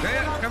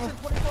 Yeah, careful.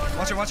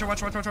 Watch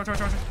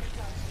it.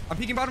 I'm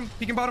peeking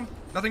bottom.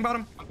 Nothing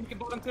bottom. I'm peeking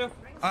bottom too.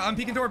 I'm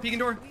peeking door.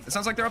 It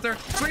sounds like they're up there.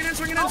 Swinging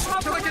in.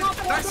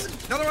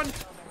 Nice. Another one.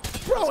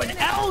 Bro, an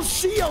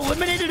LC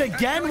eliminated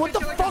again? What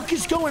the fuck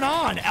is going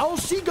on?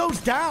 LC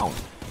goes down.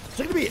 It's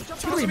gonna be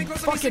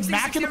fucking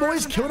Mac and the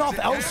boys killing off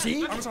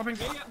LC? I'm stopping.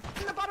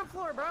 In the bottom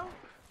floor, bro.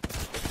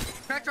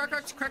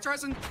 Cracked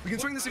horizon. We can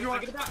swing this if you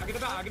want. I get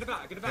it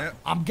back. Yeah.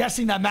 I'm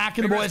guessing that Mac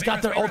and the boys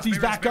got their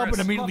ultis back up and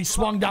immediately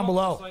swung down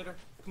below.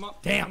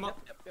 Damn.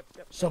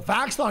 So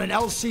Vaxxon and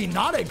LC,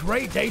 not a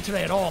great day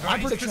today at all. My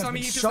prediction has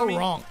been so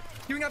wrong.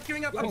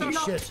 Queuing up. Holy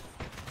shit.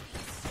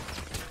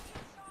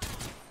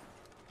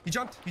 He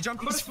jumped.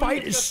 This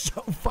fight is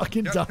so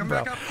fucking dumb,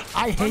 bro.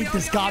 I hate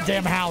this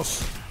goddamn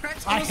house.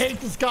 I hate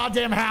this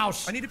goddamn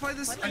house. I need to play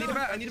this. I need to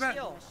bat.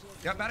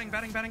 Yeah,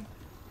 batting.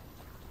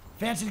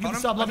 Fancy's good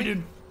sub. Love you,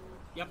 dude.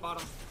 Yep,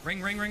 bottom. Ring.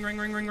 Try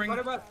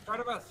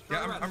to rest.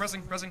 Yeah, I'm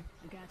resting.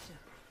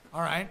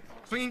 All right.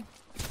 Swinging.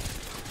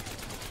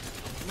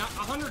 Not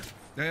 100.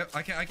 Yeah,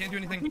 I can't do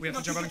anything. We have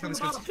to jump out and kill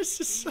these kids.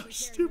 This is so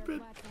stupid.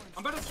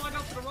 I'm about to slide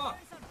out to the rock.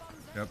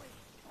 Yep.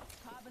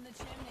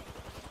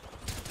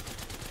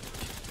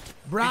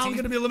 Brown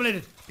gonna be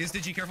eliminated. Is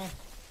Digi careful?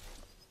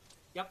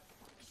 Yep.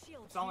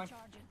 Stalling.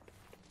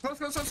 Close.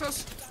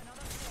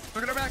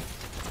 Look at her back.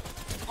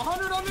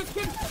 100 on this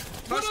kid.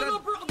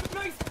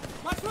 Nice.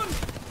 Last one.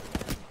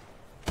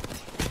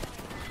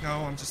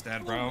 No, I'm just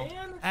dead, bro.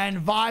 And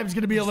Vibe's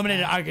gonna be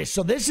eliminated. Okay,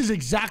 so this is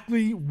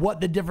exactly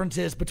what the difference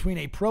is between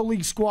a Pro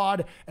League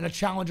squad and a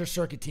Challenger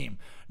Circuit team.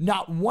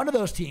 Not one of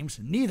those teams,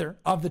 neither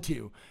of the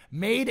two,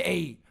 made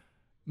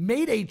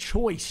a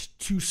choice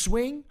to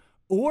swing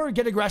or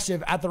get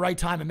aggressive at the right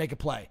time and make a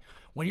play.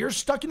 When you're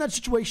stuck in that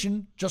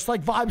situation, just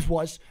like Vibes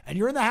was, and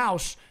you're in the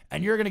house,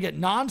 and you're going to get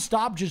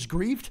nonstop just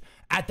griefed,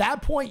 at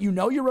that point, you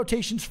know your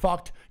rotation's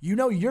fucked. You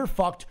know you're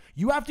fucked.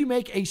 You have to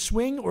make a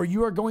swing or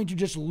you are going to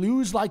just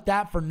lose like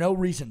that for no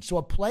reason. So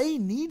a play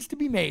needs to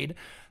be made.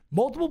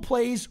 Multiple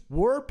plays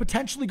were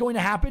potentially going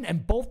to happen,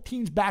 and both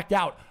teams backed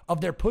out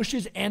of their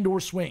pushes and or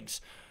swings.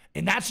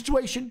 In that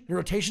situation, your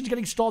rotation's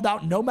getting stalled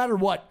out no matter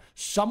what.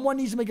 Someone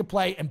needs to make a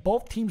play, and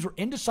both teams were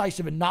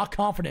indecisive and not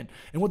confident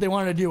in what they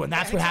wanted to do, and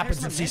that's what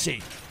happens in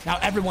CC. Now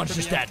everyone's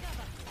just dead.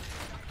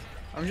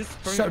 I'm just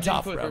so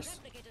tough, bro.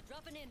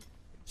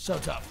 So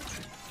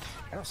tough.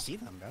 I don't see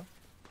them, bro.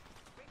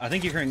 I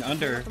think you're hearing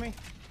under.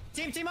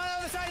 Team on the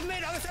other side of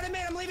mid,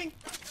 I'm leaving.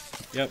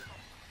 Yep.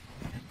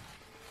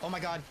 Oh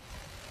my god.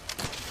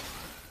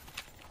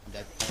 I'm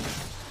dead.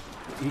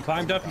 He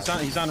climbed up,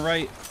 he's on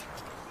right.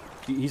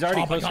 He's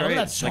already close, right?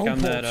 That zone like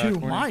on pull that, too.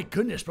 corner. My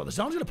goodness, bro. The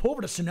zone's going to pull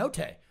over to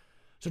Cenote.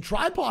 So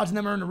Tripods and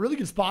them are in a really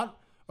good spot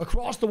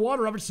across the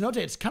water over to Cenote.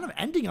 It's kind of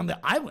ending on the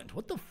island.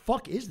 What the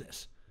fuck is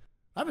this?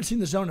 I haven't seen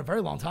the zone in a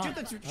very long time. Shoot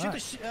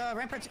the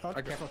rampart. Oh,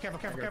 careful.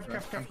 I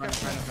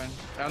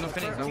don't know if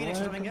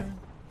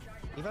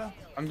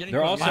I'm getting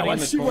They're all sitting in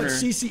let's the see corner. what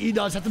CCE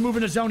does. Have to move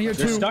in the zone here,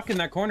 They're too. stuck in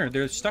that corner.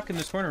 They're stuck in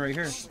this corner right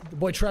here. The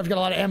boy Trev's got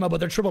a lot of ammo, but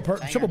they're triple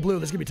blue.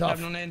 This is going to be I tough.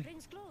 have no nade.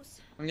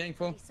 I'm getting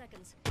full.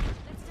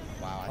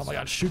 Wow. Oh my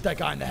god, shoot that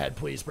guy in the head,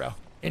 please, bro.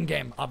 In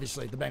game,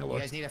 obviously, the Bangalore.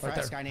 You guys need a right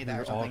fast guy, need that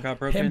or All something. got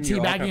broken. Him You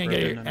all got teabagging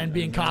broken. and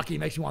being cocky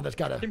makes you want that's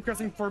gotta Team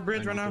crossing for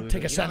bridge right now.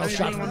 take a sentinel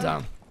shot from the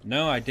zone.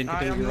 No, I didn't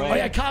get the Oh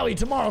yeah, Kali,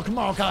 tomorrow,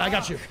 Kali, I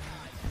got you.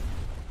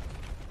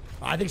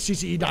 I think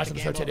CCE dies in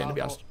the third in, to be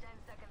honest.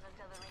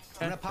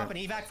 I'm gonna pop an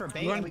evac for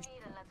bait.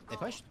 They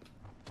pushed.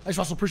 Thanks,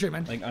 Russell. Appreciate it,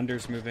 man. Like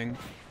under's moving.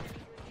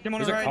 Come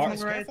on, There's a car.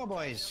 Careful,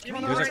 boys.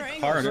 There's a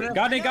car.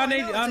 Got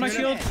nade on my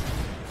shield.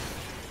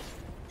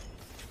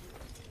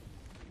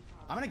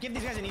 I'm gonna give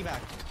these guys an evac.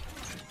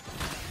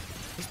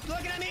 He's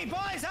looking at me,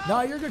 boys. Help!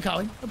 No, you're good,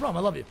 Kali. No problem. I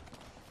love you.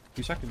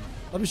 2 seconds.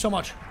 Love you so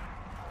much.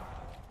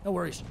 No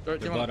worries.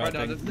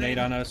 Nade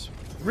on us.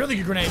 Really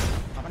good grenade.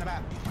 I'm gonna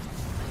bat.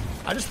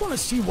 I just want to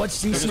see what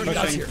CC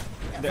does here.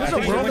 Yeah, There's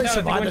a world they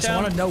survived this. I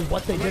want to know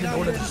what they did in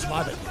order to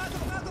survive it.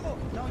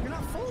 No, you're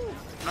not full.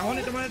 I want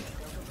it.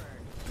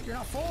 You're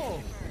not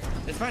full.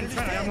 It's fine. I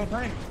have no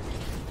time.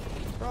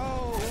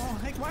 Bro,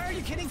 like, why are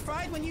you kidding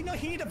Fried when you know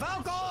he need a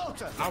Valk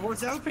ult? I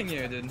was helping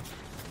you, dude.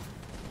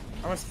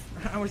 I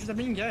was just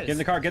being guys. Get in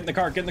the car, get in the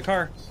car, get in the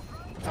car.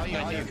 Oh, you.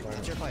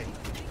 It's your play.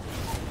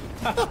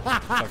 God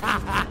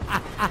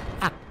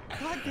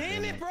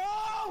damn it,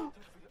 bro!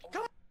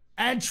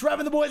 And Trev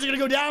and the boys are going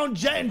to go down.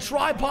 Jet and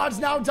Tripod's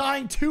now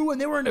dying too,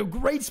 and they were in a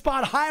great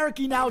spot.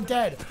 Hierarchy now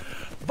dead.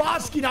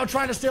 Vosky now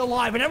trying to stay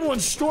alive, and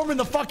everyone's storming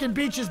the fucking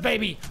beaches,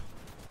 baby.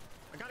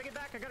 I gotta get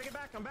back,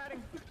 I'm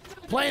batting.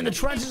 Playing the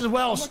trenches as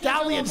well.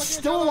 Stallion's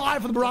still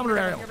alive for the barometer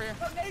aerial.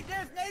 Nate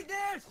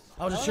this!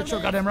 That was a shit show,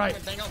 goddamn right.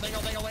 I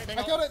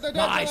got it. They're dead.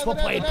 Nice, well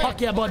played.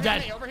 Puck, yeah, bud,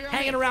 dead.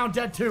 Hanging around,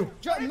 dead too.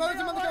 Another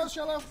team on the ghost,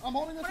 Shello. I'm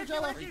holding this for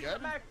Jello.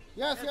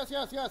 Yes.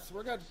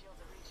 We're good.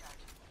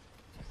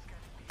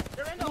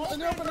 They're in the open.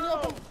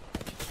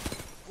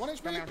 1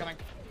 HP. Coming.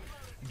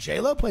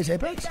 J-Lo plays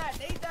Apex. I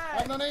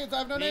have no nades.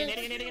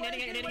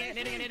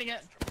 Knitting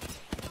it.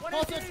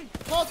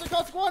 Caustic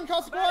one.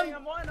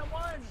 I'm one.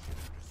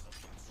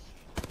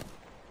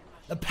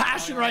 The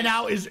passion right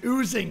now is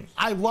oozing.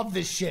 I love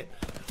this shit.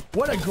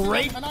 What a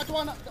great... I knocked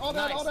one. All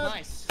dead.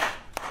 Nice.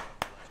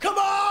 Come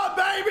on,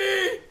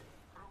 baby!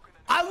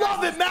 I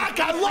love it, Mac.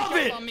 I love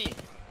it.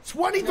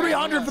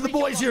 2,300 for the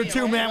boys here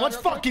too, man. Let's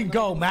fucking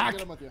go, Mac.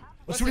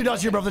 Let's see what he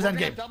does here, bro, for this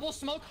endgame. Double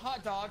smoke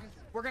hot dog.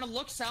 We're gonna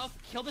look south,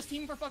 kill this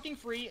team for fucking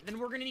free. Then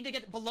we're gonna need to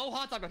get below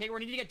hot dog, okay? We're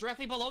gonna need to get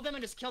directly below them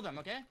and just kill them,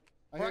 okay?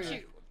 We're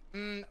actually,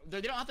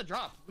 they don't have to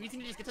drop. We just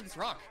need to just get to this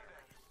rock.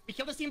 We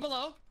kill this team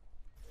below,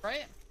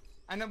 right?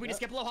 And then we just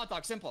get below hot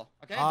dog. Simple,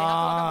 okay?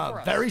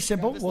 Very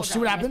simple. We'll see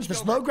what happens. The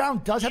slow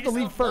ground does have to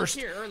lead first.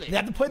 They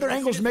have to play their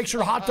angles to make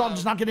sure hot dog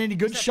does not get any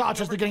good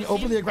shots as they're getting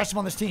overly aggressive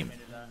on this team.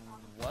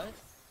 What?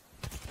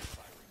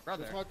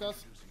 Brother.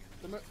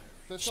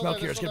 Smoke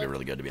here is going to be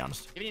really good, to be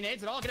honest. Give any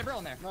nades at all? Get a barrel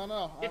in there.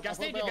 No. Get gas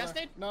nade?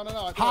 No.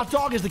 Hot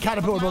dog is the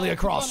caterpillar building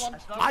across.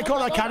 I call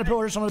that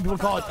caterpillar. Some other people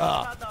call it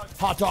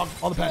hot dog.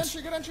 All depends.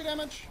 Good entry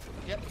damage.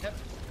 Yep.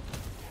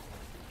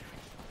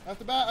 At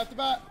the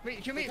bat.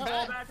 Wait, can we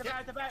bat?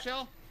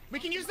 Chill. We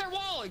can use their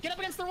wall. Get up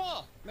against their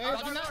wall.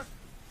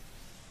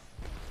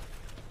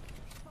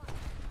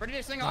 Ready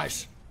to swing off.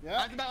 Nice.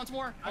 Yeah. At the bat once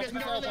more. You guys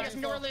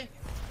can go early.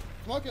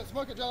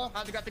 Smoke it, Jello.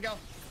 How's it got to go?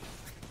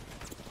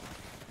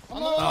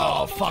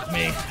 Oh, fuck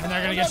me. And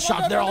they're going to get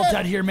shot. They're all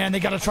dead here, man.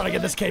 They got to try to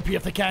get this KP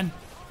if they can.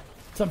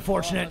 It's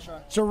unfortunate.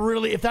 So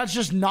really, if that's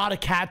just not a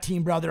cat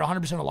team, bro, they're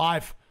 100%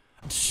 alive.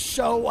 It's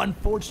so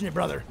unfortunate,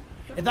 brother.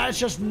 If that's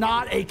just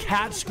not a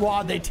cat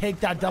squad, they take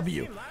that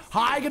W.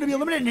 High going to be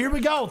eliminated. Here we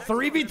go.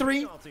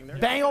 3v3.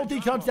 Bang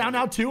ulti comes down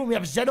now, too. And we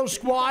have Zeto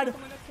squad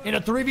in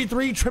a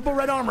 3v3. Triple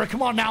red armor.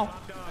 Come on now.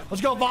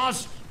 Let's go,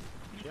 Voss.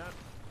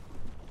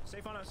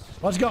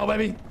 Let's go,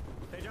 baby.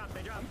 They drop.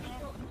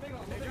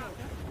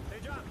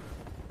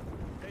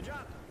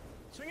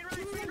 Swing it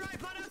right,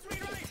 flat out, swing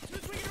it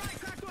right,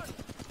 crack one.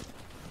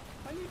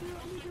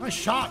 Nice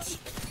shots.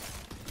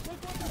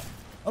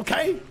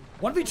 Okay.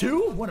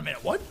 1v2? Wait a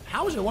minute. What?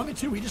 How is it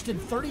 1v2? He just did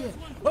 30.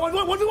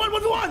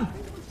 1v1.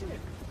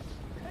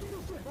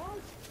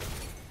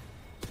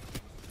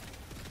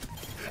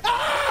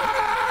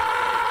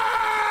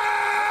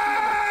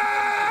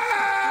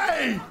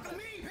 Hey!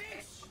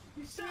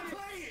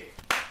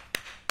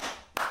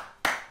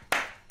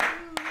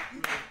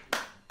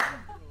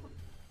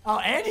 Oh,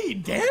 and he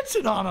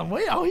dancing on him.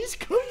 Wait, oh, he's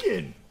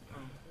cooking.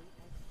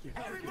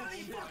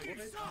 Everybody fucking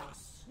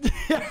sucks.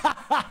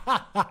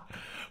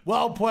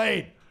 Well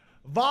played.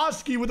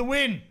 Vosky with a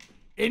win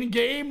in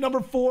game number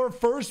 4.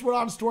 First one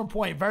on Storm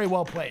Point. Very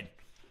well played.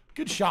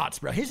 Good shots,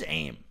 bro. His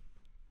aim.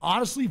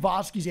 Honestly,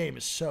 Vosky's aim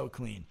is so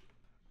clean.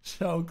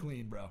 So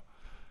clean, bro.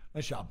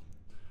 Nice job.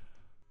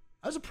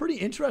 That was a pretty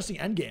interesting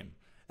endgame.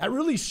 That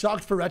really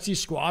sucked for Retsy's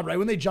squad, right?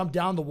 When they jump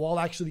down, the wall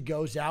actually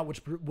goes out,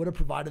 which would have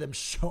provided them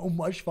so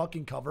much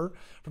fucking cover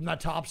from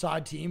that top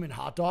side team in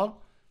Hot Dog.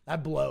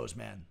 That blows,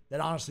 man. That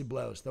honestly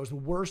blows. That was the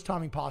worst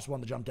timing possible on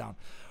the jump down.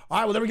 All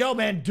right, well, there we go,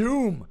 man.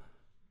 Doom.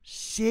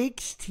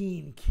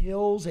 16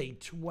 kills, a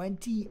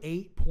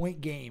 28-point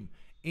game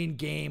in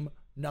game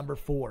number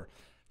 4.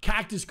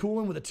 Cactus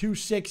Coolin with a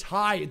 2-6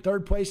 high in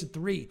third place at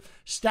 3.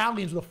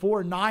 Stallions with a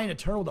 4-9.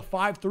 Eternal with a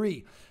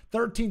 5-3.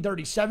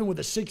 1337 with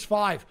a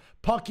 6-5.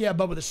 Puck yeah,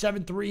 but with a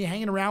 7-3.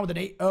 Hanging around with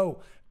an 8-0.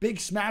 Big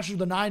Smashers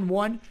with a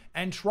 9-1.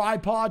 And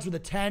Tripods with a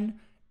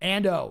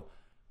 10-0.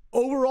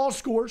 Overall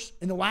scores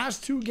in the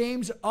last 2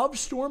 games of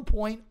Storm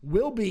Point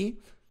will be,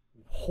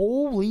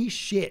 holy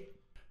shit,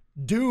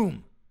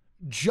 Doom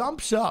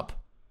jumps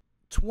up.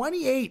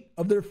 28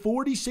 of their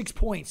 46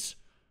 points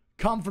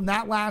come from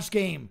that last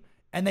game,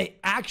 and they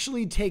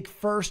actually take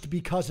first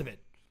because of it.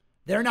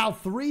 They're now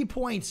 3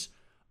 points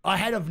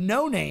ahead of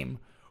No Name,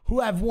 who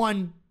have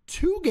won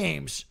 2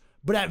 games,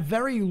 but at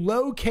very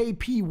low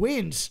KP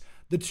wins.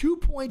 The 2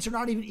 points are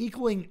not even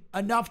equaling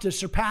enough to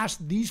surpass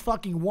this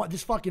fucking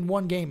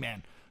one game,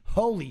 man.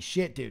 Holy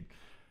shit, dude.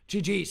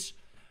 GG's.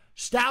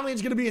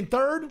 Stallion's going to be in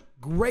third.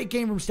 Great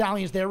game from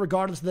Stallions there,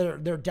 regardless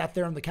of their death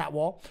there on the cat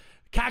wall.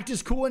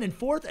 Cactus Coolin in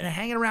 4th and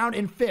hanging around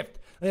in 5th.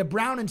 They have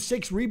Brown in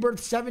 6th, Rebirth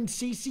 7,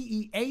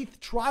 CCE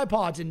 8th,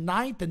 Tripods in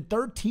 9th, and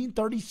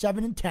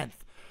 1337 in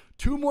 10th.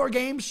 2 more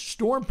games,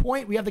 Storm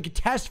Point. We have the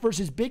Contest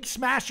versus Big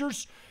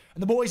Smashers.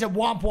 And the boys at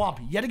Womp Womp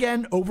yet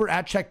again over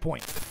at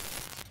checkpoint.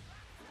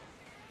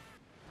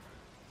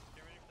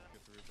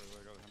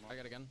 I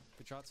got again.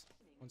 Good shots.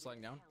 One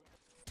sliding down.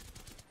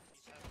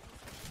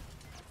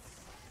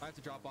 I have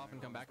to drop off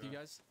and come back to you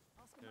guys.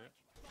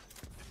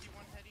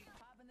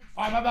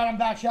 All right, my bad. I'm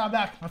back. Yeah, I'm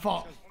back. My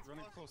fault.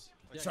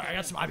 Sorry, I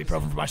got some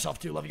ibuprofen for myself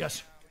too. Love you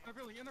guys.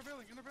 In the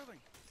building.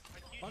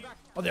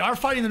 Oh, they are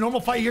fighting the normal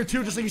fight here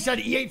too, just like you said.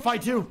 E8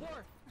 fight too.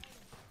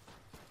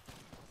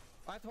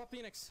 I have to pop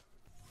Phoenix.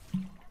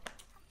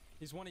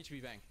 He's 1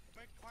 HP bang.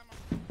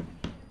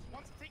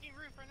 One's taking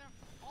roof right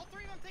now. All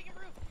three of them taking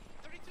roof.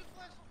 32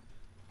 flash.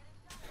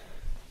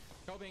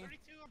 Go Bing.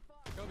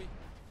 Go B.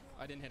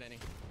 I didn't hit any.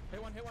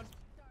 Hit one.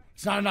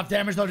 It's not enough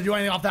damage though to do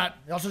anything off that.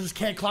 You also just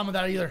can't climb with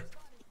that either.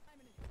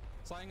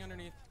 Sliding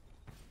underneath.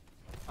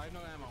 I have no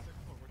ammo.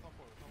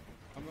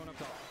 I'm going up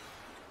top.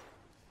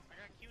 I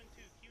got Q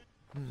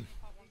and 2.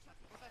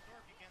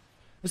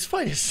 This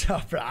fight is so,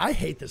 bro. I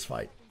hate this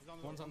fight.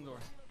 One's on the door.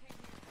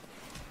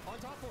 On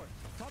top floor.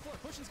 Top floor.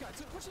 Push this guy.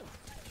 Push him.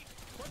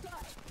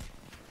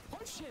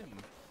 Push him.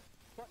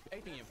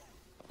 Aping him.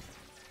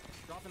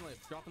 Drop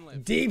and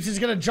live. Deeps is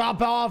going to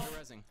drop off.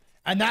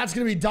 And that's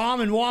going to be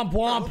Dom and Womp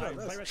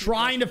Womp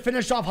trying to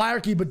finish off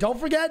Hierarchy. But don't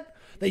forget,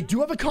 they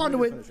do have a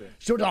conduit.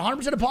 So it's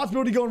 100% a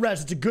possibility to go and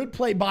res. It's a good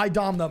play by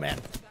Dom, though, man.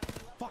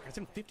 Fuck, it's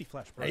in 50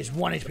 flesh, bro. He's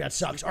 1 HP. That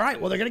sucks. All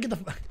right, well, they're going to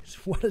get the...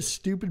 What a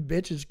stupid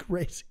bitch is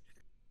crazy.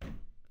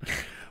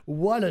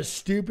 What a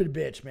stupid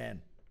bitch,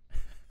 man.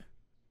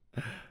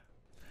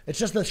 It's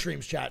just the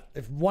streams, chat.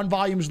 If one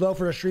volume is low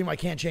for a stream, I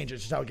can't change it.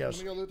 It's just how it goes.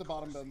 Let me go loot the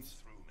bottom bins.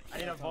 I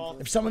need a vault.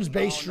 If someone's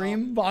base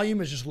stream volume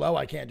is just low,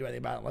 I can't do anything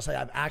about it unless I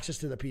have access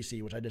to the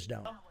PC, which I just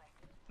don't.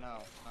 No.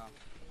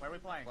 Where are we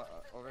playing?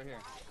 Over here.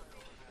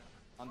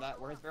 On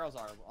that, where his barrels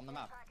are, on the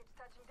map.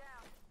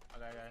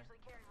 Okay.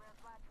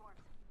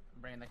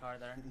 I'm bringing the car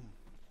there.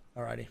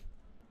 Alrighty.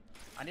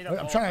 I need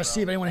I'm trying to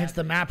see if anyone hits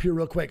the map here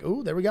real quick.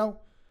 Ooh, there we go.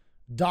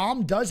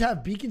 Dom does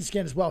have beacon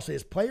scan as well. So he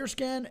has player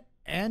scan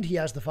and he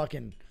has the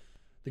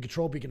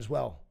control beacon as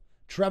well.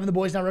 Trev and the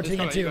boys now rotating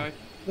into. Look at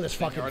this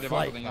fucking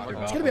fight. It's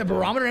going to be a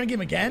barometer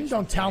endgame again?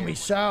 Don't tell me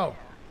so.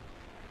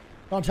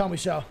 Don't tell me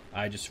so.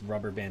 I just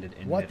rubber banded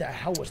in. What the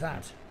hell was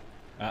that?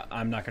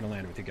 I'm not going to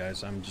land with you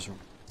guys. I'm just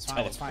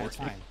It's fine.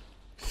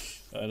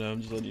 I know,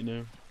 I'm just letting you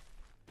know.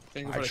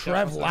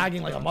 Trev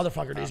lagging like a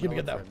motherfucker, dude. He's going to be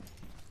good, though.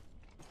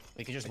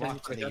 We can just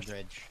walk to the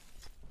bridge.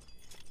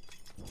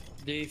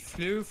 They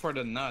flew for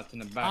the nut in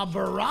the back. A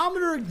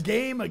barometer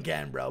game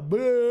again, bro.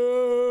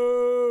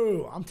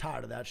 Boo! I'm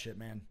tired of that shit,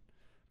 man.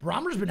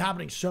 Barometer's been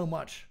happening so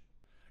much.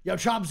 Yo,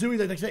 Chop Zooey,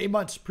 like next 8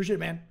 months. Appreciate it,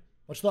 man.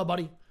 Much love,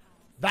 buddy.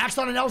 Vaxxed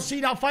on an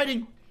LC now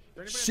fighting.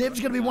 Siv's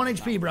gonna be 1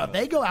 HP, bro. If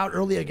they go out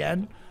early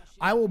again,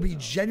 I will be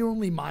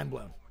genuinely mind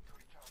blown.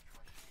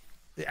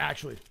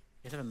 Actually. You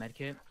guys have a med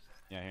kit?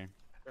 Yeah, here.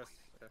 Yes.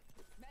 Okay.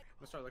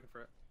 Let's start looking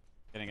for it.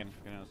 Get in, you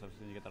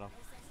get that off.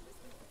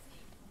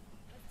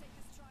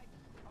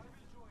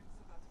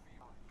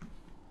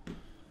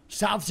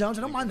 South zones.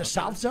 I don't mind the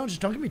south zones.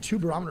 Just don't give me 2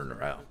 barometer in a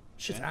row.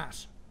 Shit's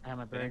ass. I have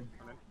my bird.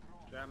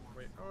 Jam.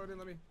 Wait. Oh, it didn't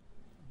let me.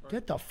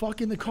 Get the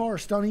fuck in the car,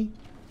 Stunny.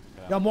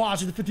 Yeah, I'm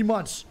watching the 50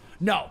 months.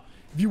 No.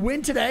 If you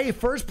win today,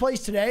 first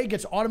place today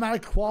gets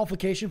automatic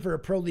qualification for a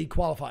Pro League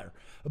qualifier.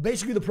 But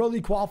basically, the Pro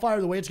League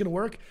qualifier, the way it's going to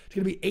work, it's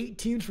going to be 8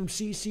 teams from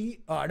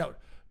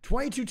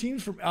 22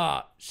 teams from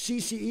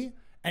CCE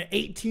and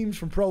 8 teams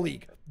from Pro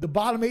League. The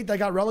bottom 8 that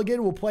got relegated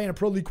will play in a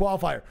Pro League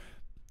qualifier.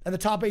 And the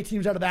top 8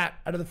 teams out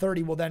of the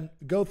 30, will then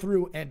go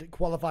through and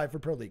qualify for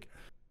Pro League.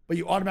 But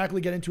you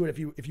automatically get into it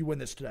if you win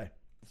this today.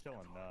 Still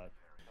a nut.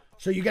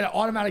 So you get an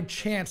automatic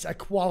chance at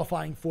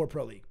qualifying for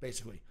Pro League,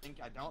 basically.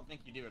 I don't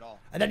think you do at all.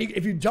 And then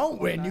if you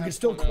don't win, you can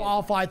still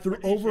qualify through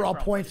overall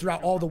points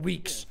throughout all the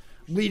weeks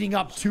leading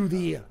up to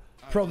the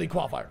Pro League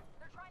qualifier.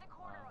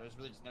 There's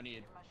really just no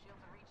need.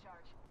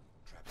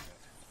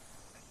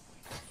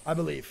 I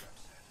believe.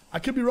 I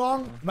could be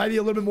wrong. Might be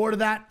a little bit more to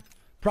that.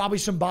 Probably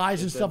some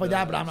buys and stuff like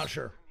that, but I'm not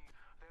sure.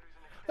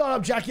 What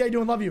up, Jackie? How you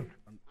doing? Love you.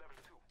 I'm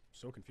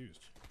so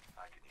confused.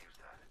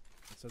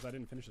 It says I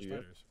didn't finish the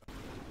spiders.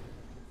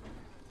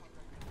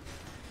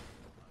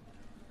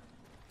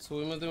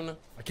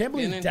 I can't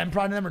believe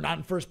Denpride and them are not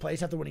in first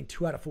place after winning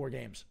 2 out of 4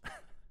 games.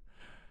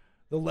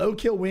 The low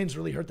kill wins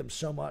really hurt them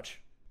so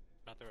much.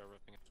 Not they were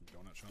ripping it.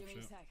 Donut shop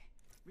shit.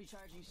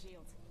 Recharging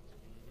shields.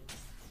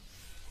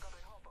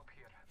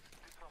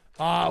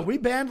 We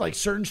banned like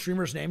certain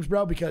streamers' names,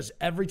 bro, because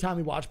every time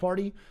we watch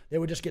party, they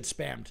would just get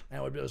spammed,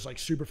 and it was like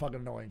super fucking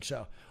annoying.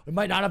 So we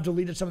might not have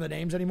deleted some of the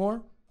names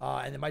anymore,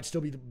 and it might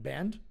still be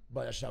banned,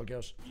 but that's just how it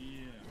goes.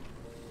 Yeah.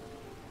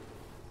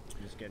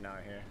 Just getting out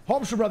of here.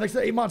 Homester, bro, thanks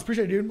for the 8 months.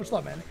 Appreciate it, dude. What's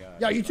up, man?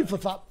 Yeah, you too,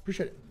 Flip Flop.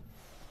 Appreciate it.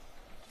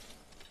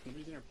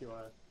 Nobody's in our POI.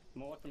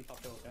 I'm gonna let them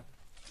top hill, okay?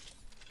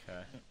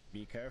 Okay.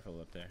 Be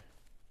careful up there.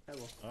 I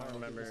will. I don't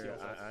remember.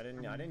 I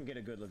didn't get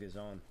a good look at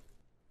zone.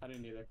 I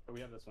didn't either, but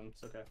we have this one.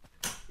 It's okay.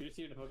 We just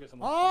need to focus on.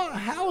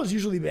 Howl is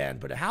usually banned,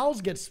 but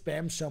Howls gets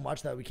spammed so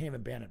much that we can't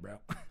even ban it, bro.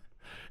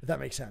 If that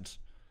makes sense.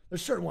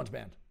 There's certain ones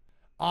banned.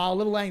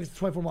 Little Lang is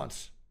 24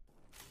 months.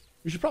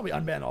 We should probably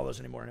unban all those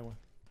anymore anyway.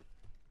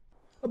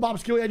 What Bob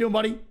Skill, how you doing,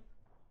 buddy?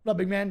 What up,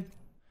 big man?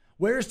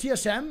 Where's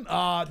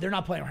TSM? They're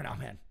not playing right now,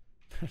 man.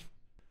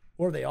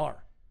 Or they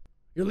are.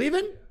 You're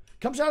leaving?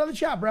 Comes out of the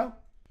chat, bro.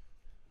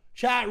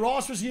 Chat,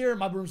 Ross was here.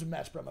 My room's a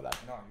mess, bro. My bad.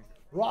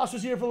 Ross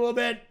was here for a little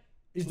bit.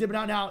 He's dipping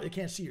out now. You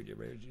can't see you, dude.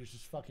 You're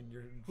just fucking.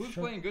 Who's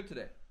playing good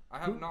today? I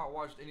have not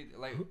watched anything.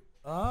 Like, who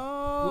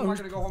Oh. am I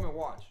gonna go home and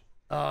watch?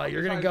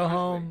 You're gonna go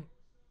home.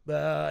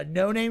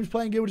 No Name's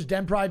playing good, which is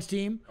Den Pride's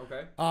team.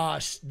 Okay.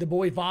 The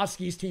boy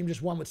Vosky's team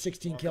just won with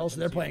 16 kills, so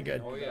they're playing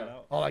good. Oh yeah.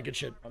 All that good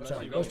shit.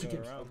 So those two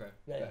teams. Okay.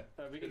 Yeah.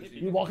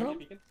 You walking him?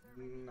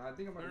 I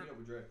think I'm gonna meet up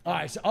with Dre. All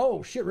right. So,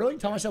 oh shit, really?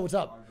 Tell myself what's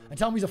up, and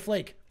tell him he's a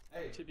flake.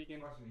 Hey, he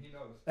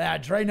knows. Yeah,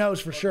 Dre knows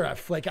for sure. I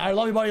flake. I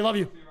love you, buddy. Love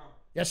you.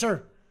 Yes,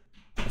 sir.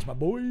 That's my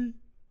boy.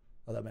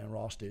 Oh, that man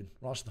Ross, dude.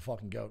 Ross is the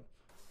fucking goat.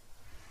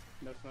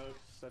 No smokes.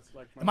 That's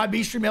like Am I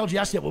B stream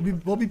LGS yet?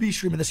 We'll be B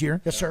streaming this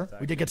year. Yes, sir.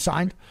 We did get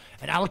signed.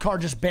 And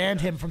Alucard just banned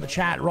him from the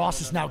chat.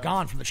 Ross is now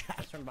gone from the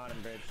chat.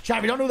 Chat,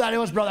 if you don't know who that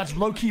is, bro, that's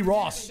low key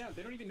Ross.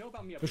 They don't even know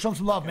about me. Go show him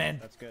some love, man.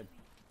 That's good.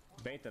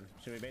 Bait them.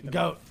 Should we bait them?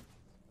 Goat.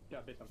 Yeah,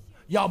 bait them.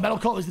 Yo, Metal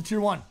Cult is the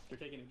tier 1. They're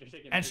taking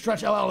it. And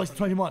Stretch LL is the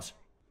 20 months.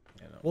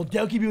 Will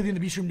Doki be within the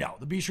B stream? No.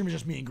 The B stream is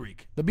just me and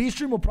Greek. The B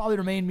stream will probably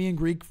remain me and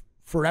Greek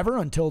forever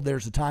until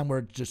there's a time where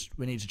it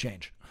needs to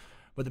change.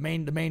 But the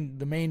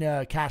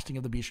main casting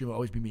of the B stream will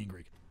always be me and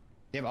Greek.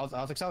 Yeah, but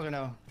I'll excel or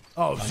no?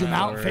 Oh, zoom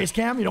out, face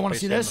cam? You don't want to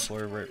see this?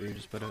 Where you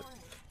just put it.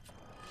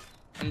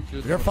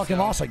 You're fucking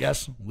lost, I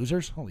guess.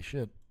 Losers? Holy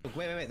shit.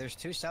 Wait. There's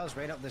 2 cells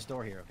right up this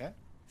door here, okay?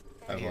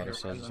 I have a lot of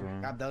cells as well.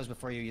 Grab those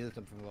before you use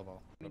them from the low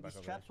ball.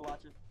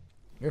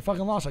 You're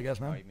fucking lost, I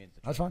guess, man. you mean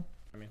That's fine.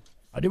 I mean,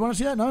 I do want to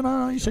see that.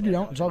 No. You said you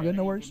don't. It's all good.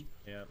 No worries.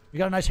 Yeah. You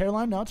got a nice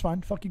hairline? No, it's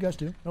fine. Fuck you guys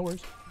too. No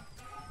worries.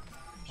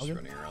 Just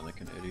running around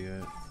like an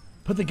idiot.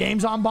 Put the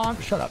games on,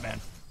 Bond. Shut up, man.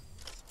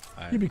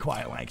 You be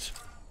quiet, Lanks.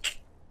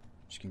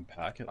 Just can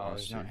pack it. Oh,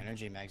 there's no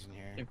energy mags in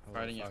here.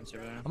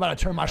 I'm about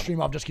to turn my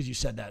stream off just because you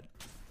said that.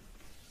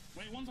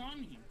 Wait, one's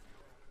on you.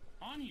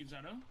 On you,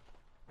 Zeto.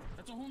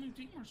 That's a whole new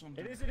team or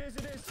something. It is. They're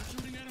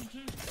shooting at him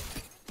too.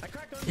 I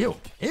cracked them.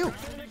 Ew.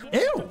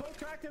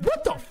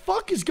 What the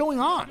fuck is going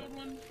on?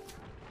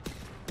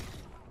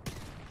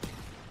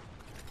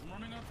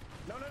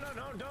 No,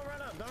 don't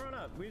run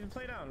up. We didn't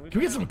play down. Can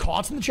we get some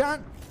caughts in the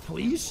chat,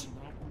 please?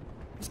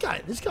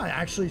 This guy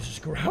actually is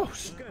just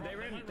gross.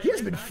 He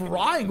has been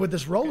frying with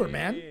this roller,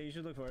 man. Yeah, you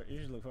should look for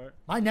it.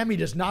 My Nemi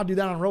does not do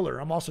that on roller.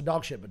 I'm also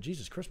dog shit, but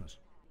Jesus Christmas.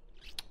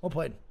 Well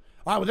played.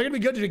 All right, well, they're going to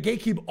be good to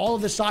gatekeep all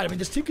of this side. I mean,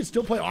 this team can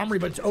still play Armory,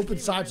 but it's open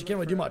side, so you can't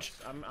really do much.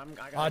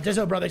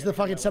 Dizzo, bro, thanks for the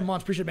fucking 7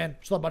 months. Appreciate it, man.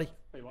 What's up, buddy?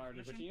 Wait, why are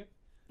they pushing you?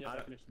 Yeah,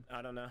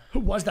 I don't know. Who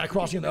was that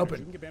crossing in the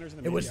open?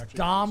 It was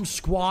Dom's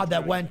squad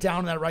that went down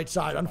on that right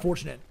side.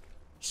 Unfortunate.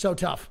 So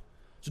tough.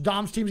 So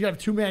Dom's team's going to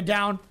have 2-man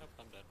down.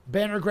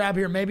 Banner grab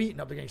here, maybe.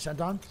 No, they're getting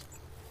sent on.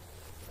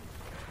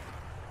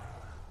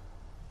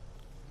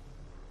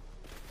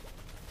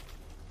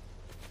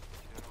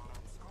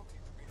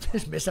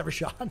 Just miss every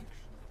shot.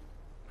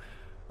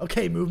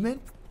 Okay,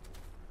 movement.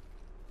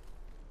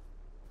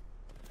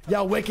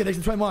 Yo, Wicked, thanks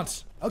for 20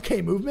 months.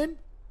 Okay, movement.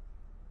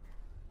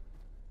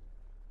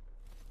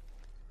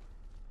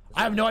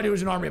 I have no idea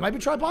who's in Armory. It might be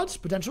tripods,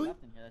 potentially.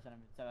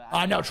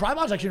 No,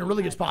 tripod's actually in a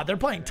really good spot. They're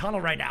playing tunnel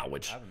right now,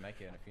 which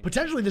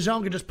potentially the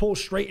zone could just pull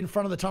straight in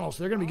front of the tunnel,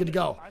 so they're going to be good to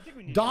go.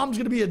 Dom's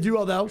going to be a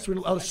duo, though,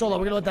 so solo.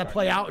 We're going to let that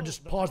play out and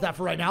just pause that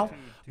for right now.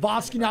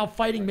 Vosky now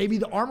fighting maybe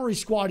the Armory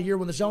squad here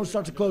when the zone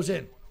starts to close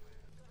in.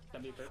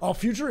 Oh,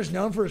 Future is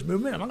known for his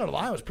movement. I'm not going to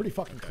lie, it was pretty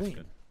fucking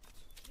clean.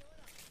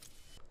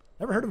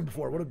 Never heard of him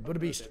before. What a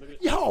beast.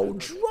 Yo,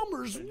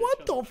 drummers,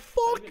 what the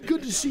fuck?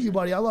 Good to see you,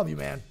 buddy. I love you,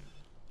 man.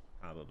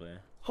 Probably.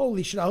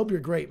 Holy shit, I hope you're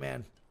great,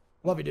 man.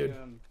 Love you, dude.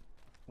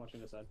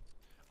 Watching this side.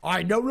 All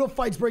right, no real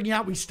fights breaking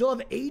out. We still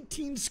have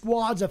 18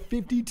 squads of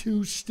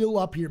 52 still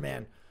up here,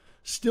 man.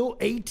 Still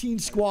 18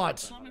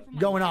 squads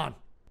going on.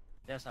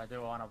 Yes, I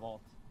do want to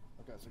vault.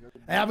 Okay, so good.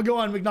 Hey, have a good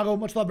one, McNuggle.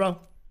 Much love, bro.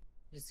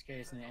 Just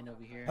curious in the end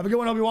over here. Have a good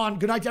one, Obi-Wan.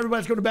 Good night to everybody.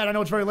 Let's go to bed. I know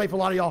it's very late for a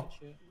lot of y'all.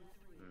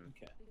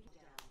 Okay.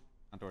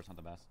 Outdoors not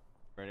the best.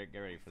 Get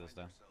ready for this,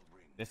 though.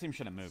 This team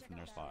shouldn't move from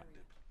their spot.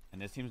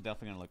 And this team's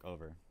definitely going to look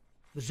over.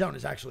 The zone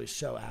is actually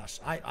so ass.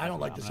 I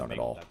don't like the zone at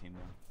all. As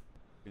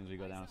soon as we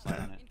go down, slide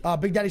on it.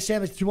 Big Daddy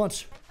Sam, it's 2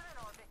 months.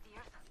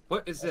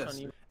 What is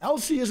this?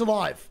 LC is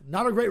alive.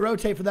 Not a great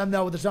rotate for them,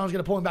 though, with the zone's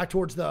going to pull him back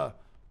towards the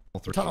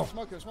tunnel.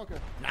 Smoker.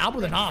 Now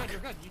with a knock. You're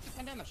good. You took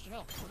 10 damage.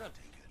 Chill. We're good.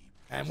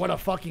 And what a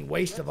fucking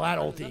waste of that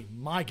ulti.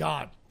 My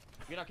God.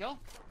 You got a kill?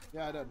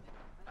 Yeah, I did.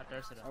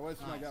 I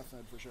wasted my gas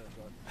head for sure.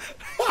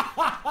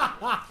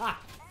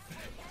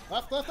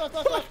 Left.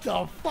 What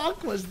the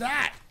fuck was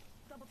that?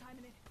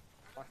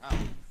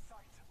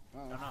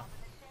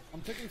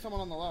 I'm taking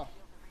someone on the left.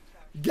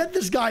 Get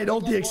this guy at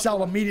ulti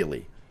excel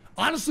immediately.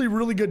 Honestly,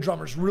 really good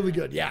drummers. Really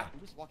good, yeah.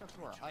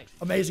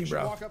 Amazing,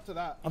 bro. Walk up to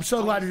that. I'm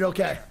so glad you're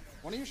okay.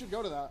 One of you should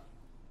go to that.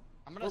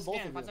 I'm gonna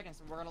scan 5 seconds.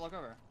 We're gonna look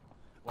over.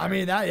 I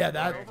mean,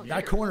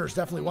 that corner is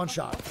definitely one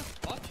shot.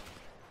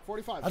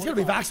 45. That's gonna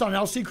be Vaxxon and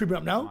LC creeping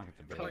up, no?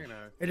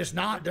 It is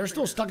not. They're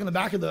still stuck in the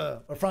back of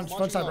the front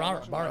side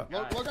barra.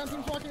 Logan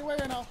team's walking away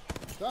right now.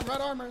 Done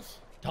red armors.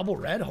 Double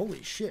red?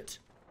 Holy shit.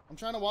 I'm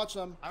trying to watch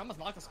them. I almost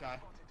locked this guy.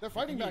 They're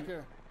fighting back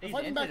here. They're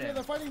fighting back here.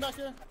 They're fighting back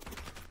here.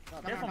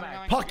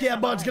 Puck yeah,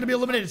 Bud's gonna be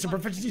eliminated, so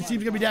proficiency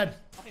team's gonna be dead.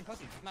 Fucking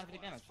pussy. I'm not gonna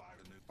take damage.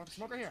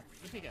 Smoker here.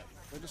 You peek it.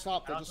 They just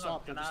stopped. They just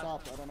stopped. They just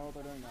stopped. I don't know what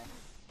they're doing now.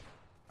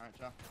 Alright,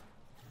 Joe.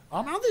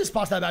 I don't think this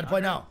spot's that bad to play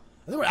now.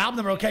 I think we're out of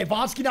them are okay.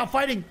 Vonsky now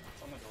fighting.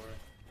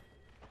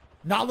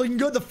 Not looking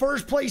good. The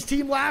first place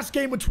team last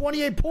game with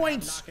 28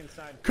 points.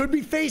 Could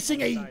be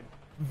facing a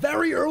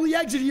very early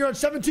exit here at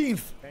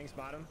 17th. Bang's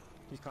bottom.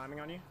 He's climbing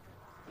on you.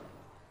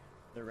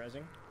 They're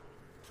rezzing.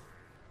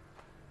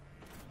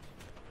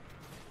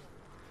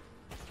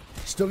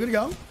 Still gonna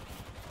go.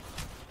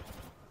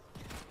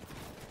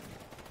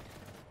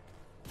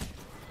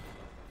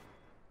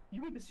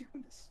 You win this. You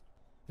win this.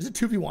 Is it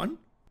 2v1?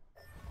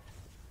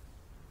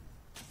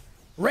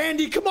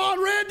 Randy, come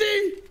on,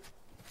 Randy!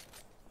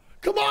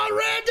 Come on,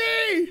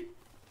 Randy!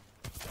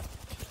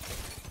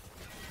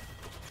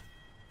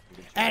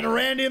 And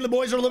Randy and the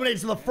boys are eliminated.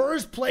 So the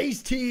first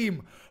place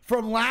team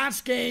from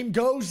last game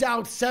goes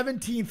out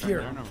 17th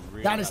here.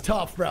 That is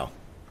tough, bro.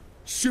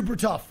 Super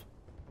tough.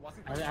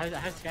 I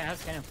have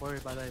scanning for you,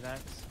 by the way.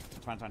 That's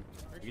fine.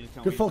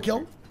 Good full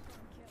kill.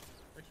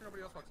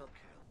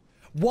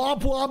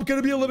 Womp Womp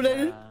gonna be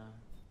eliminated.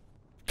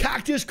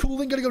 Cactus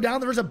Cooling gonna go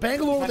down. There's a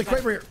Bangalore with a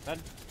crate here.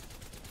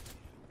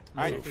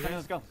 Alright,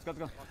 let's go.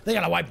 They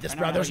gotta wipe this,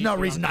 bro. There's no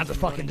reason not to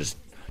fucking just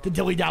to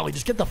dilly dally.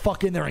 Just get the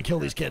fuck in there and kill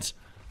these kids.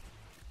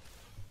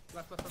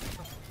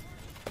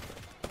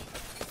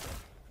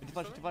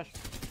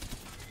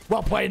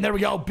 Well played, and there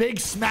we go.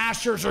 Big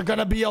Smashers are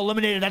gonna be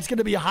eliminated. That's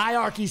gonna be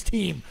Hierarchy's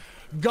team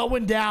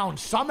going down.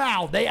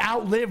 Somehow they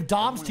outlived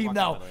Dom's team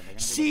though.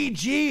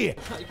 CG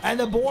and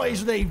the boys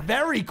with a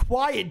very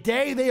quiet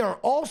day. They are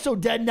also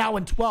dead now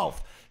in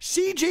 12th.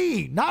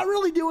 CG not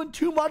really doing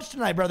too much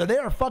tonight, brother. They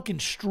are fucking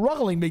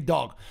struggling, big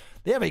dog.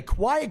 They have a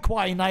quiet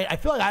night. I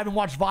feel like I haven't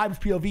watched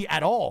Vibes POV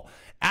at all.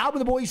 Alb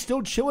and the boys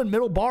still chilling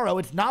middle Barrow.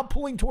 It's not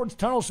pulling towards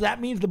tunnel, so that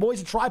means the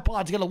boys at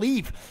Tripod's going to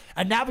leave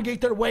and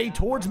navigate their way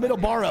towards middle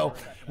Barrow,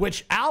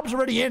 which Alb's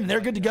already in.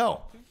 They're good to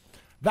go.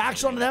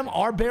 Vax on them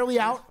are barely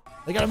out.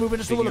 They got to move in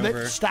just a little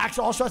bit. Stacks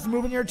also has to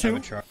move in here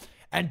too.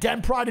 And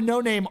Den Pride and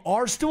No Name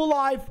are still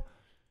alive.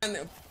 And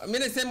a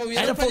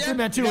full team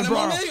man too in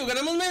Barrow.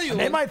 And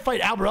they might fight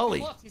Alb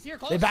early.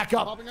 They back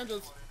up.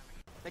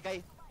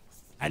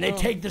 And they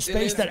take the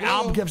space that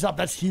Alb gives up.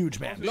 That's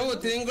huge, man. And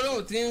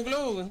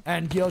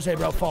Gyose,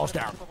 bro, falls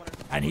down.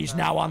 And he's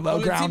now on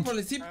low ground.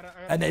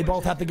 And they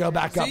both have to go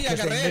back up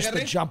because they missed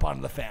the jump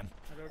onto the fan.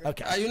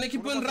 Okay. Hay un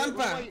equipo en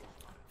rampa.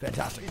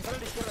 Fantastic.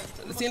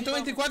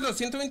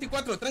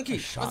 124, tranqui.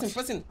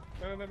 Pasen.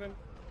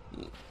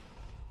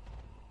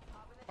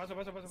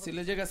 Si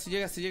le llegas,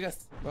 si llegas.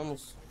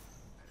 Vamos.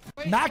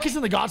 Mac is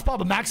in the God spot,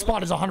 but Mac's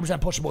spot is 100%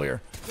 pushable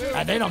here.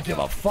 And they don't give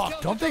a fuck,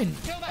 don't they?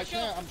 I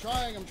can't. I'm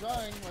trying. Like,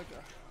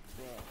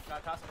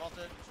 Got Casa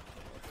vaulted.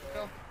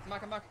 Go.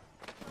 Come back.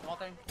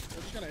 Vaulting.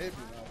 They're just gonna hit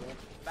me now, bro.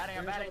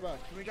 I'm batting.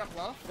 Can we drop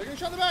low? They're gonna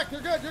shut the back.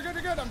 You're good.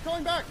 I'm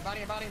going back.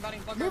 Batting.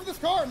 Move this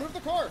car. Move the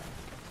car.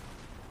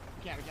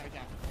 We can't.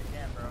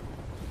 Damn, bro.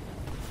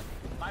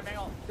 My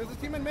bangle. There's a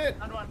team in mid.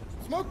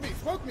 Smoke me.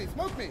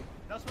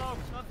 No smoke.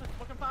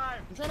 Smoking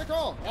 5. I'm trying to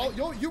call.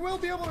 You will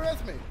be able to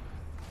res me.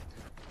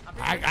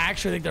 I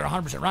actually think they're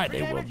 100% right.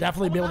 They will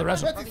definitely be able to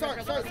res him.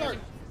 Start.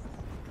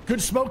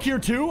 Good smoke here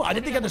too. I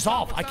didn't think I got this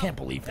off. I can't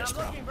believe this,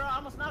 bro.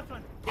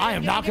 I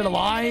am not gonna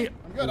lie.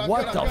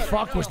 What the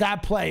fuck was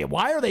that play?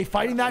 Why are they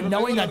fighting that,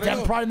 knowing that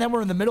Den Pride and them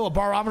were in the middle of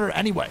barometer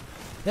anyway?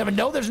 They have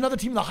know there's another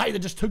team in the height that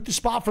just took the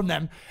spot from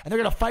them, and they're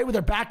gonna fight with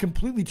their back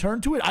completely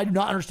turned to it. I do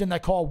not understand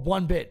that call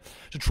one bit.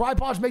 So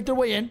Tripods make their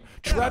way in.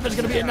 Trev is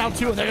gonna be in now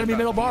too, and they're gonna be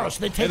middle barrow.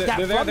 So they take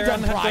that from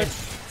Den Pride.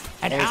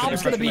 And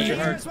Alb's going to be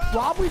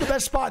probably the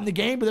best spot in the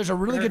game, but there's a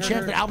really good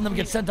chance that Alb and them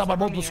get sent out by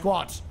multiple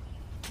squads.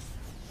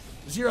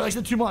 0 less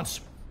than 2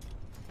 months.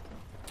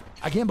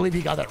 I can't believe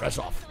he got that res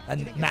off.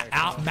 And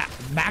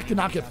Mac did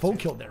not get full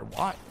killed there.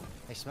 Why?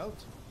 They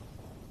smoked.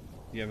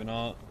 You have an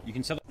all. You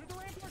can sell.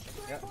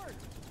 Yep.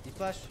 He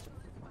flashed.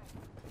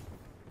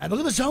 And look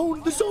at the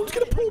zone. The zone's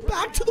going to pull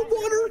back to the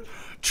water.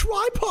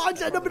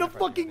 Tripods end up in a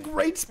fucking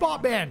great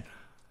spot, man.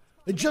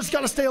 They just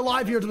got to stay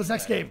alive here to this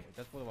next game.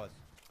 That's what it was.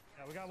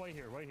 We got way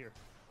here.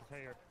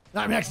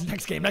 Not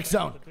next game, next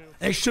zone.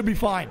 They should be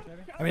fine.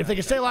 I mean, if they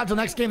can stay alive till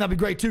next game, that'd be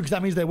great too, because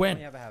that means they win.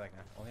 Only have a havoc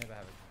now.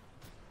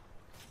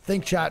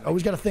 Think, chat.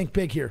 Always got to think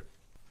big here.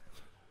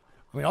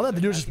 I mean, all they have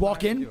to do is just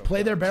walk in,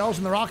 play their barrels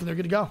in the rock, and they're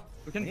good to go.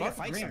 We can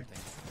fight something.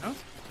 No?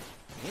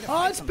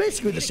 It's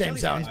basically the same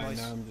zone.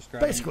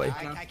 Basically.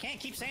 I can't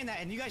keep saying that,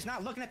 and you guys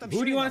not looking at them.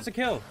 Who do you want us to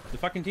kill? The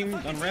fucking team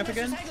on ramp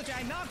again?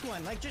 I knocked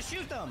one. Like, just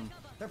shoot them.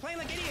 They're playing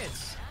like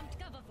idiots.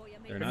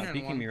 They're not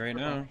peeking me right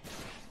now.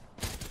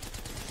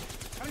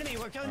 Come to me,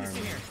 we're killing this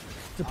team here.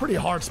 It's a pretty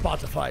hard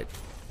spot to fight.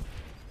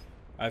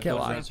 I have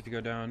glitch if you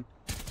go down.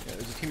 Yeah,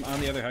 there's a team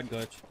on the other head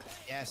glitch.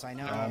 Yes, I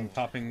know.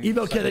 Popping.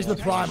 Evo Kid, there's the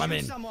prime. I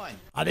mean,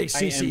 I think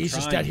CC, he's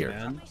just dead here.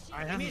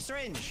 Give me a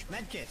syringe,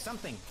 medkit,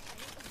 something.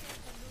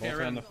 Both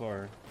are on the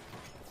floor.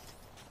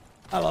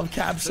 I love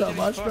Cap so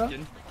much, bro.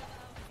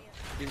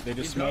 They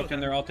just smoked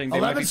and they're ulting. They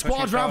 11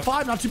 squads, round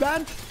 5, not too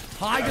bad.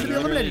 High gonna be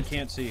eliminated.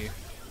 Can't see.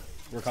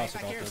 We're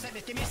caustic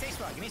ulted. Give me a safe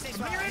spot. Give me a safe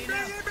spot.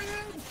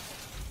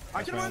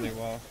 I can run.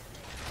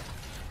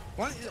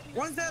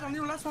 One's dead on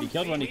your last one. He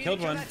killed one. He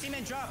killed one.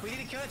 We need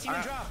to kill that team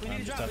and drop. We need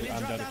to drop. We need to I'm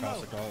drop dead down to low.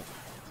 caustic ult.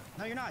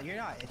 No, you're not. You're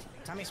not.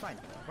 Tommy's fine.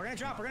 We're gonna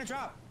drop. We're gonna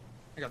drop.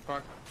 I got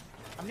fucked.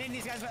 I'm needing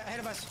these guys ahead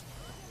of us.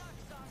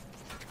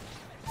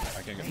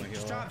 I can't get my heal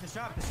Just drop. Just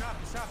drop. Just drop.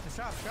 Just drop. Just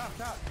drop. Drop.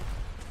 Drop.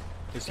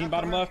 His team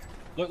bottom left.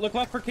 Look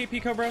left for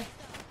KP Cobra.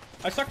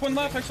 I stuck one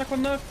left. I stuck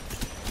one left.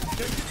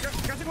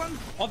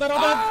 All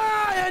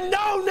that. And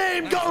no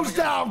name goes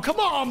down. Come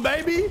on,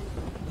 baby.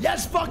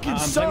 Yes, fucking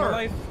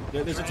sir.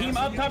 There's a team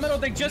up top middle.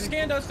 They just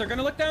scanned us. They're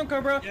gonna look down,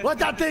 Cobra. Let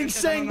that thing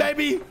sing,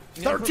 baby.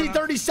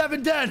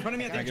 1337 dead.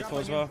 I get full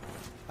as well.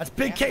 That's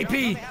big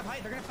KP.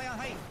 They're gonna play on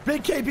height.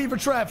 Big KP for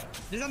Trev.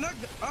 There's a knock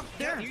up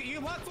there. You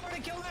walk forward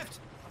and kill left.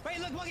 Wait,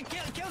 look,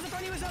 kills in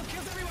front of you as well.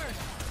 Kills everywhere.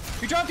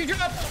 You dropped.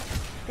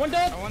 One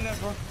dead. One dead,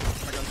 bro.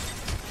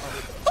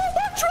 Oh,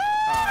 my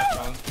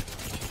Trev!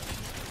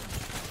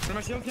 My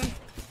shield can.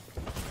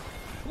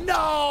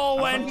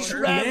 No, and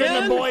Trev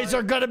and the boys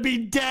are gonna be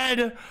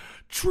dead.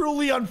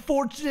 Truly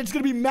unfortunate. It's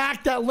gonna be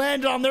Mac that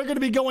landed on. They're gonna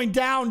be going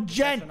down.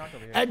 Gent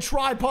and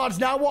Tripods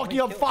now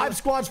walking up 5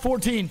 squads,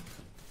 14.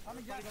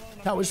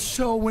 That was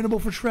so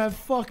winnable for Trev.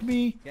 Fuck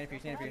me.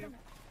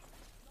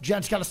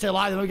 Gent's got to stay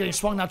alive. They're getting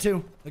swung now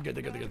too. They're good.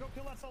 Yeah.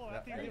 Let's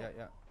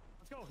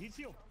go. He's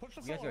healed. Push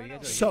the solo.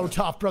 So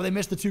tough, bro. They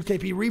missed the 2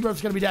 KP.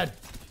 Rebirth's gonna be dead.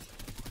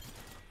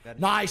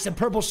 Nice. And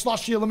Purple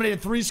Slushy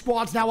eliminated 3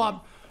 squads now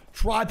up.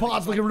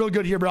 Tripods looking real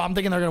good here, bro. I'm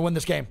thinking they're gonna win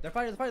this game. They're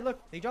fighting.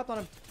 Look, they dropped on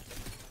him.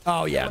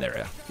 Oh yeah,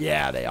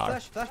 they are.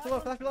 Flash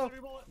below.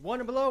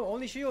 One below,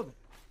 only shield.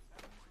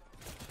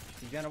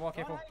 He's gonna walk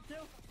careful.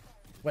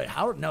 Wait,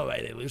 no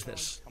way they lose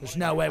this. There's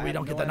no way we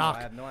don't get the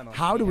knock.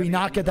 How do we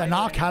not get that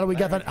knock? How do we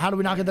not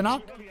get the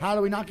knock? How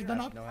do we not get the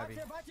knock? No heavy.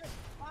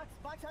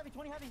 Box heavy,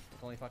 20 heavy.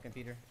 It's only fucking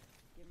Peter.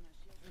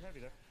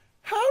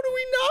 How do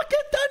we not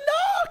get that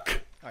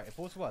knock? Alright, it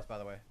pulls to us, by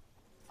the way.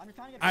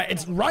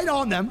 It's right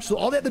on them, so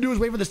all they have to do is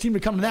wait for this team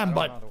to come to them,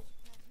 but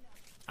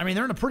I mean,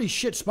 they're in a pretty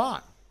shit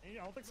spot.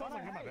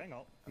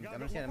 I'm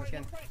gonna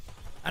scan.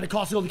 And the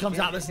cost gold comes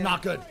out. This is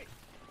not good.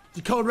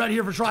 The code red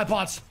here for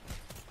Tripods.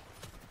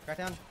 Crack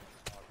down.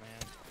 Oh,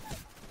 man.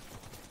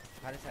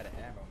 I just had an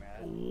ammo, man.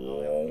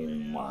 Oh,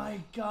 my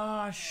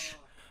gosh.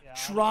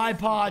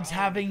 Tripods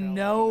having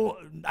no...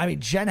 I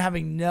mean, Jen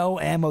having no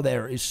ammo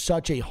there is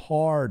such a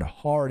hard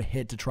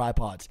hit to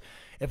Tripods.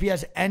 If he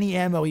has any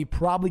ammo, he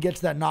probably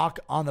gets that knock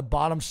on the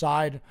bottom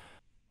side.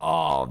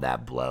 Oh,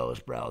 that blows,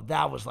 bro.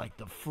 That was like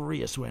the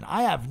freest win.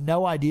 I have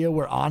no idea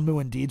where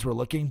Onmu and Deeds were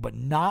looking, but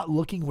not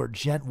looking where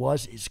Gent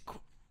was is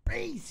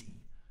crazy.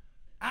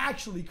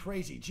 Actually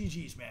crazy.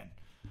 GG's, man.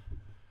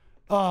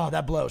 Oh,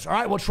 that blows. All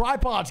right, well,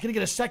 Tripod's going to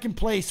get a second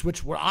place,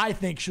 which I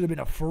think should have been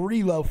a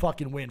free low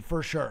fucking win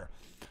for sure.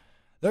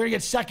 They're going to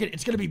get second.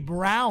 It's going to be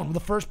Brown with the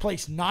first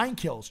place, 9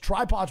 kills.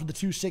 Tripods with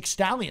the 2-6.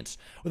 Stallions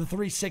with a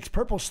 3-6.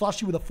 Purple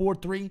Slushy with a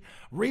 4-3.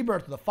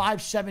 Rebirth with a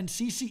 5-7.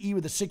 CCE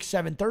with a 6-7.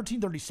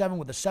 1337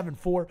 with a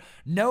 7-4.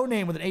 No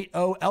Name with an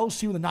 8-0.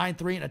 LC with a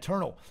 9-3. And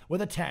Eternal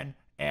with a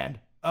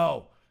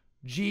 10-0.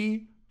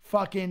 G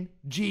fucking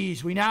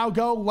G's. We now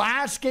go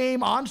last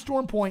game on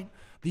Storm Point.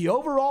 The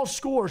overall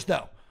scores,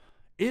 though,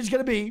 is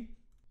going to be,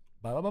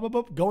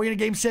 going into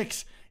game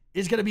 6,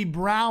 is going to be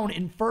Brown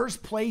in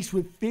first place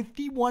with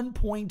 51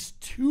 points,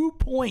 2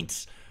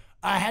 points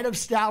ahead of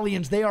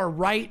Stallions. They are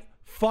right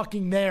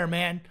fucking there,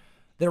 man.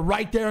 They're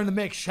right there in the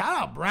mix.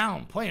 Shout out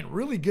Brown, playing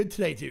really good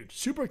today, dude.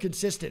 Super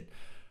consistent.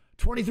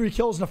 23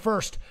 kills in the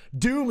first.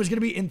 Doom is going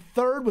to be in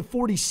third with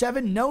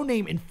 47. No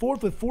Name in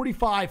fourth with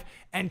 45.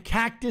 And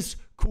Cactus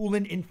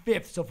Coolin in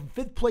fifth. So from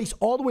fifth place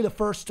all the way to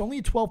first, it's only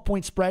a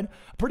 12-point spread.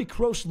 A pretty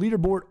close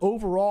leaderboard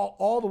overall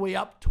all the way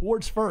up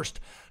towards first.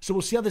 So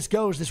we'll see how this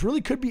goes. This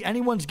really could be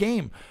anyone's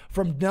game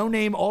from No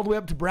Name all the way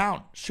up to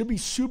Brown. Should be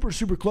super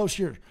close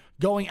here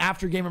going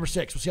after game number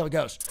 6. We'll see how it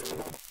goes.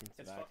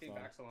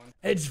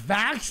 It's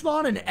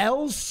Vaxlon and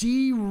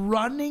LC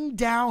running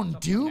down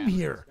Doom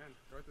here.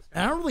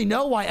 And I don't really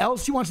know why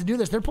LC wants to do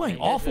this. They're playing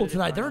awful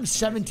tonight. They're in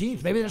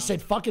 17th. Maybe they just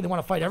said, fuck it, they want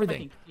to fight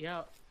everything. Yeah,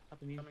 up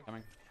to me.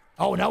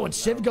 Oh, no, and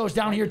Civ goes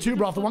down here too,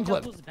 bro, off the one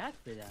clip.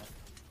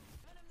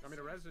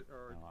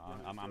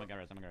 I'm gonna get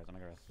res.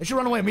 They should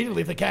run away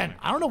immediately if they can.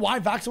 I don't know why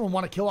Vaxlon would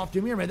want to kill off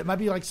Doom here. Maybe that might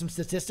be like some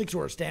statistics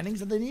or standings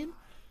that they need.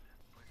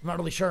 I'm not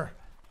really sure.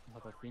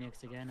 Look like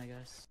Phoenix again, I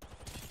guess.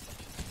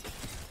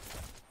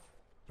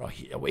 Bro,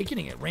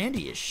 Awakening it.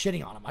 Randy is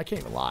shitting on him. I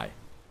can't even lie.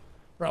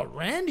 Bro,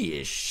 Randy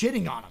is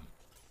shitting on him.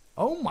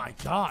 Oh my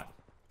god.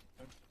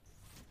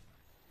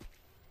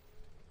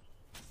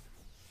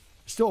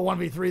 Still a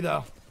 1v3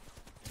 though.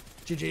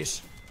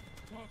 GG's.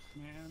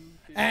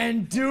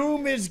 And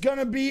Doom is going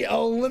to be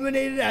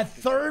eliminated at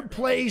third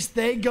place.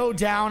 They go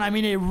down. I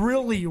mean, a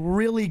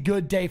really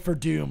good day for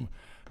Doom.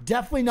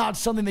 Definitely not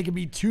something they can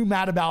be too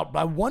mad about. But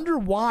I wonder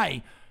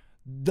why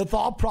the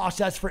thought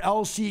process for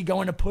LC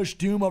going to push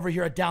Doom over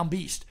here at Down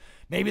Beast.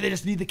 Maybe they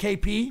just need the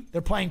KP.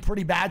 They're playing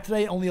pretty bad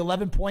today. Only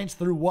 11 points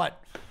through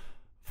what?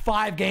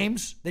 5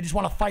 games. They just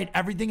want to fight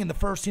everything, and the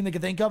first team they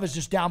can think of is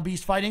just down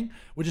beast fighting,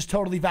 which is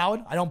totally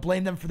valid. I don't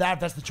blame them for that if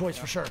that's the choice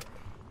for sure.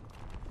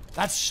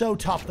 That's so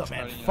tough though,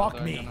 man.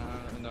 Fuck me.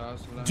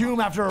 Doom,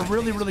 after a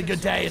really, really good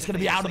day, is going to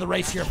be out of the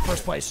race here in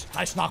first place.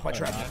 Nice knock by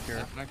Trev.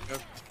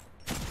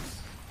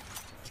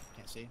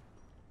 Can't see.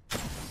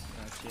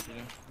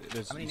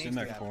 He's in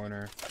that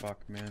corner. Fuck,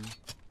 man.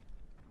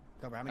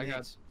 Cobra, how many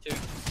nades? 2. Okay.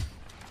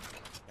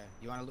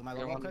 You want to loot my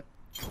low real quick?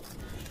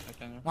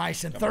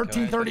 Nice, and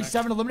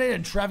 13-37 eliminated,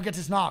 and Trev gets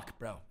his knock.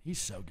 Bro,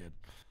 he's so good.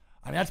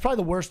 I mean, that's probably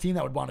the worst team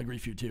that would want to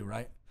grief you too,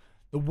 right?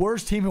 The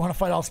worst team who want to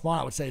fight all spawn,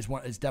 I would say,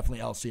 is definitely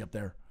LC up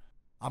there.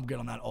 I'm good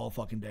on that all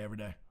fucking day, every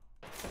day.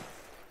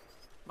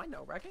 Am I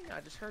no wrecking?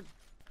 I just heard.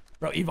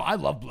 Bro, Evo, I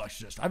love Blue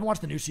Exorcist. I haven't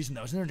watched the new season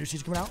though. Isn't there a new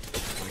season coming out?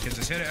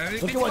 Just hit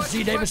it. Look at what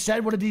Z Davis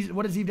said. What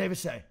did Z Davis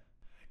say?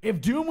 If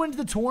Doom wins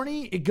the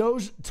tourney, it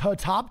goes to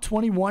top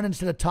 21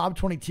 instead of top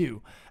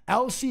 22.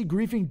 LC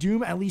griefing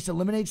Doom at least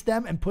eliminates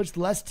them and puts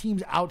less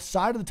teams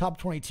outside of the top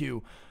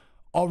 22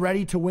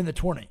 already to win the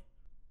tourney.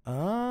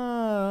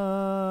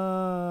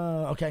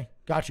 Okay.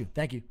 Got you.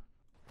 Thank you.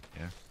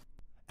 Yeah.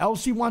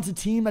 LC wants a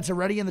team that's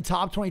already in the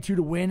top 22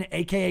 to win,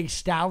 aka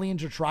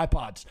Stallions or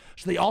Tripods.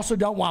 So they also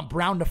don't want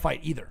Brown to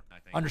fight either.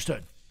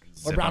 Understood.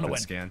 Or Brown to win.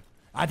 Scan.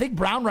 I think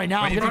Brown right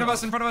now. Wait, in front of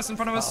us, in front of us, in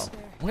front of us.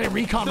 I'm going to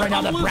recon right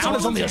now that Brown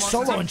is only a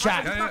solo in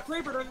chat. Top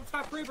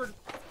Kraber.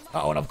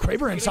 Oh, and a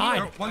Kraber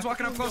inside. One's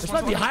walking up close. This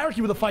might be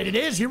Hierarchy with a fight. It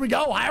is. Here we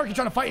go. Hierarchy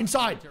trying to fight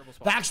inside.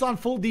 Vaxlon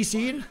full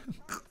DC'd.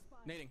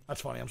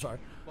 That's funny. I'm sorry.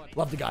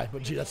 Love the guy,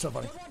 but gee, that's so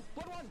funny.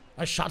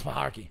 Nice shots by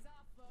Hierarchy.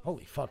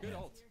 Holy fuck, man.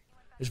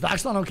 Is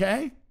Vaxlon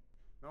okay?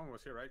 No one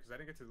was here, right? Because I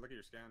didn't get to look at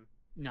your scan.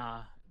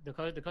 Nah, the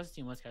closest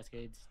team was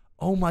Cascades.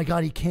 Oh my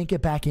god, he can't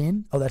get back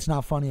in? Oh, that's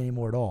not funny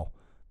anymore at all.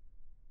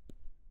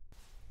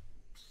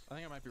 I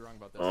think I might be wrong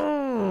about this.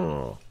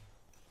 Oh,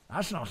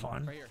 that's not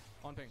fun. Right here,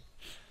 on ping.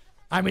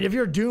 I mean, if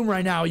you're Doom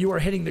right now, you are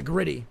hitting the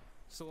gritty.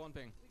 Still on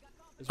ping.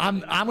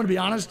 I'm gonna be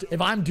honest.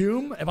 If I'm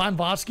Doom, if I'm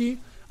Vodsky,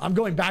 I'm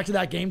going back to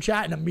that game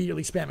chat and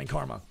immediately spamming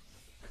Karma.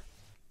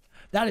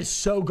 That is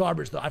so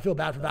garbage, though. I feel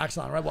bad for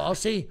Vaxlon. Right? Well, I'll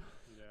see.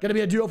 Gonna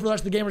be a duo for the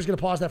rest of the game. We're just gonna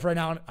pause that for right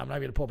now. I'm not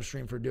gonna pull up a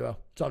stream for a duo.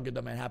 It's all good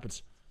though, man. It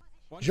happens.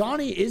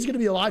 Johnny is gonna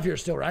be alive here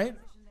still, right?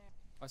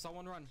 I saw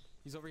one run.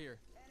 He's over here.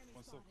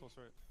 One's still close,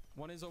 right?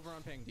 One is over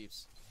on ping,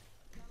 Deeps.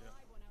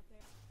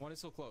 One is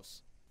still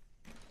close.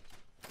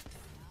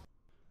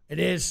 It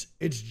is.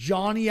 It's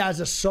Johnny as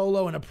a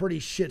solo in a pretty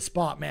shit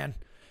spot, man.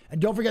 And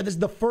don't forget, this is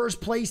the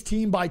first place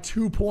team by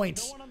 2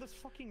 points.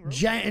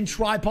 Gent and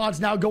Tripods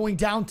now going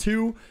down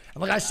 2.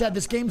 And like I said,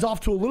 this game's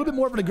off to a little bit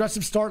more of an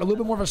aggressive start, a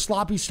little bit more of a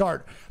sloppy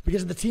start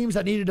because of the teams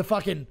that needed to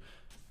fucking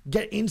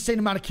get insane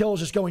amount of kills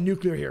just going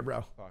nuclear here,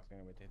 bro.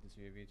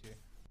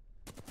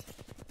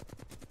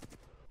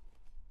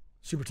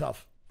 Super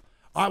tough.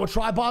 All right, well,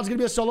 Tripod's going to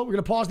be a solo. We're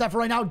going to pause that for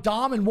right now.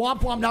 Dom and Womp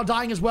Womp now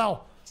dying as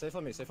well. Safe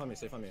on me, safe on me,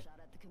 safe on me.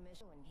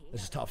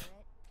 This is tough.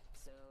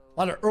 A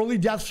lot of early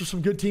deaths for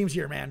some good teams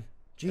here, man.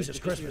 Jesus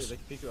Christmas.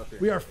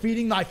 We are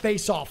feeding thy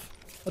face off.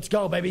 Let's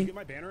go, baby. Get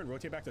my banner and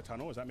rotate back to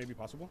tunnel. Is that maybe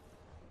possible?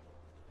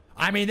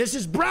 I mean, this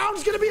is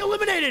Brown's going to be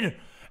eliminated.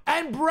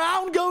 And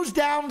Brown goes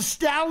down.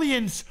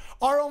 Stallions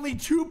are only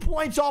 2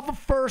 points off of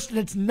first, and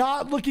it's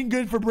not looking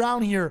good for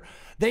Brown here.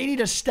 They need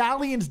a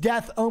Stallions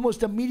death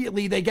almost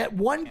immediately. They get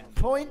 1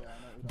 point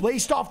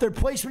based off their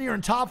placement here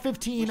in top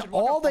 15.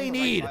 All they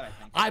need,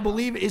 I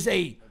believe, is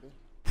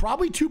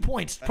probably 2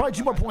 points. Probably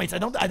 2 more points.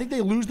 I think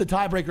they lose the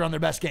tiebreaker on their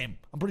best game.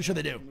 I'm pretty sure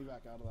they do.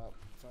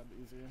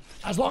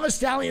 As long as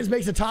Stallions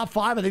makes the top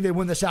 5, I think they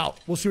win this out.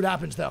 We'll see what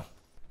happens, though.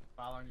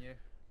 Following you.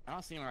 I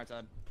don't see him right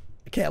side.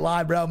 I can't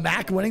lie, bro.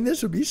 Mac winning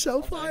this would be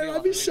so fire.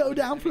 I'd be so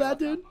down for that,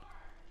 dude.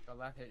 Go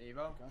left, hit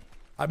Evo.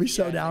 I'd be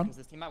so down.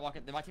 This team might walk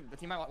it. The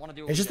team might want to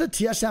do. It's just the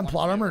TSM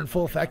plot armor in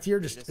full effect here.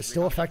 Just it's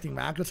still affecting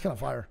Mac. That's kind of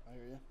fire.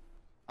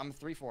 I'm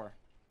 3-4.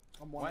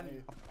 I'm 1-8.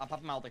 I'm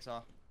popping my ult,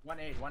 so.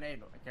 1-8, 1-8.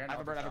 I have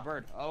a bird, I have a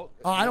bird. Oh.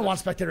 I don't want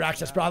spectator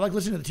access, bro. I like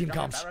listening to the team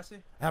comps.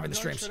 Having the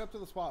streams. Straight up to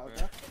the spot,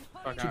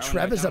 okay? Dude,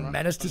 Trev is a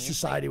menace to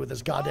society with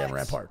his goddamn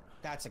rampart.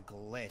 That's a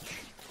glitch.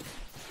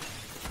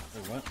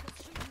 Wait, what?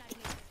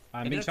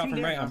 I'm being shot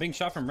from right. I'm being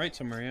shot from right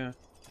somewhere, yeah.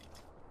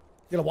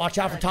 You gotta watch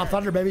out for Top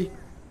Thunder, baby.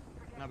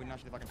 No, we not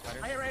shoot the fucking spider.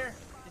 Right here.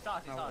 He saw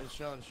us, he saw us. It's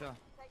show, it's show.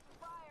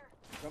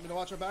 You want me to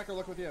watch your back or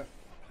look with you?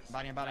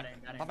 Body. Pop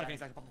a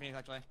Phoenix,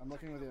 actually. I'm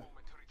looking with you.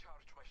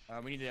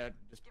 We need to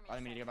just, I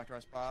think we need to go back to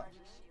our spot.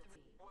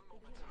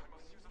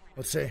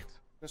 Let's see.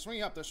 They're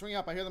swinging up. They're swinging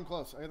up. I hear them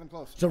close.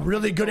 It's a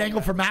really good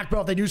angle for Mac, bro.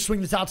 If they do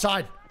swing this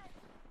outside.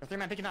 The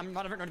 3-man picking up. I'm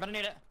about to need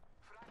it.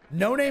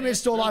 No Name is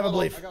still alive, I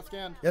believe. I got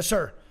scanned. Yes,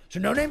 sir. So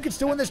No Name can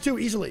still win this too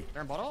easily.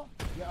 They're in bottle?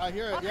 Yeah, I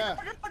hear it. Yeah.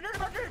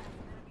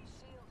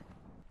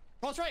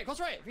 Close right.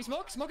 If you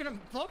smoking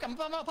him, smoke. I'm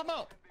pop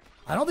out.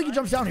 I don't think he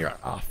jumps down here.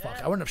 Oh,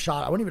 fuck. I wouldn't have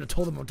shot. I wouldn't even have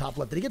told him on top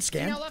left. Did he get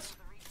scanned? I don't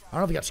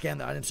know if he got scanned,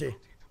 though. I didn't see.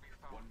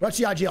 Let's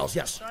see IGLs,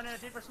 yes.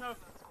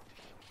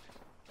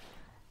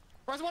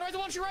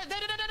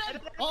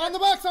 On the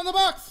box, on the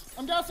box.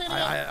 I'm gassing him.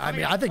 I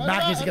mean, I think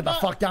Mac needs to get the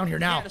fuck down here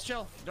now. Just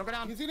chill. Don't go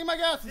down. He's eating my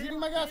gas. He's eating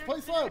my gas.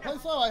 Play slow. Play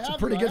slow. I have It's a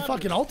pretty good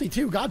fucking ulti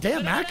too. God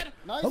damn, Mac.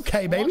 Nice.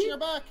 Okay, I'm baby. watching your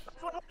back.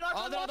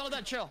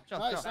 Chill.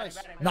 Nice, nice.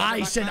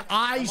 Nice, and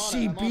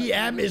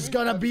ICBM is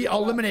gonna be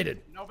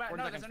eliminated. No,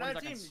 there's another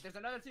team. There's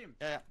another team.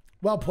 Yeah.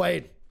 Well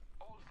played.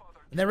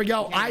 And there we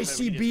go.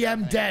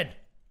 ICBM dead.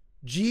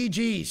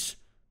 GG's.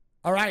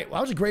 All right. Well,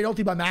 that was a great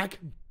ulti by Mac.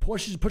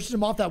 Pushes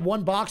him off that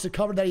one box of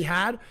cover that he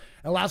had. And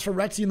allows for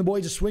Rexy and the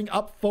boys to swing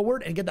up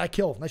forward and get that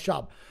kill. Nice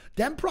job.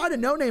 Dem Pride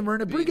and No Name are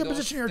in a pretty good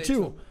position here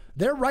too.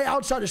 They're right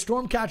outside of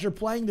Stormcatcher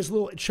playing this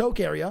little choke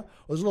area.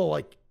 Or this little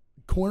like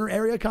corner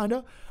area kind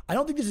of. I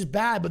don't think this is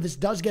bad, but this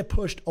does get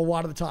pushed a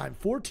lot of the time.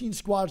 14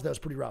 squads, that was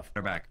pretty rough.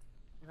 They're back.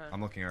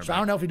 I'm looking at her So I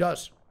don't know if he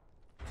does.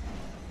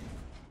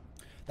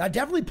 That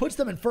definitely puts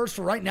them in first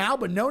for right now,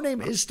 but No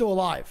Name is still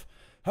alive.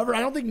 However, I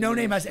don't think No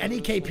Name has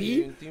any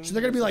KP, so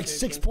they're going to be like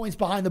 6 points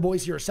behind the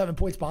boys here, or 7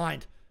 points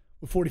behind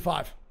with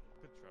 45.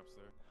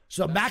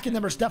 So Mac and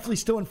them are definitely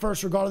still in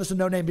first, regardless of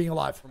No Name being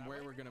alive. From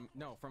where we're gonna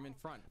from in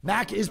front.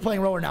 Mac is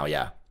playing rower now,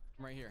 yeah.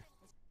 From right here.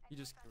 You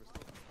just.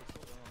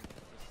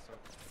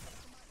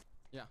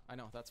 Yeah, I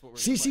know. That's what we're.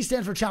 CC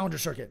stands for Challenger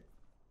Circuit.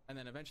 And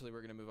then eventually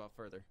we're gonna move up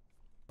further.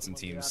 Watson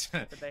teams.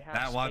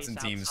 That Watson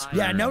team's.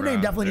 Yeah, No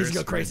Name definitely needs to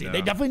go crazy.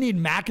 They definitely need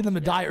Mac and them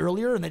to die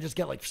earlier, and they just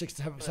get like 6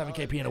 to 7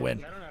 KP in a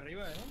win.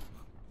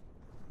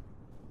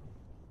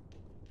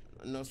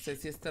 No sé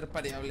si es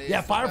variable.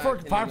 Yeah,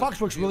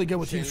 Firefox works really good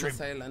with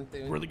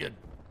TeamStream. Really good.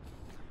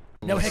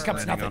 No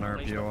hiccups, nothing.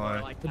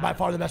 They're by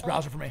far the best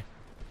browser for me.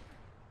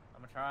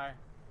 I'm gonna try.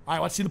 All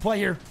right, let's see the play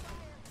here.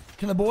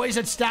 Can the boys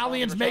at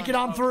Stallions make it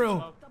on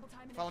through?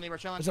 Follow me, we're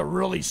chilling. It's a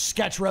really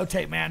sketch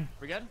rotate, man.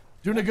 We good?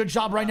 Doing a good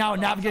job right now at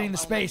navigating the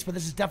space, but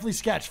this is definitely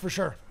sketch for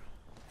sure.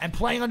 And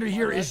playing under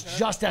here is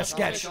just as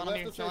sketch.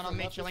 Chilling on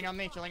me, chilling on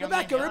me.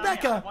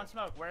 Rebecca. One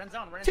smoke. We're in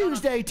zone. We're in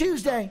zone.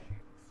 Tuesday.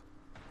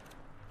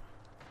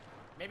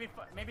 Maybe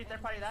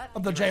third party that.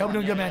 Up there, Jay. Hope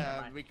you're doing good, man.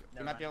 Yeah,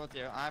 we might be able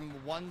to. I'm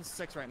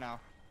 1-6 right now.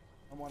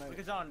 I'm 1-8. We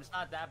could zone. It's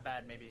not that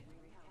bad, maybe.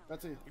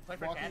 That's it. play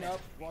for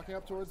Walking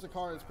up towards the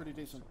car is pretty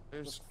decent.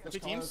 There's this 2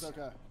 car teams. is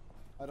okay.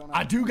 I don't know.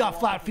 I do got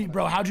flat feet,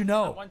 bro. How'd you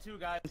know? 1-2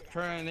 guys.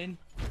 Turning.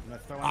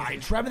 All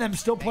right, Trev and them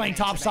still playing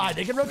top side.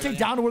 They can rotate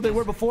down to where they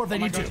were before if they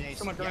need to.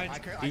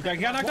 He got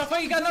knocked off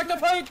fight. He got knocked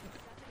off fight.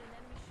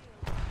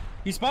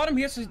 He spotted him.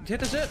 He has to hit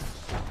the zip.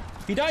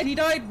 He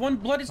died. One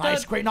blood is dead.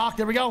 Nice, great knock.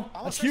 There we go.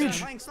 That's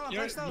huge.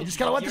 You just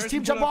gotta let this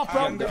team jump off,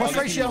 bro. Plus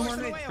ratio.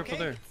 Triple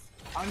there.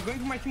 I'm going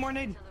for my team more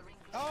nade.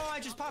 Oh, I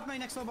just popped my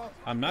next elbow.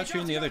 I'm not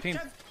shooting the other team.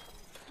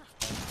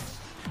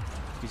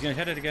 He's gonna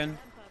hit it again.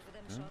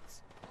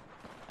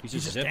 He's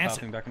just zip dancing.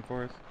 popping back and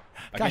forth.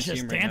 Guy's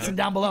just dancing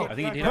down below. I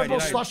think he Purple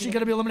died. Slushy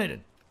gonna be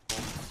eliminated.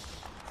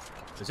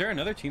 Is there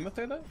another team up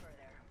there though?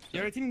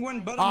 Yeah, team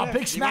one bottom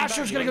Big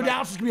Smasher's gonna go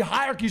down, so it's gonna be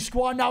Hierarchy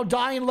squad now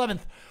dying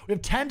 11th. We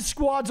have 10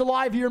 squads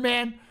alive here,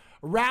 man.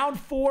 Round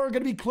 4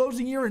 gonna be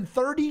closing here in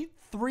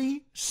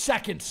 33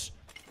 seconds.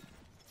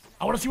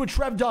 I want to see what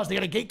Trev does. They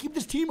gotta gatekeep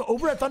this team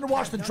over at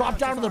Thunderwatch, then drop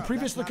down to the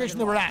previous location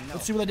they were at.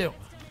 Let's see what they do.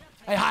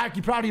 Hey,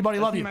 Hierarchy, proud of you, buddy.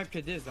 Love you. I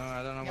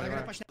don't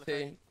know what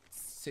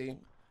See.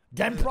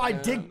 Den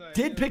Pride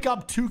did pick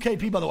up 2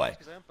 KP, by the way.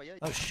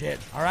 Oh, shit.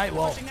 All right,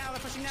 well,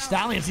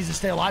 Stallions needs to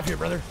stay alive here,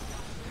 brother.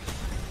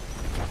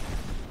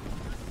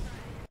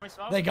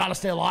 They got to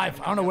stay alive.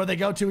 I don't know where they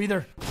go to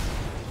either.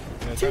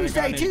 Yeah,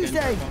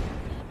 Tuesday.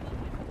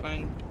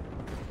 Fine.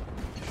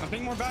 I'm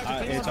being more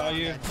back. It's all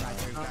you.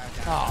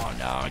 Oh,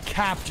 no.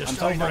 Cap just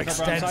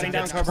overextends and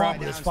gets caught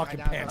with his fucking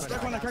pants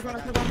down.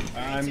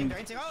 I'm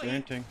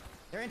sprinting.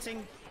 They're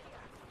inting.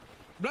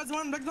 Blood's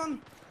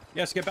one.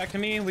 Yes, get back to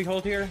me. We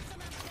hold here.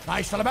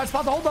 Nice. Not a bad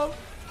spot to hold, though.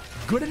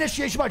 Good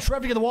initiation by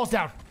Trev to get the walls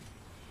down.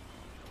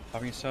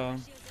 Having so.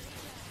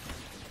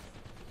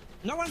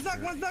 No, one's stuck.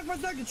 The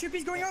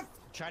Trippy's going up.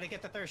 Try to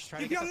get the thirst.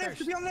 Trippy on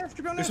left.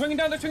 They're swinging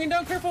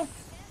down. Careful.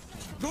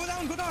 Go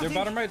down. They're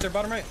bottom right.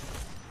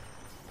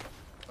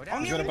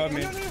 On He's right above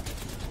me.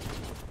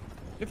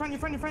 You're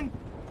fine.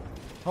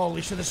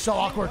 Holy shit, this is so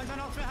awkward.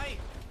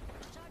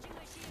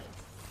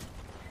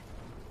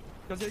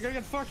 Because you're gonna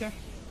get fucked, yeah.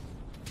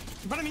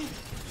 In front of me.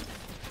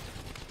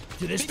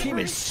 Dude, this team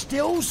is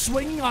still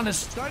swinging on us.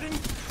 Starting.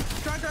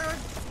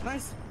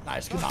 Nice.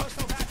 Nice, good knock.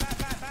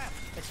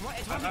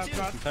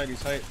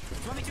 He's tight.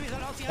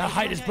 That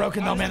height is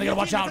broken though, man. They gotta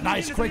watch out.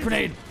 Nice, quick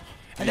grenade.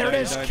 And there it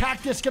is.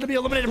 Cactus gonna be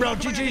eliminated, bro.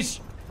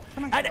 GG's.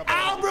 And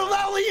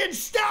Albrelelli and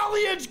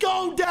Stallions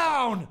go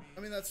down. I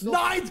mean, that's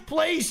 9th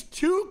place,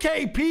 2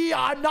 KP.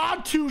 I'm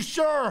not too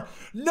sure.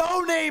 No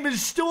Name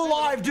is still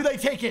alive. Do they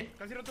take it?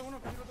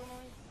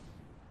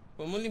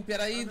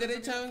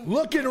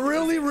 Looking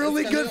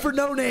really good for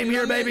No Name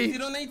here, baby.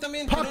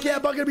 Puck, yeah,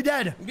 Buck gonna be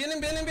dead.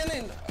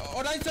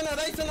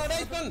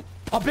 Horizon.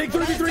 A big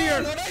 3v3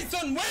 here.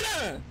 Horizon,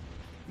 buena.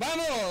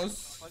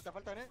 Vamos.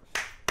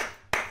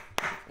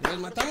 Los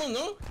matamos,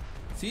 ¿no?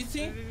 Sí.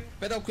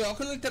 Pero cuidado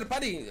con el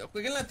interparty.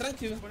 Jueguenla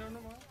tranquilo.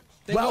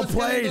 Well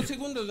played.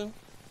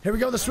 Here we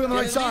go, the swing on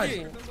the right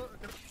side.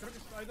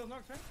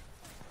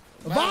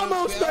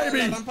 Vamos, baby.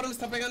 La rampa me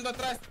está pegando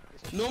atrás.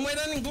 No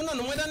muera ninguno,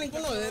 no muera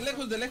ninguno.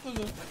 De lejos,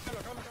 güey.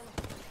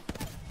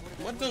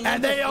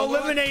 And they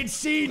eliminate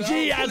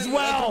CG as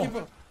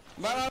well.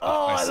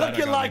 Oh,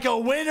 looking like a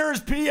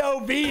winner's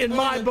POV in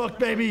my book,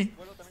 baby.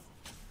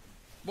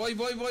 Voy.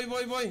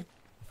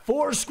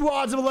 4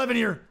 squads of 11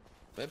 here.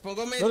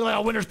 Looking like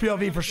a winner's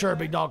POV for sure,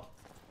 big dog.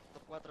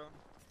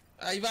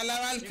 Ahí va la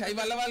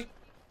Valk.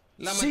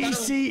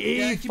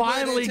 CCE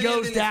finally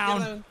goes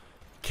down.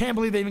 Can't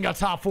believe they even got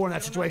top 4 in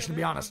that situation, to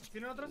be honest.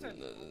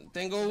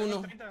 Tengo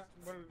uno.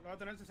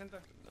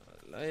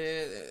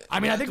 I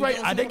mean, I think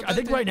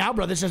right now,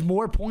 bro, this is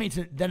more points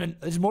than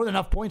there's more than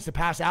enough points to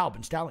pass Alb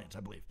and Stallions,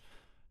 I believe.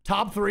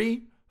 Top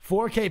 3,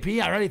 4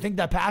 KP. I already think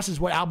that passes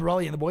what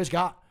Albarelli and the boys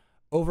got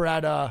over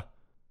at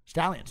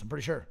Stallions. I'm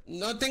pretty sure.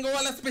 No tengo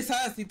balas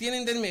pesadas. Si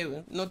tienen, denme,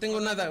 güey. No tengo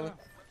nada, güey.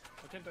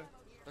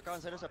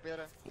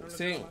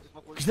 Sí.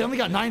 Because they only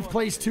got 9th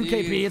place, 2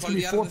 KP. It's going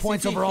to be 4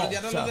 points overall.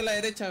 So I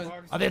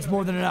think it's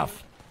more than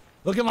enough.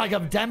 Looking like a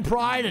Dem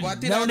Pride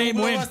and No Name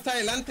win.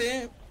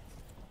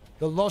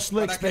 The Los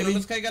Licks, baby.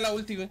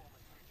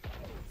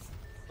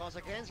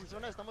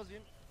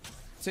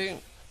 Sí.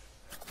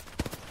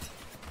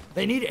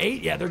 They need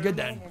 8? Yeah, they're good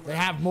then. They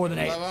have more than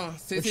 8.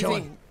 They're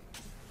chilling.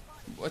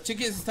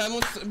 Chiquis,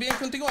 estamos bien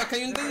contigo. Acá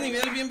hay un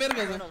desnivel bien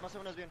vergas, güey.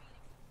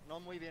 No,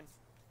 muy bien.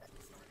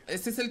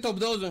 Este es el top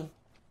 2, güey.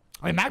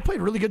 I mean, Mac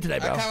played really good today,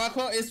 bro. Acá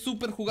abajo es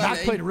super jugable. Mac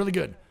played really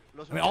good.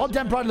 I mean, all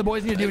Dem Pride and the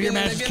boys need to do here,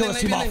 man, is just kill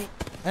this team off. And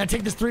then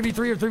take this 3v3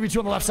 or 3v2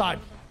 on the left side.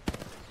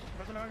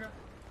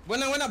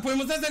 Buena.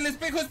 Podemos hacer el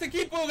espejo a este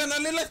equipo,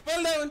 ganarle la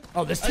espalda, güey.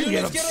 Oh, this team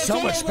gave up so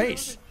much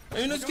space.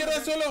 Hay uno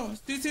izquierda solo.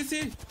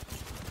 Sí.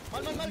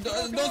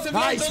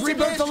 Nice,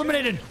 Rebirth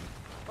eliminated.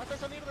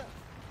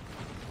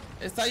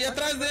 Está ahí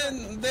atrás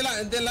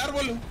del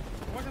árbol.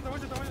 Muerto.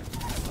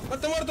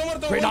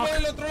 Great knock. Vuelve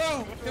del otro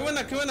lado. Qué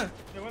buena.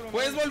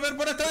 Puedes volver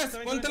por atrás.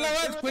 Ponte la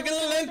base. Jueguen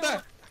la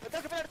lenta.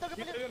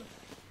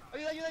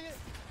 Ayuda.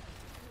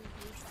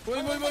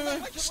 Voy.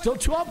 Still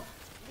 2 up.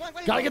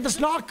 Gotta get this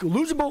knock.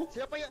 Losable.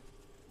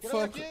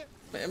 Fuck.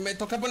 Me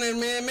toca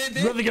ponerme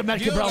MD. Really good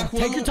medkit, bro.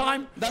 Take your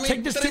time.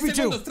 Take this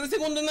 2v2. 3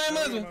 segundos nada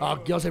más, güey. Oh,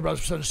 Gilse, bro,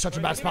 is such a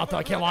bad spot, though.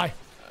 I can't lie.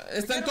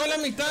 Está en toda la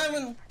mitad,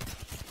 güey.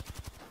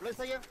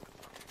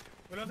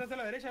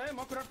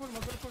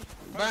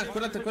 Va,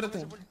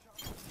 cúrate.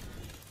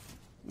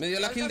 Me dio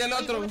la kill del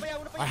otro.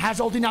 Has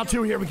ulti now,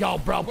 too. Here we go,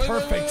 bro.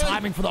 Perfect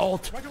timing for the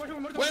ult.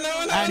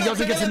 And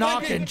Gilse gets a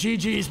knock, and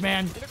GG's,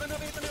 man.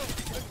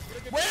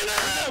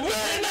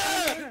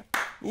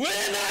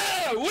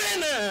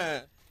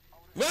 Buena.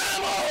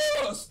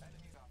 ¡Vamos!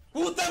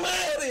 ¡Puta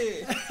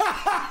madre!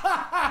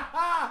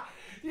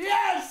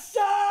 Yes,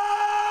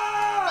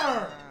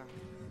 sir!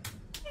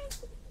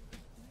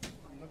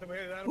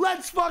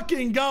 Let's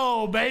fucking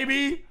go,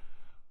 baby.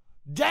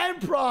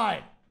 Dem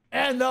Pride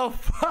and the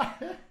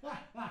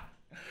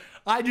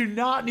I do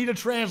not need a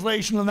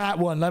translation on that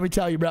one. Let me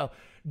tell you, bro.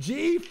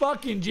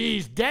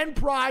 G's. Dem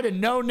Pride and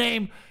No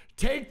Name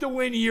take the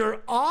win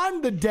here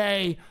on the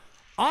day.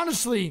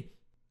 Honestly,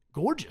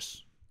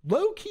 gorgeous.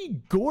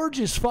 Low-key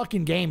gorgeous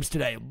fucking games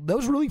today. That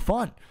was really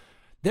fun.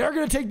 They're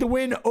going to take the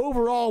win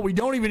overall. We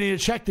don't even need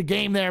to check the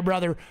game there,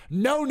 brother.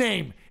 No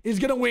Name is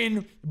going to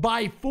win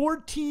by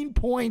 14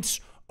 points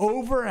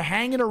over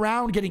hanging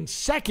around, getting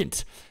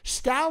second.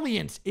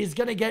 Stallions is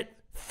going to get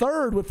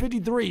third with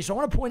 53. So I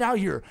want to point out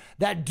here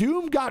that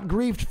Doom got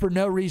griefed for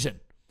no reason.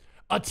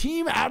 A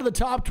team out of the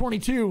top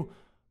 22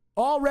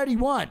 already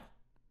won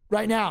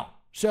right now.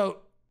 So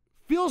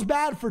feels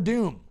bad for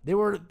Doom. They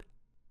were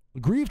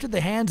griefed at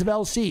the hands of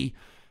LC,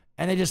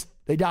 and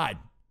they died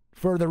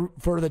for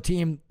the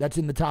team that's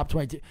in the top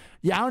 22.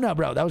 Yeah, I don't know,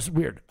 bro. That was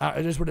weird.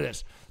 It is what it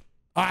is.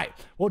 All right.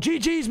 Well,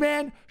 GG's,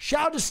 man.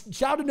 Shout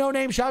to No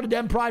Name. Shout to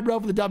Dem Pride, bro,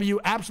 for the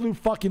W. Absolute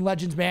fucking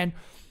legends, man.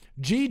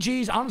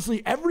 GG's.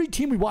 Honestly, every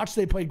team we watched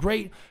today played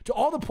great. To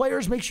all the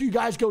players, make sure you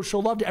guys go show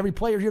love to every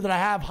player here that I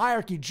have.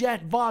 Hierarchy,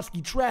 Gent,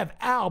 Vosky, Trev,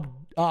 Alb,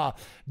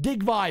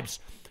 Dig Vibes,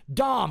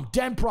 Dom,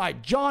 Dem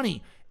Pride,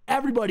 Johnny.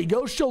 Everybody,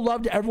 go show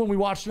love to everyone we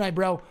watched tonight,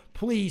 bro.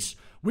 Please.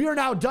 We are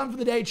now done for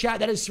the day, chat.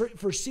 That is for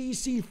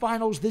CC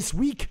Finals this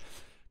week.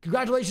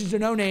 Congratulations to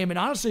No Name. And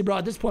honestly, bro,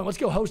 at this point, let's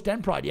go host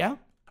Dem Pride, yeah?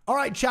 All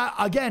right, chat.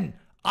 Again,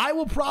 I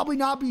will probably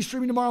not be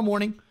streaming tomorrow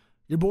morning.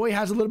 Your boy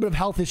has a little bit of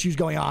health issues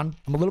going on.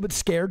 I'm a little bit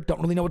scared.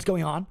 Don't really know what's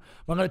going on.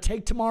 But I'm going to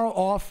take tomorrow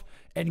off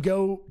and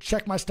go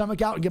check my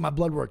stomach out and get my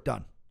blood work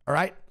done. All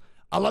right?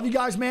 I love you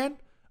guys, man.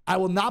 I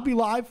will not be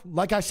live,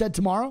 like I said,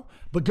 tomorrow.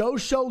 But go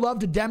show love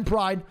to Dem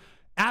Pride.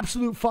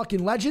 Absolute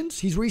fucking legends.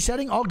 He's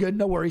resetting. All good.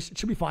 No worries. It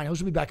should be fine. He'll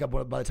be back up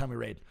by the time we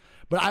raid.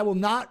 But I will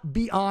not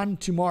be on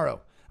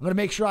tomorrow. I'm going to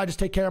make sure I just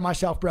take care of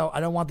myself, bro. I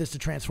don't want this to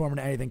transform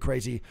into anything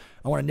crazy.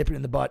 I want to nip it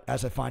in the butt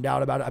as I find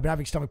out about it. I've been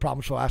having stomach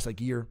problems for the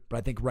last year, but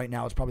I think right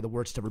now it's probably the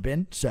worst it's ever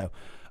been. So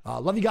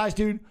love you guys,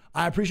 dude.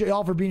 I appreciate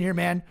y'all for being here,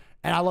 man.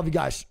 And I love you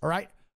guys. All right.